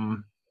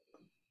um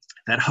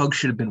that hug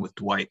should have been with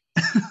Dwight.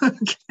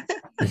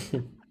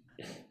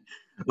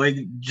 Like,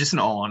 just in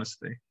all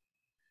honesty,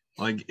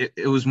 like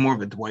it was more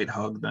of a Dwight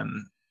hug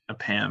than a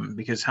Pam,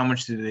 because how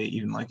much do they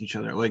even like each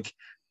other? Like,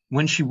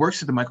 when she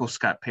works at the Michael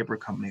Scott Paper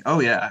Company, oh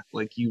yeah,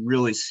 like you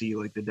really see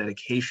like the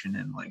dedication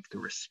and like the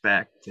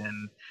respect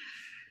and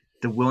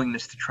the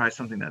willingness to try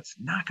something that's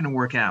not going to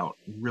work out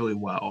really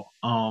well,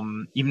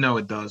 even though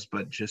it does,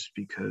 but just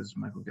because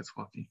Michael gets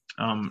lucky.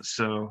 Um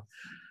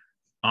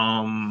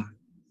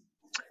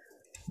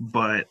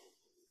but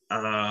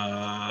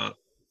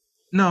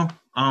no,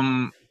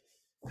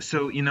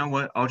 so you know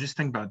what, I'll just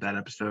think about that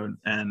episode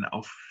and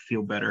I'll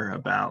feel better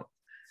about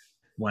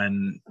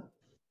when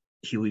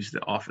he leaves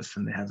the office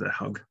and they have that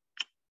hug.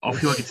 I'll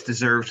feel like it's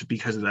deserved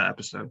because of that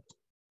episode.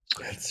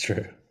 That's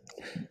true.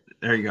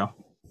 There you go.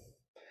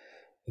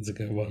 That's a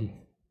good one.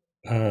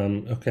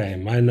 Okay,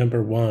 my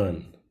number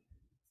one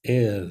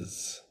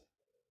is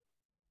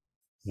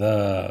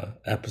the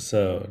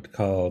episode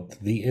called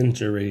The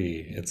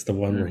Injury. It's the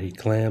one where he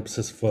clamps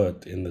his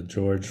foot in the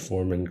George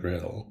Foreman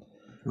grill.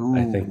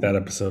 I think that Ooh.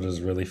 episode is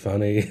really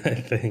funny. I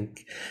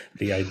think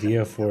the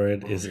idea for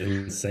it is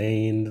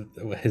insane.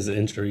 His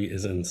injury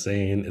is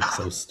insane. It's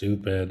so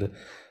stupid.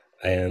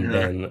 And Yeah.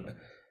 then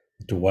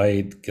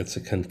Dwight gets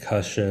a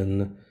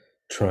concussion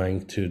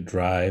trying to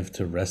drive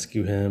to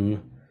rescue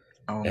him,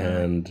 Oh man.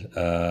 and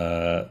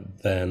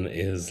then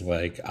is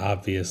like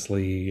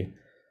obviously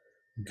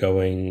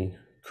going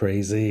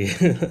crazy.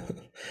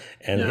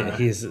 And Yeah.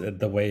 he's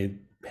the way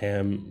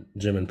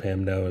Jim and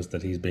Pam know is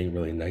that he's being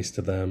really nice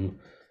to them,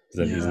 is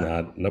that he's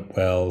Yeah. not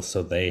well,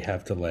 so they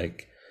have to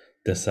like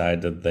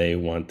decide that they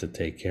want to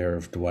take care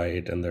of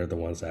Dwight, and they're the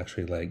ones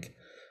actually like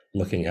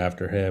looking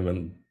after him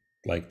and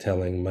like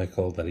telling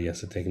Michael that he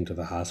has to take him to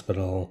the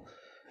hospital.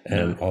 Yeah.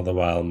 And all the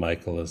while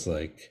Michael is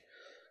like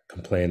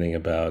complaining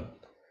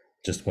about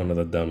just one of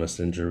the dumbest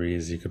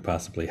injuries you could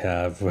possibly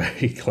have, where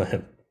he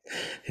clamped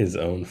his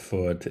own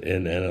foot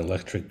in an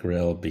electric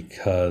grill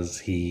because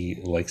he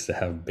likes to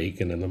have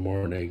bacon in the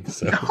morning.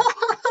 So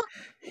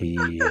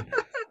he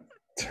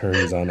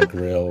turns on a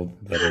grill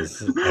that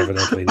is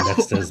evidently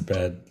next to his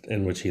bed,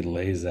 in which he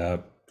lays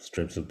out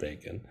strips of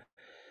bacon.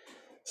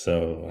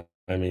 So,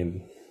 I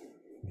mean,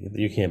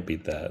 you can't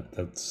beat that.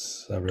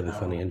 That's a really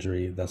funny No.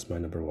 injury. That's my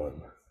number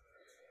one.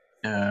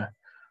 Yeah.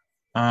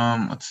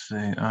 Let's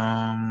see.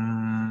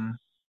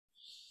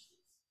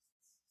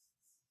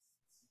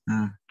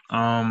 Hmm.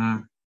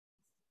 Um,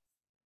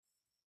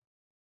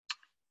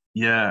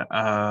 yeah,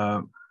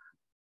 I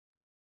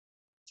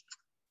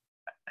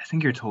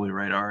think you're totally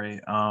right,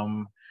 Ari.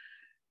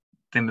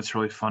 Thing that's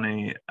really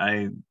funny,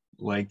 I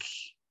like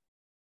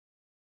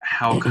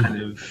how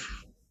kind of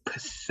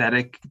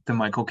pathetic the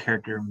Michael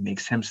character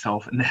makes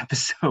himself in the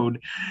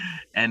episode,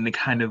 and the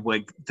kind of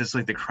like just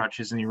like the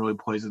crutches, and he really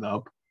plays it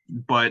up.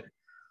 But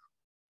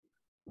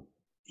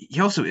he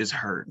also is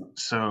hurt,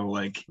 so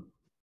like,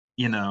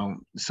 you know,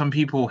 some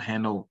people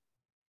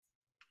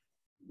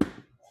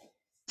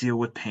deal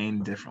with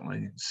pain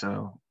differently.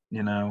 So,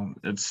 you know,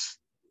 it's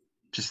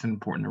just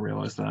important to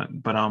realize that.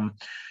 But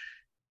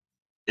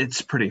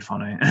it's pretty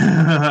funny.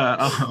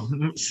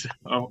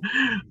 So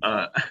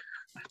uh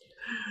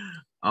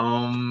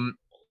um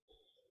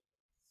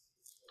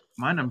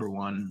my number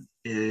one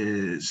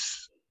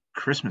is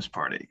Christmas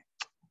Party.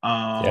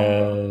 Um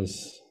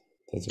Yes,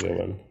 that's a good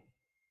one.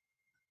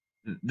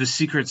 the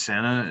Secret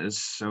Santa is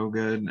so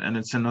good, and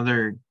it's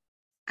another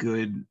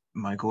good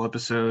Michael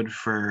episode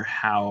for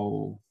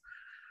how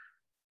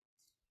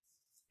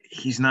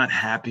he's not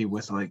happy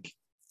with like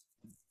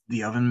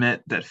the oven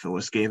mitt that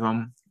Phyllis gave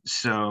him.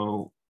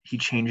 So he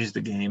changes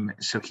the game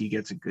so he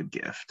gets a good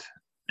gift.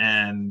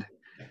 And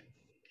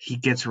he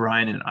gets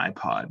Ryan an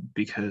iPod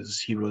because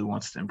he really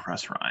wants to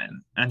impress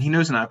Ryan. And he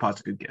knows an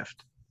iPod's a good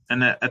gift.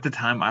 And at the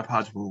time,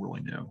 iPods were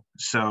really new.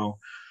 So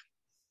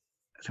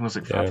I think it was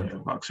like Yeah.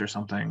 $500 or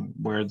something,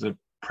 where the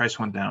price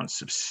went down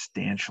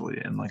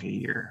substantially in like a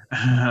year.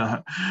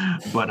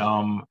 But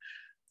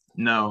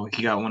no,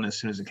 he got one as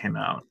soon as it came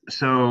out.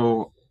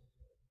 So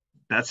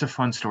that's a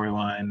fun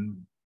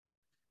storyline.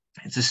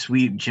 It's a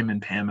sweet Jim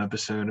and Pam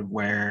episode of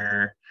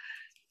where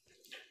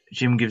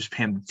Jim gives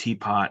Pam the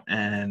teapot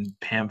and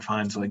Pam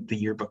finds like the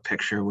yearbook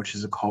picture, which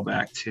is a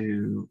callback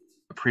to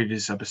a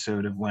previous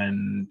episode of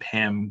when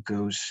Pam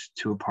goes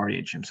to a party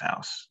at Jim's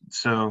house.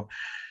 So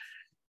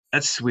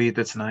that's sweet.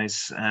 That's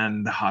nice.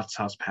 And the hot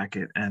sauce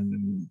packet,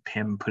 and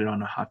Pam put it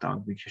on a hot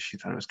dog because she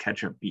thought it was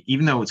ketchup,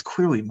 even though it's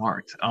clearly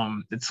marked.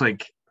 It's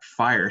like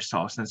fire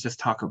sauce, and it's just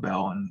Taco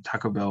Bell, and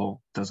Taco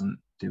Bell doesn't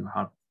do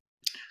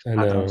I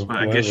hot dogs. know. But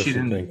I What guess was she she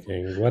didn't.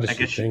 thinking? What is I she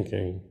guess she,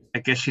 thinking? I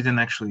guess she didn't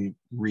actually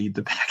read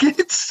the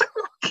packet, so,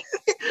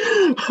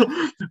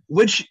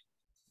 which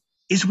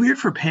is weird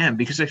for Pam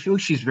because I feel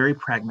like she's very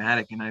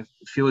pragmatic, and I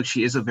feel like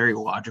she is a very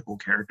logical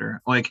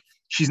character. Like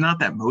she's not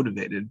that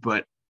motivated,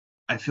 but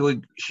I feel like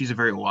she's a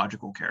very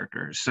logical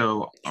character.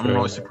 So I'm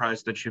really True.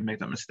 surprised that she would make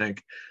that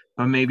mistake.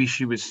 But maybe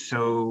she was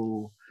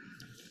so.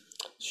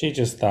 She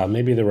just thought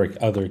maybe there were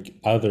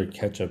other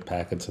ketchup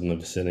packets in the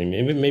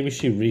vicinity. Maybe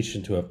she reached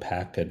into a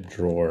packet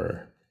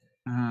drawer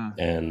Uh,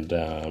 and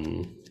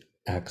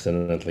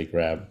accidentally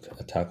grabbed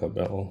a Taco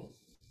Bell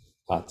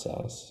hot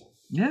sauce,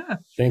 yeah,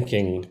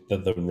 thinking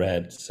that the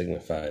red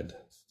signified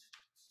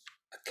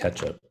a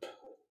ketchup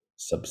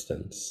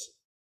substance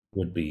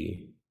would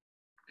be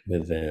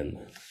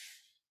within.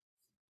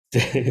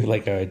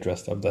 Like how I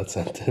dressed up that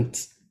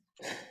sentence.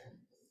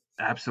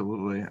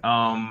 absolutely.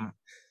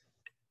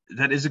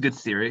 That is a good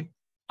theory.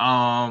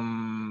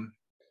 Um,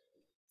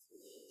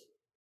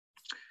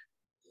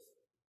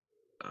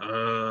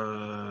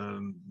 uh,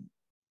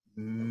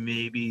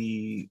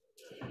 maybe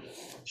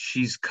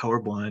she's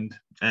colorblind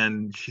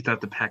and she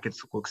thought the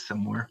packets looked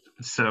similar.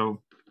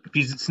 So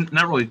because it's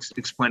not really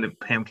explained if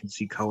Pam can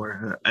see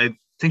color. I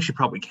think she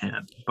probably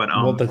can, but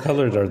Well, the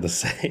colors are the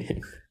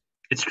same.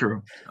 it's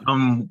true.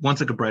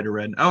 One's like a brighter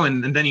red. Oh,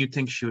 and then you'd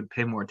think she would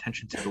pay more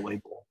attention to the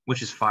label,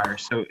 which is fire.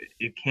 So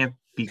it can't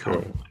be True.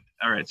 colorblind.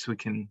 All right, so we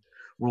can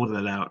rule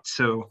that out.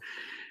 So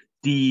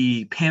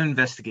the Pam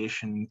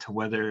investigation to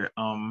whether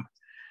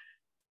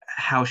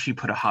how she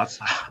put a hot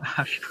sauce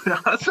how she put a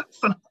hot sauce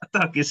on a hot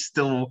dog is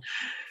still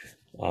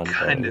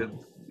kind Ongoing. of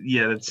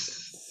yeah.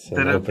 It's It's an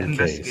that open case.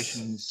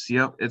 investigation's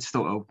yep. It's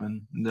still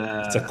open.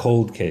 It's a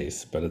cold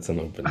case, but it's an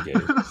open case.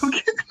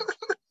 Okay.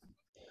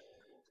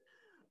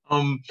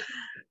 Um.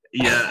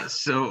 Yeah.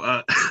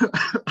 So.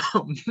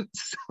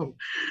 So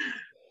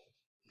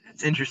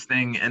that's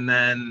interesting. And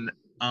then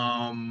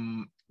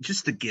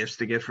just the gifts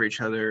they get for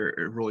each other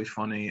are really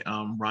funny.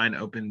 Ryan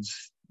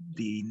opens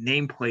the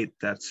nameplate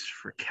that's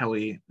for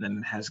Kelly, then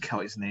it has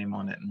Kelly's name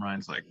on it, and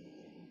Ryan's like,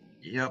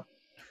 "Yep,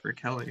 for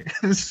Kelly."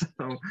 So,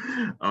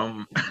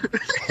 um,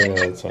 Yeah,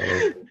 that's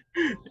funny.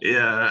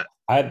 yeah,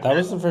 That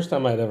was the first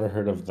time I'd ever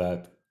heard of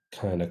that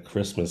kind of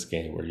Christmas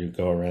game where you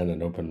go around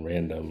and open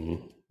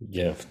random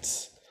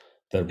gifts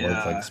that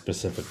weren't like yeah,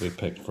 specifically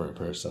picked for a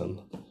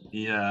person.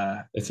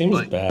 yeah. It seems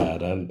Like,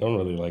 bad. I don't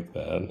really like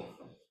that.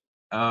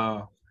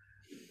 uh,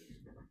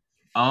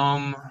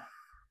 um,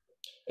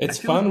 I It's feel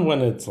like fun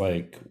when it's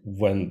like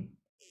when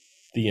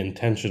the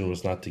intention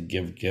was not to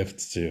give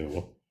gifts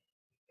to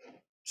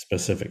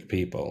specific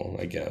people,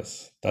 I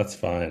guess. That's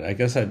fine. I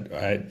guess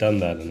I'd done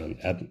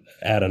that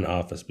at an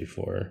office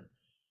before.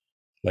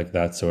 Like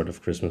that sort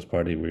of Christmas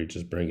party where you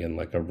just bring in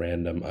like a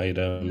random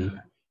item yeah,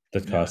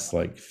 that yeah, costs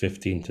like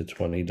 $15 to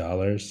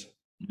 $20.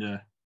 yeah,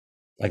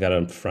 I got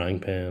a frying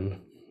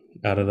pan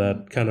out of mm,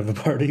 that kind of a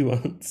party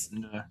once.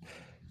 yeah,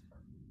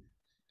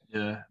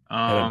 yeah.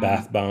 And a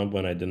bath bomb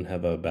when I didn't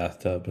have a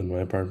bathtub in my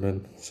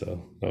apartment.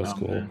 So that was Oh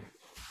cool. man,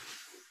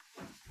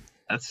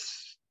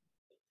 that's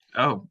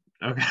oh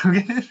okay,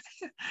 okay,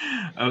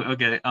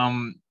 okay.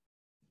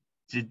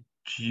 Did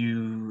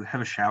you have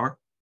a shower?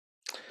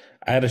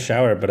 I had a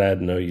shower, but I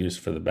had no use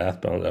for the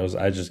bath bombs.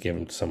 I just gave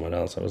them to someone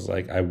else. I was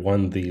like, I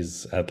won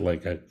these at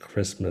like a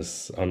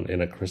Christmas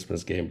in a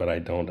Christmas game, but I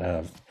don't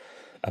have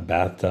a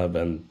bathtub,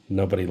 and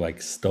nobody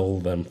like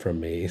stole them from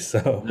me.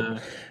 So Yeah,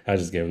 I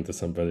just gave them to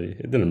somebody.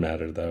 It didn't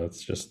matter though.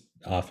 It's just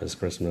office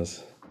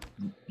Christmas.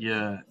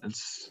 yeah,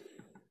 it's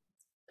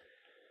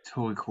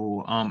totally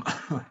cool.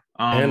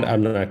 And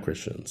I'm not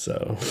Christian,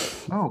 so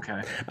Oh,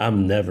 okay.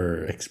 I'm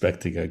never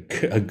expecting a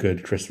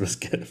good Christmas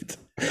gift.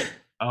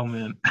 Oh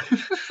man.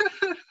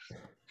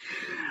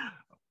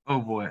 Oh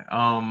boy.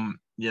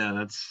 Yeah,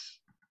 that's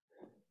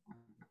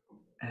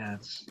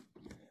that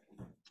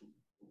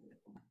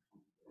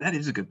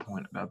is a good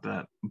point about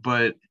that.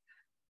 But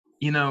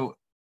you know,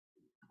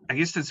 I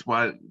guess that's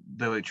why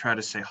they like try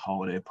to say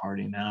holiday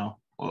party now,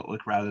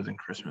 like rather than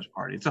Christmas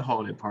party. It's a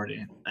holiday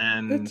party,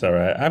 It's and all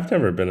right. I've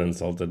never been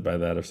insulted by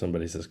that if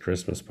somebody says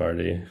Christmas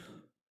party.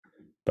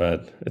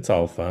 but it's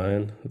all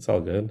fine. It's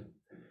all good.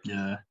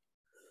 Yeah.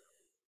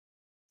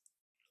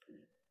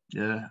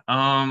 Yeah.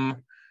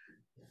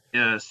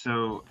 Yeah,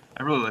 so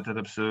I really liked that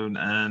episode,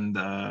 and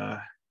uh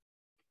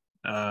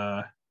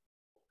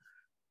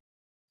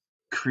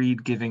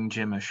Creed giving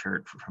Jim a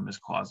shirt from his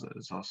closet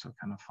is also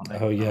kind of funny.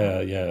 Oh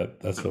yeah, yeah,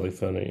 that's So really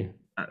funny.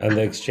 uh, And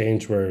the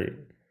exchange where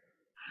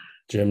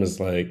Jim is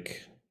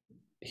like,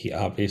 he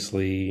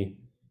obviously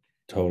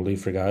totally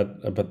forgot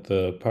about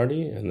the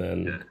party, and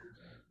yeah, then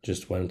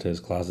just went into his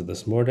closet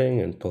this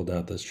morning and pulled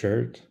out this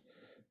shirt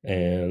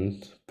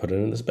and put it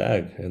in this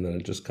bag, and then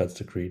it just cuts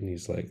to Creed, and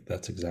he's like,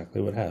 "That's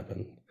exactly what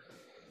happened."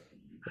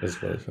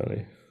 It's really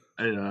funny.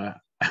 I,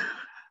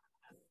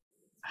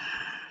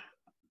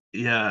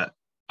 yeah,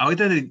 I like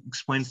that it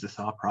explains the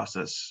thought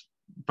process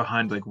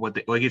behind like what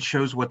they like. It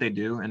shows what they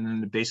do, and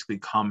then it basically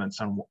comments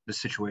on the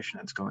situation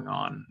that's going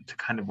on to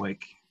kind of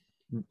like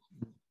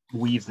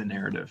weave the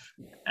narrative.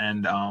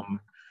 And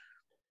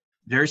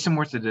very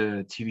similar to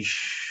the TV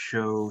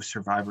show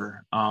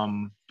Survivor,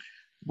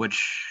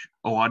 which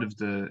a lot of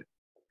the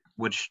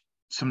which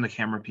some of the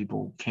camera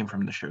people came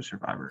from the show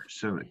Survivor.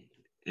 So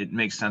it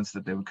makes sense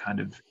that they would kind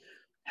of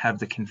have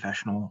the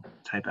confessional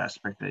type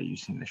aspect that you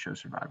see in the show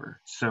Survivor.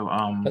 So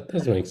That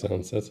does make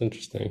sense. That's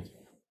interesting.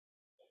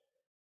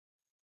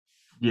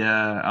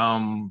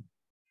 yeah,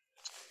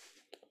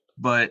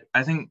 but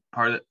I think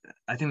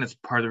that's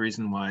part of the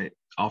reason why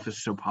Office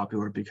is so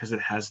popular, because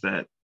it has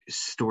that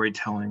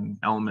storytelling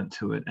element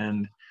to it,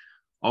 and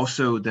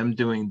also them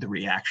doing the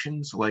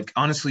reactions. Like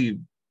honestly,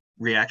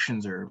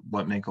 reactions are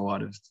what make a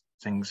lot of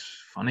things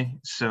funny.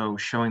 So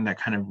showing that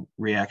kind of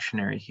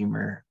reactionary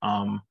humor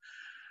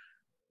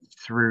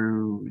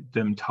through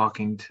them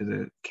talking to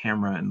the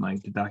camera and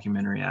like the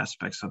documentary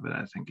aspects of it,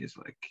 I think is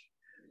like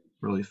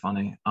really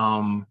funny.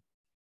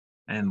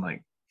 And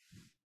like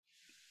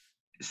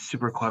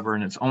super clever,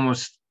 and it's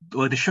almost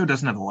like the show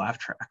doesn't have a laugh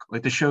track.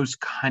 Like the show's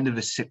kind of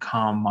a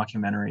sitcom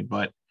mockumentary,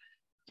 but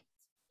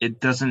it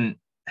doesn't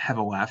have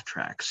a laugh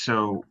track.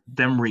 So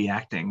them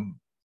reacting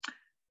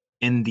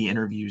in the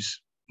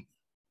interviews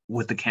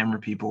with the camera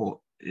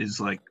people is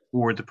like,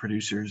 or the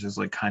producers is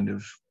like kind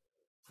of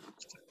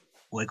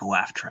like a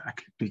laugh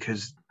track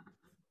because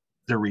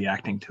they're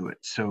reacting to it.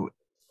 So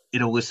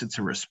it elicits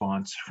a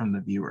response from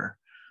the viewer,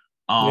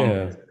 um,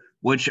 Yeah,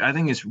 which I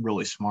think is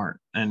really smart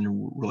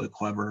and really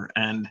clever.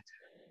 And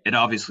it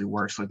obviously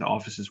works. Like The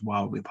Office is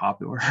wildly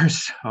popular.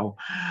 So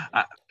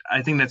I,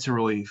 I think that's a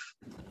really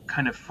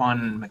kind of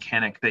fun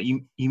mechanic that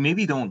you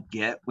maybe don't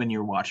get when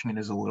you're watching it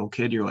as a little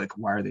kid. You're like,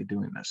 why are they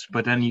doing this?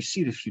 But then you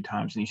see it a few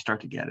times and you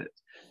start to get it.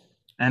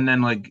 And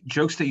then like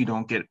jokes that you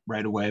don't get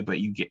right away, but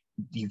you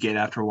get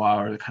after a while,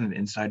 are the kind of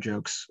inside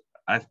jokes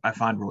I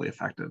find really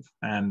effective,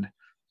 and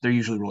they're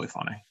usually really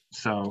funny.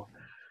 So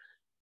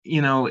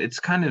it's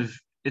kind of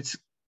it's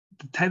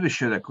the type of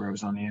show that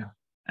grows on you,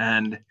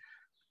 and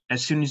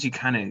as soon as you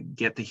kind of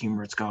get the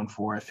humor it's going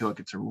for, I feel like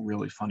it's a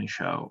really funny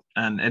show,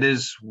 and it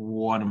is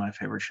one of my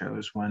favorite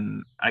shows.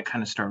 When I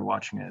kind of started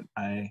watching it,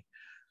 I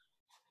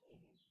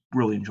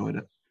really enjoyed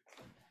it.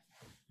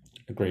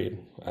 agreed.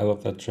 I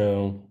love that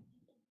show.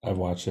 I've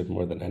watched it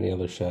more than any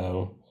other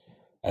show.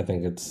 I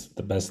think it's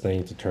the best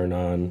thing to turn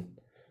on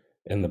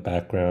in the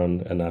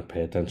background and not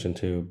pay attention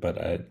to, but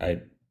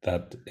I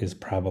that is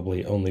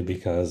probably only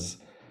because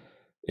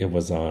it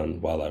was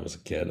on while I was a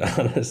kid,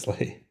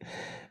 honestly.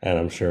 And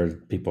I'm sure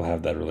people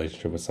have that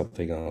relationship with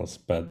something else,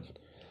 but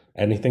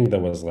anything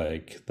that was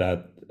like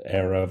that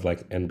era of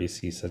like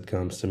NBC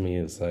sitcoms to me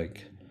is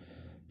like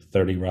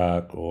 30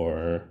 Rock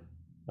or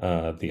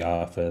The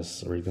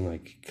Office or even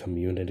like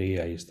Community.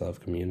 I used to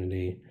love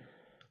Community.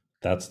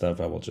 That stuff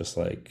I will just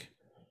like,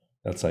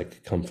 that's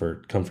like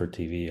comfort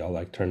TV. I'll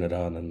like turn it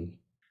on and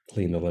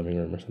clean the living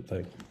room or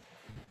something.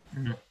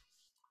 Mhm.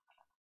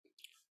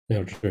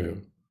 No,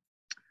 true.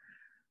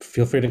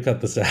 Feel free to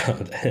cut this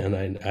out.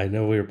 And I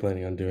know we were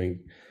planning on doing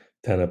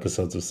 10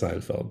 episodes of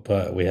Seinfeld,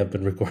 but we have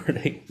been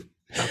recording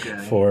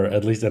Okay. for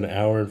at least an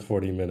hour and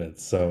 40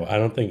 minutes. So I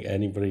don't think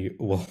anybody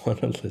will want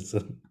to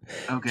listen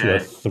to a Okay.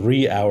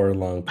 3 hour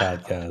long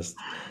podcast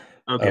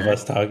of Okay.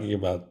 us talking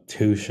about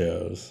two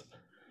shows.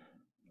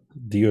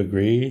 Do you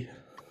agree?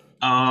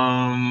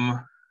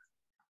 Um,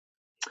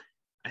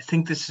 I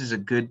think this is a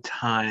good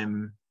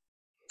time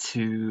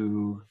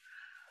to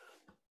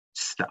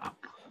stop.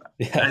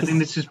 I think Yes,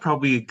 this is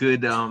probably a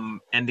good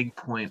ending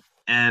point,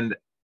 and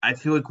I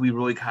feel like we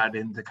really got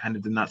into kind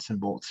of the nuts and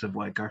bolts of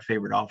like our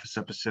favorite Office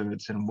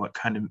episodes and what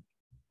kind of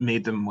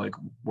made them like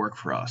work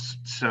for us.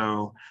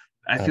 So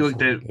I feel like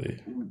that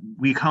absolutely.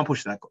 we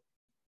accomplished that goal.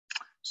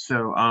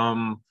 So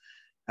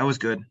that was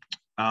good.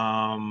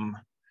 Um,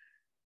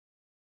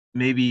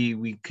 maybe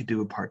we could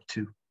do a part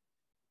two.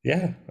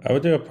 Yeah, I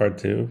would do a part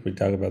two. We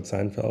talk about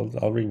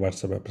Seinfeld. I'll rewatch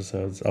some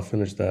episodes. I'll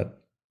finish that.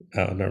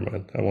 Oh, never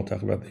mind. I won't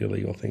talk about the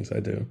illegal things I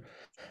do.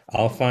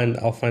 I'll find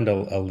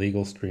a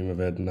legal stream of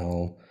it and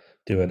I'll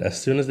do it.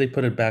 As soon as they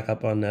put it back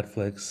up on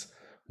Netflix,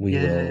 we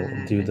will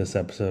do Yay. this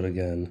episode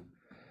again.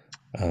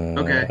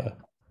 Okay.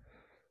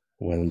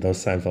 When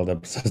those Seinfeld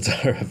episodes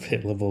are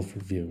available for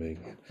viewing.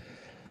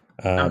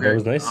 But it Okay.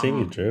 was nice seeing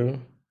you, Drew.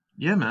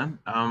 Yeah, man.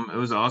 It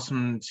was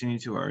awesome seeing you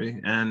too, Ari,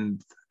 and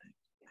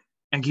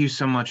thank you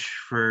so much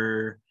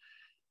for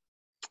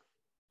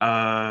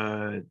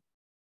uh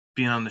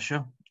being on the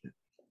show.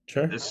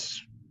 Sure.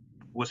 This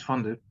was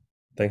fun, dude.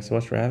 Thanks so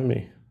much for having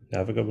me.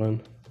 Have a good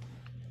one.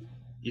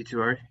 You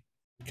too, Ari.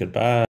 Goodbye.